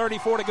minute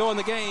 34 to go in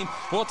the game.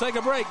 We'll take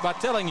a break by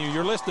telling you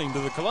you're listening to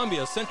the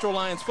Columbia Central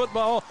Lions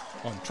football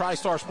on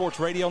TriStar Sports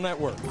Radio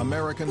Network.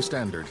 American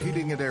Standard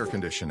Heating and Air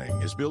Conditioning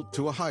is built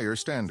to a higher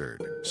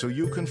standard, so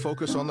you can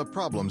focus on the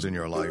problems in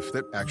your life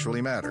that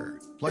actually matter,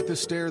 like the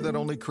stair that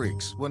only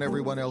creaks when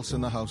everyone else in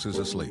the house is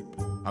asleep.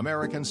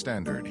 American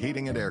Standard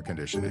Heating and Air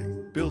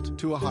Conditioning, built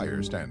to a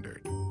higher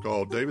standard.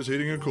 Call Davis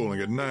Heating and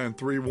Cooling at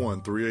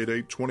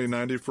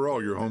 931-388-2090 for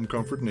all your home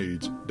comfort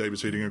needs.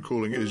 Davis Heating and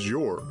Cooling is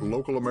your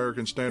local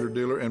American Standard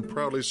dealer and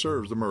proudly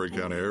serves the Murray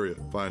County area.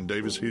 Find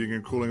Davis Heating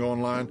and Cooling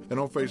online and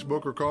on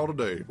Facebook or call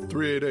today,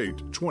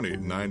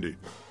 388-2090.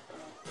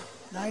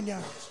 9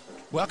 yards.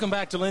 Welcome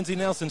back to Lindsey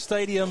Nelson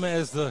Stadium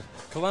as the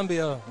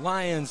Columbia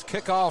Lions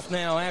kick off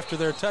now after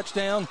their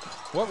touchdown.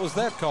 What was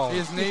that called?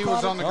 His knee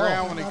was on the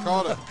ground when he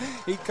caught it.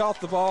 He caught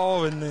the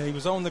ball, and he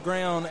was on the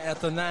ground at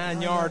the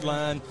 9-yard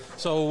line.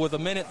 So with a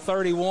minute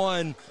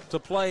 31 to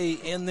play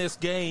in this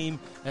game,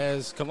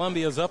 as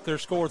Columbia's up their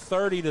score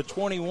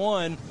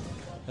 30-21,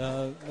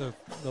 the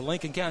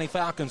Lincoln County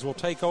Falcons will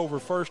take over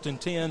 1st and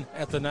 10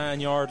 at the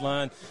 9-yard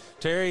line.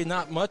 Terry,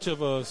 not much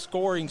of a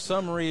scoring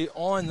summary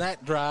on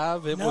that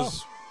drive. It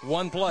was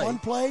One play. 1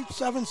 play,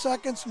 7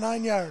 seconds,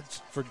 9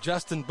 yards. For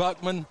Justin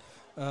Buckman,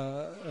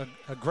 a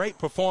great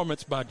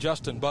performance by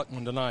Justin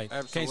Buckman tonight.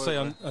 Absolutely.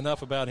 Can't say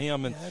enough about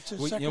him. And that's his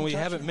we second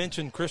haven't touchdown.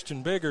 mentioned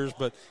Christian Biggers,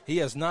 but he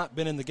has not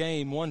been in the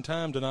game one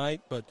time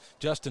tonight. But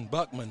Justin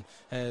Buckman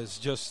has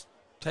just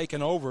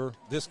taken over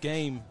this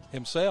game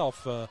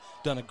himself,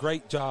 done a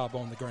great job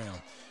on the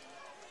ground.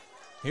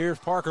 Here's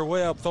Parker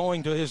Webb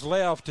throwing to his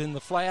left in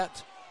the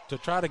flat to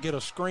try to get a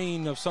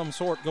screen of some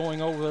sort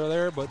going over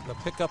there, but the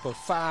pickup of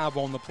 5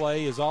 on the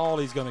play is all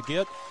he's going to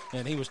get,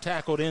 and he was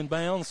tackled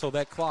inbounds, so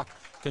that clock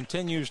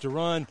continues to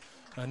run.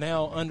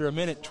 Now under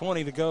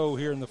 1:20 to go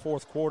here in the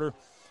fourth quarter,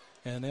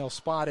 and they'll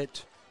spot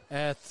it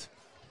at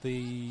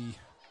the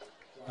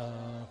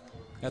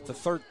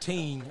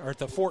 13 or at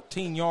the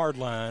 14-yard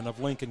line of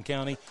Lincoln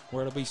County,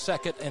 where it'll be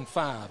 2nd and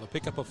 5. A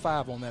pickup of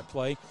 5 on that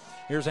play.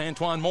 Here's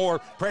Antoine Moore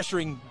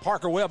pressuring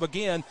Parker Webb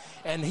again,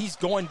 and he's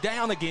going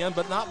down again,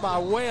 but not by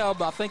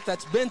Webb. I think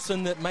that's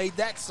Benson that made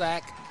that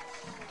sack.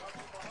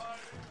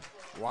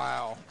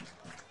 Wow.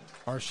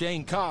 Or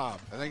Shane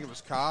Cobb. I think it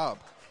was Cobb.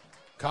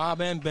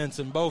 Cobb and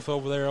Benson both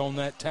over there on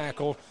that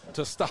tackle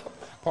to stop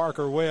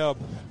Parker Webb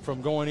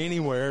from going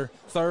anywhere.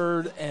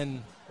 3rd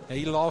and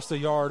he lost a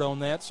yard on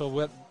that,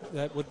 so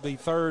that would be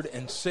 3rd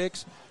and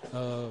 6.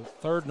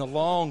 3rd and a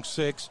long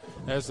 6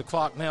 as the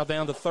clock now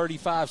down to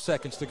 35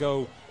 seconds to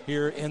go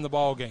here in the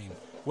ball game.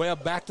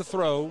 Webb back to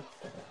throw.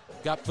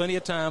 Got plenty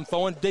of time,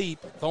 throwing deep,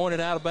 throwing it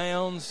out of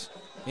bounds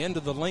into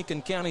the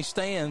Lincoln County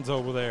stands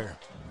over there.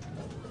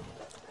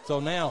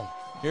 So now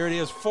here it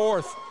is,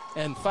 4th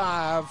and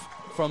 5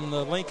 from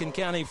the Lincoln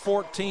County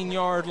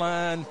 14-yard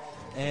line,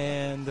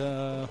 and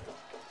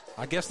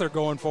I guess they're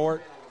going for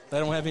it. They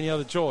don't have any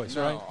other choice,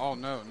 No, right? oh,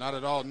 no, not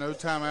at all. No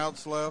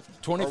timeouts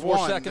left.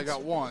 24 seconds. They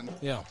got 1.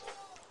 Yeah.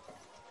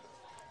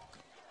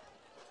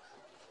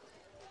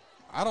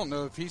 I don't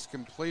know if he's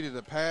completed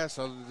a pass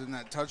other than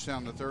that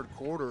touchdown in the third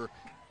quarter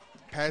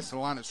past the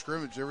line of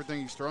scrimmage.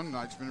 Everything he's thrown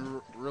tonight's been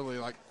really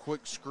like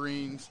quick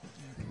screens,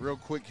 real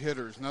quick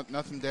hitters,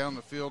 nothing down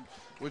the field,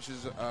 which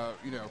is,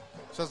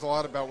 says a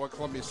lot about what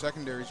Columbia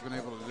Secondary's been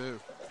able to do.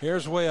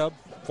 Here's Webb,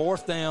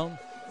 4th down.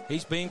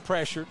 He's being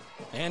pressured.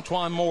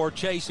 Antoine Moore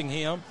chasing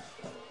him.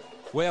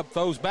 Webb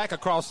throws back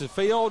across the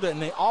field,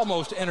 and they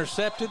almost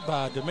intercepted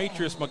by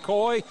Demetrius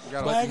McCoy.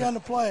 Flag on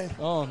the play.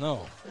 Oh,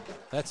 no.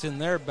 That's in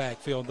their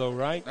backfield, though,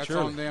 right? That's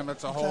Surely. on them.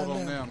 That's a hold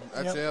on them.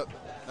 That's it.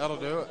 That'll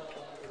do it.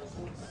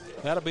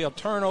 That'll be a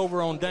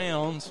turnover on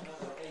downs.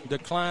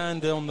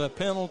 Declined on the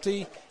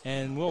penalty,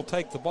 and we'll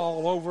take the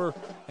ball over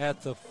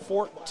at the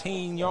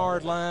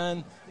 14-yard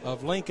line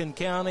of Lincoln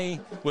County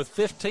with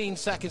 15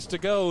 seconds to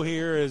go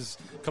here as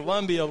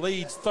Columbia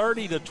leads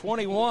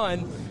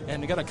 30-21,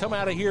 and they're going to come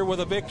out of here with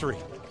a victory.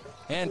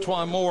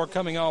 Antoine Moore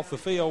coming off the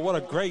field. What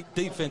a great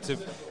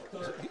defensive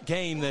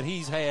game that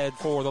he's had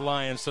for the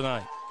Lions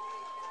tonight.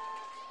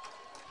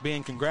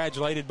 Being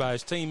congratulated by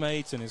his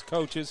teammates and his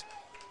coaches.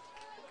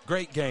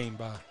 Great game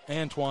by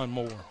Antoine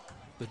Moore,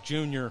 the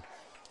junior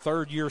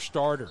third-year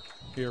starter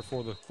here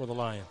for the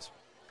Lions.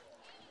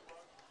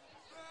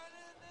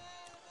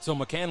 So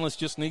McCandless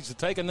just needs to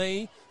take a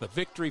knee. The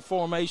victory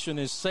formation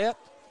is set.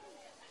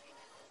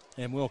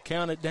 And we'll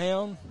count it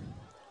down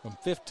from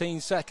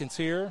 15 seconds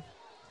here.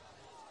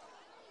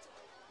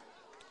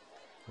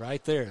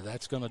 Right there.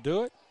 That's going to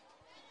do it.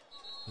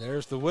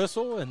 There's the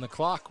whistle, and the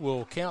clock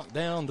will count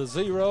down to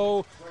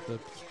 0. The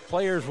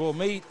players will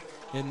meet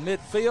in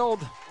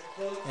midfield.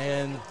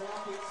 And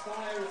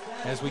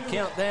as we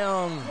count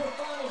down,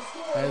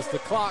 as the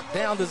clock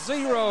down to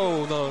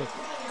 0, the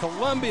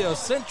Columbia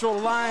Central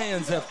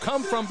Lions have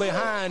come from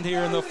behind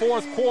here in the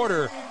fourth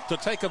quarter to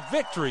take a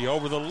victory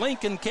over the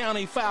Lincoln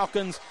County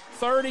Falcons,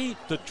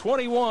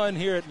 30-21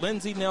 here at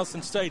Lindsey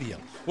Nelson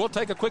Stadium. We'll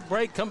take a quick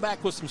break, come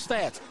back with some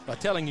stats by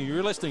telling you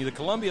you're listening to the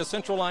Columbia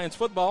Central Lions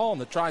football on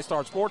the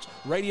TriStar Sports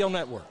Radio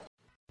Network.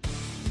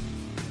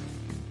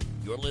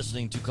 You're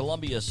listening to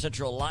Columbia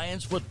Central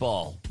Lions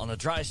football on the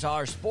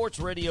TriStar Sports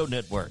Radio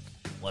Network.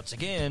 Once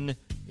again,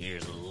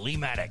 here's Lee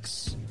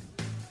Maddox.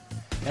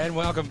 And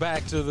welcome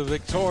back to the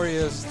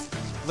victorious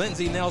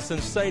Lindsey Nelson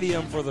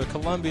Stadium for the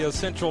Columbia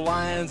Central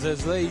Lions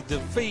as they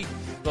defeat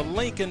the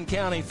Lincoln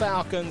County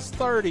Falcons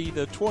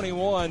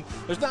 30-21.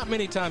 There's not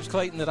many times,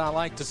 Clayton, that I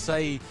like to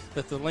say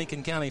that the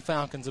Lincoln County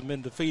Falcons have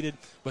been defeated,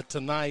 but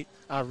tonight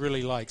I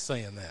really like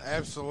saying that.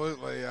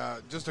 Absolutely.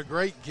 Just a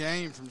great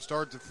game from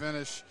start to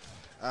finish.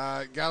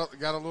 Got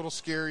a little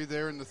scary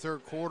there in the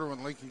third quarter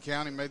when Lincoln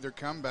County made their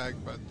comeback,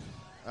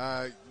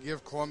 but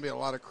give Columbia a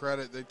lot of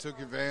credit. They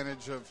took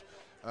advantage of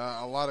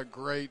a lot of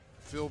great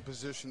field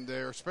position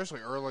there, especially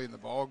early in the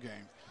ball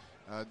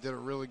game. Did a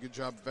really good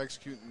job of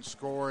executing and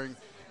scoring.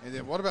 And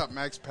then what about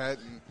Max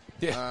Patton?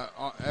 Yeah.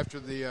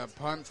 After the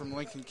punt from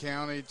Lincoln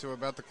County to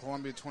about the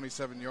Columbia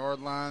 27-yard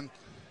line,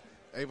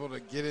 able to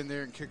get in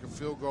there and kick a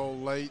field goal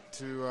late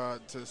to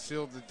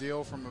seal the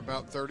deal from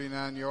about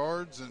 39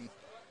 yards. And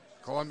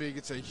Columbia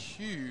gets a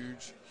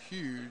huge,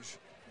 huge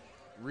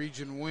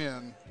region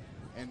win.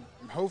 And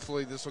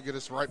hopefully this will get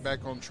us right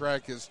back on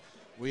track as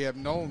we have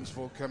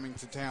Nolensville coming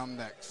to town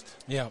next.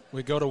 Yeah,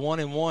 we go to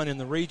 1-1 in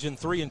the region,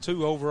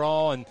 3-2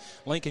 overall, and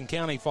Lincoln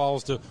County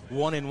falls to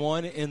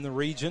 1-1 in the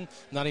region.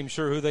 Not even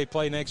sure who they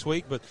play next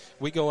week, but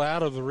we go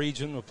out of the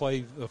region. We'll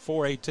play the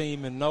 4A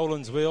team in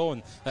Nolensville,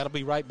 and that'll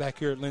be right back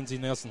here at Lindsey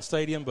Nelson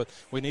Stadium. But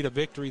we need a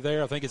victory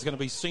there. I think it's going to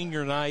be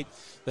senior night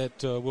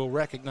that we'll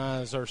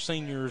recognize our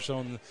seniors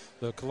on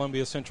the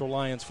Columbia Central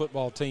Lions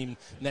football team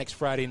next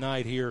Friday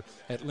night here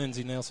at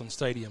Lindsey Nelson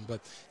Stadium. But,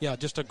 yeah,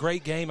 just a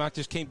great game. I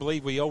just can't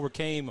believe we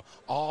overcame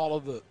all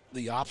of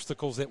the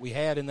obstacles that we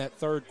had in that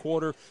third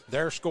quarter,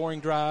 their scoring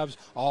drives,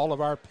 all of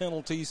our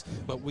penalties,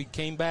 but we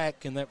came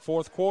back in that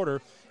fourth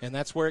quarter, and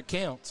that's where it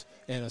counts.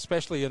 And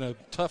especially in a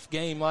tough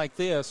game like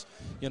this,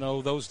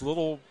 those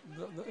little,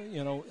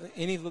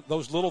 any of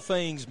those little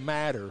things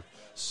matter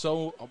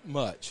so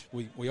much.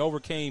 We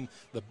overcame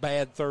the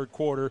bad third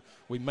quarter.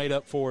 We made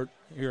up for it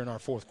here in our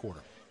fourth quarter.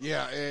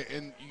 Yeah,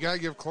 and you got to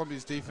give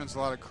Columbia's defense a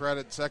lot of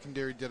credit.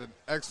 Secondary did an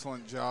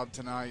excellent job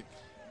tonight.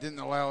 Didn't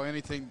allow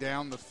anything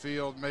down the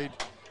field, made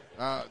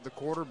the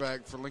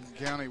quarterback for Lincoln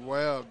County,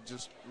 Webb,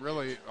 just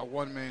really a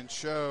one-man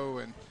show.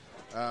 And,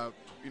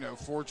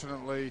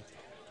 fortunately,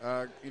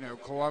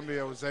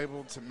 Columbia was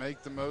able to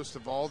make the most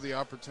of all the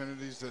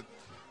opportunities that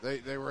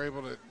they were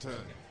able to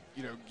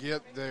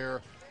get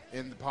there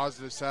in the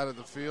positive side of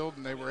the field,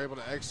 and they were able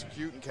to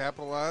execute and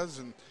capitalize,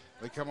 and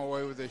they come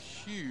away with a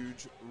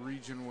huge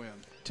region win.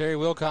 Terry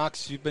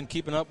Wilcox, you've been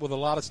keeping up with a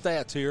lot of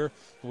stats here.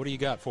 What do you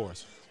got for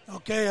us?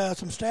 Okay,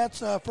 some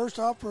stats. First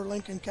off for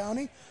Lincoln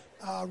County.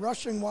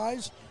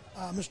 Rushing-wise,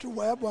 Mr.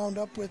 Webb wound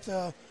up with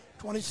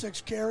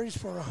 26 carries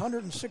for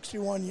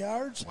 161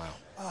 yards.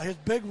 Wow. His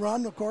big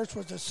run, of course,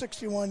 was a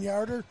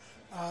 61-yarder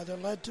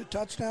that led to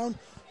touchdown.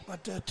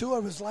 But two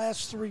of his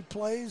last three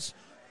plays,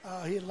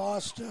 he had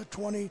lost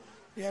 20.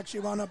 He actually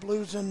wound up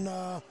losing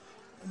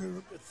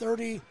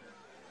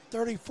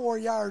 34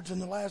 yards in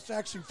the last,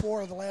 actually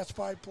 4 of the last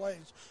 5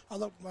 plays.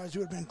 Otherwise, he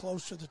would have been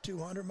close to the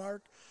 200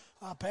 mark.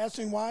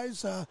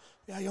 Passing-wise,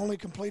 he only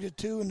completed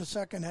 2 in the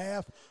second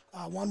half.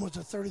 One was a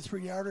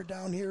 33-yarder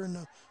down here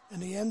in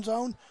the end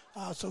zone.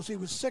 So he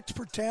was 6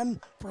 for 10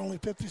 for only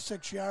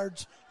 56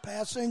 yards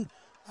passing.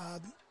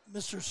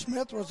 Mr.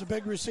 Smith was a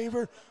big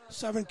receiver,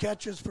 7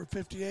 catches for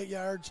 58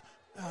 yards.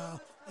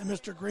 And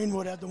Mr.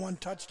 Greenwood had the 1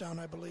 touchdown,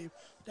 I believe,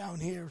 down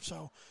here.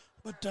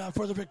 But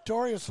for the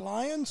victorious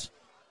Lions,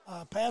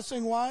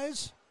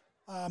 passing-wise,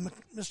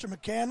 Mr.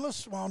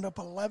 McCandless wound up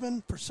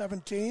 11 for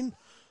 17.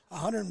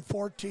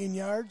 114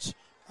 yards.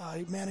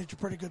 He managed a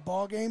pretty good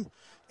ball game.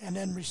 And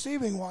then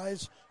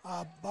receiving-wise,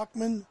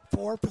 Buckman,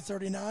 4 for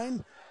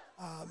 39.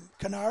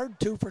 Kennard,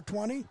 2 for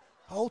 20.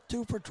 Holt,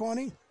 2 for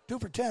 10,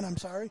 I'm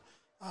sorry.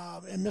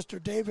 And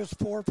Mr. Davis,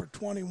 4 for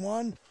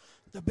 21.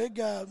 The big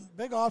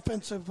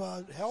offensive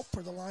help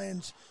for the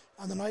Lions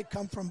on the night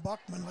come from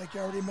Buckman, like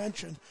you already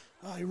mentioned.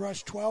 He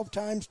rushed 12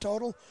 times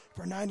total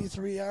for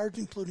 93 yards,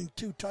 including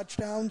 2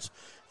 touchdowns.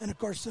 And, of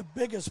course, the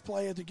biggest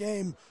play of the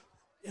game,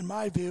 in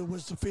my view,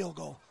 was the field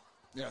goal.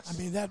 Yes. I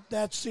mean,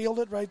 that sealed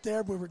it right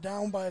there. We were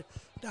down by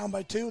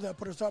 2. That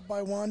put us up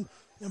by 1.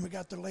 Then we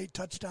got the late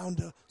touchdown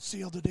to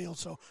seal the deal.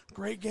 So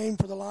great game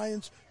for the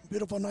Lions.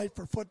 Beautiful night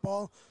for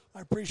football.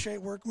 I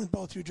appreciate working with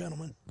both you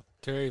gentlemen.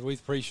 Terry, we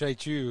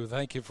appreciate you.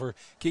 Thank you for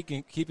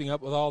keeping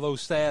up with all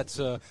those stats.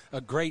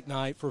 A great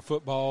night for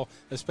football,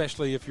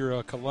 especially if you're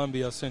a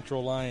Columbia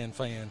Central Lion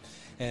fan.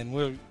 And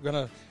we're going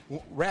to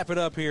wrap it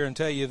up here and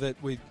tell you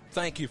that we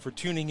thank you for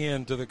tuning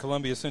in to the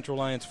Columbia Central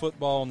Lions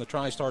football on the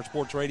TriStar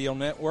Sports Radio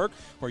Network,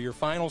 where your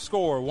final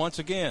score, once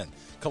again,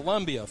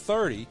 Columbia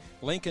 30,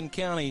 Lincoln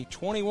County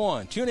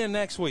 21. Tune in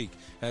next week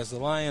as the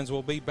Lions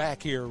will be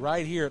back here,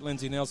 right here at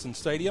Lindsey Nelson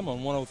Stadium on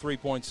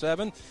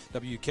 103.7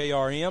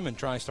 WKRM and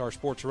TriStar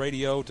Sports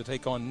Radio to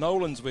take on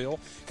Nolensville.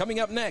 Coming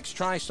up next,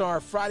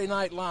 TriStar Friday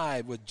Night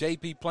Live with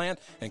J.P. Plant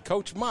and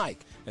Coach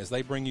Mike as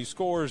they bring you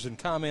scores and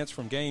comments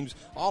from games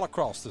all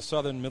across the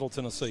southern Middle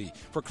Tennessee.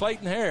 For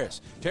Clayton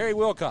Harris, Terry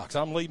Wilcox,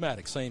 I'm Lee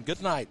Maddox saying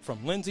good night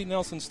from Lindsey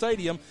Nelson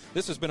Stadium.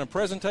 This has been a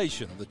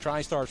presentation of the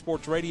TriStar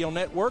Sports Radio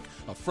Network,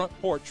 a Front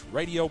Porch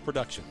Radio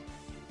production.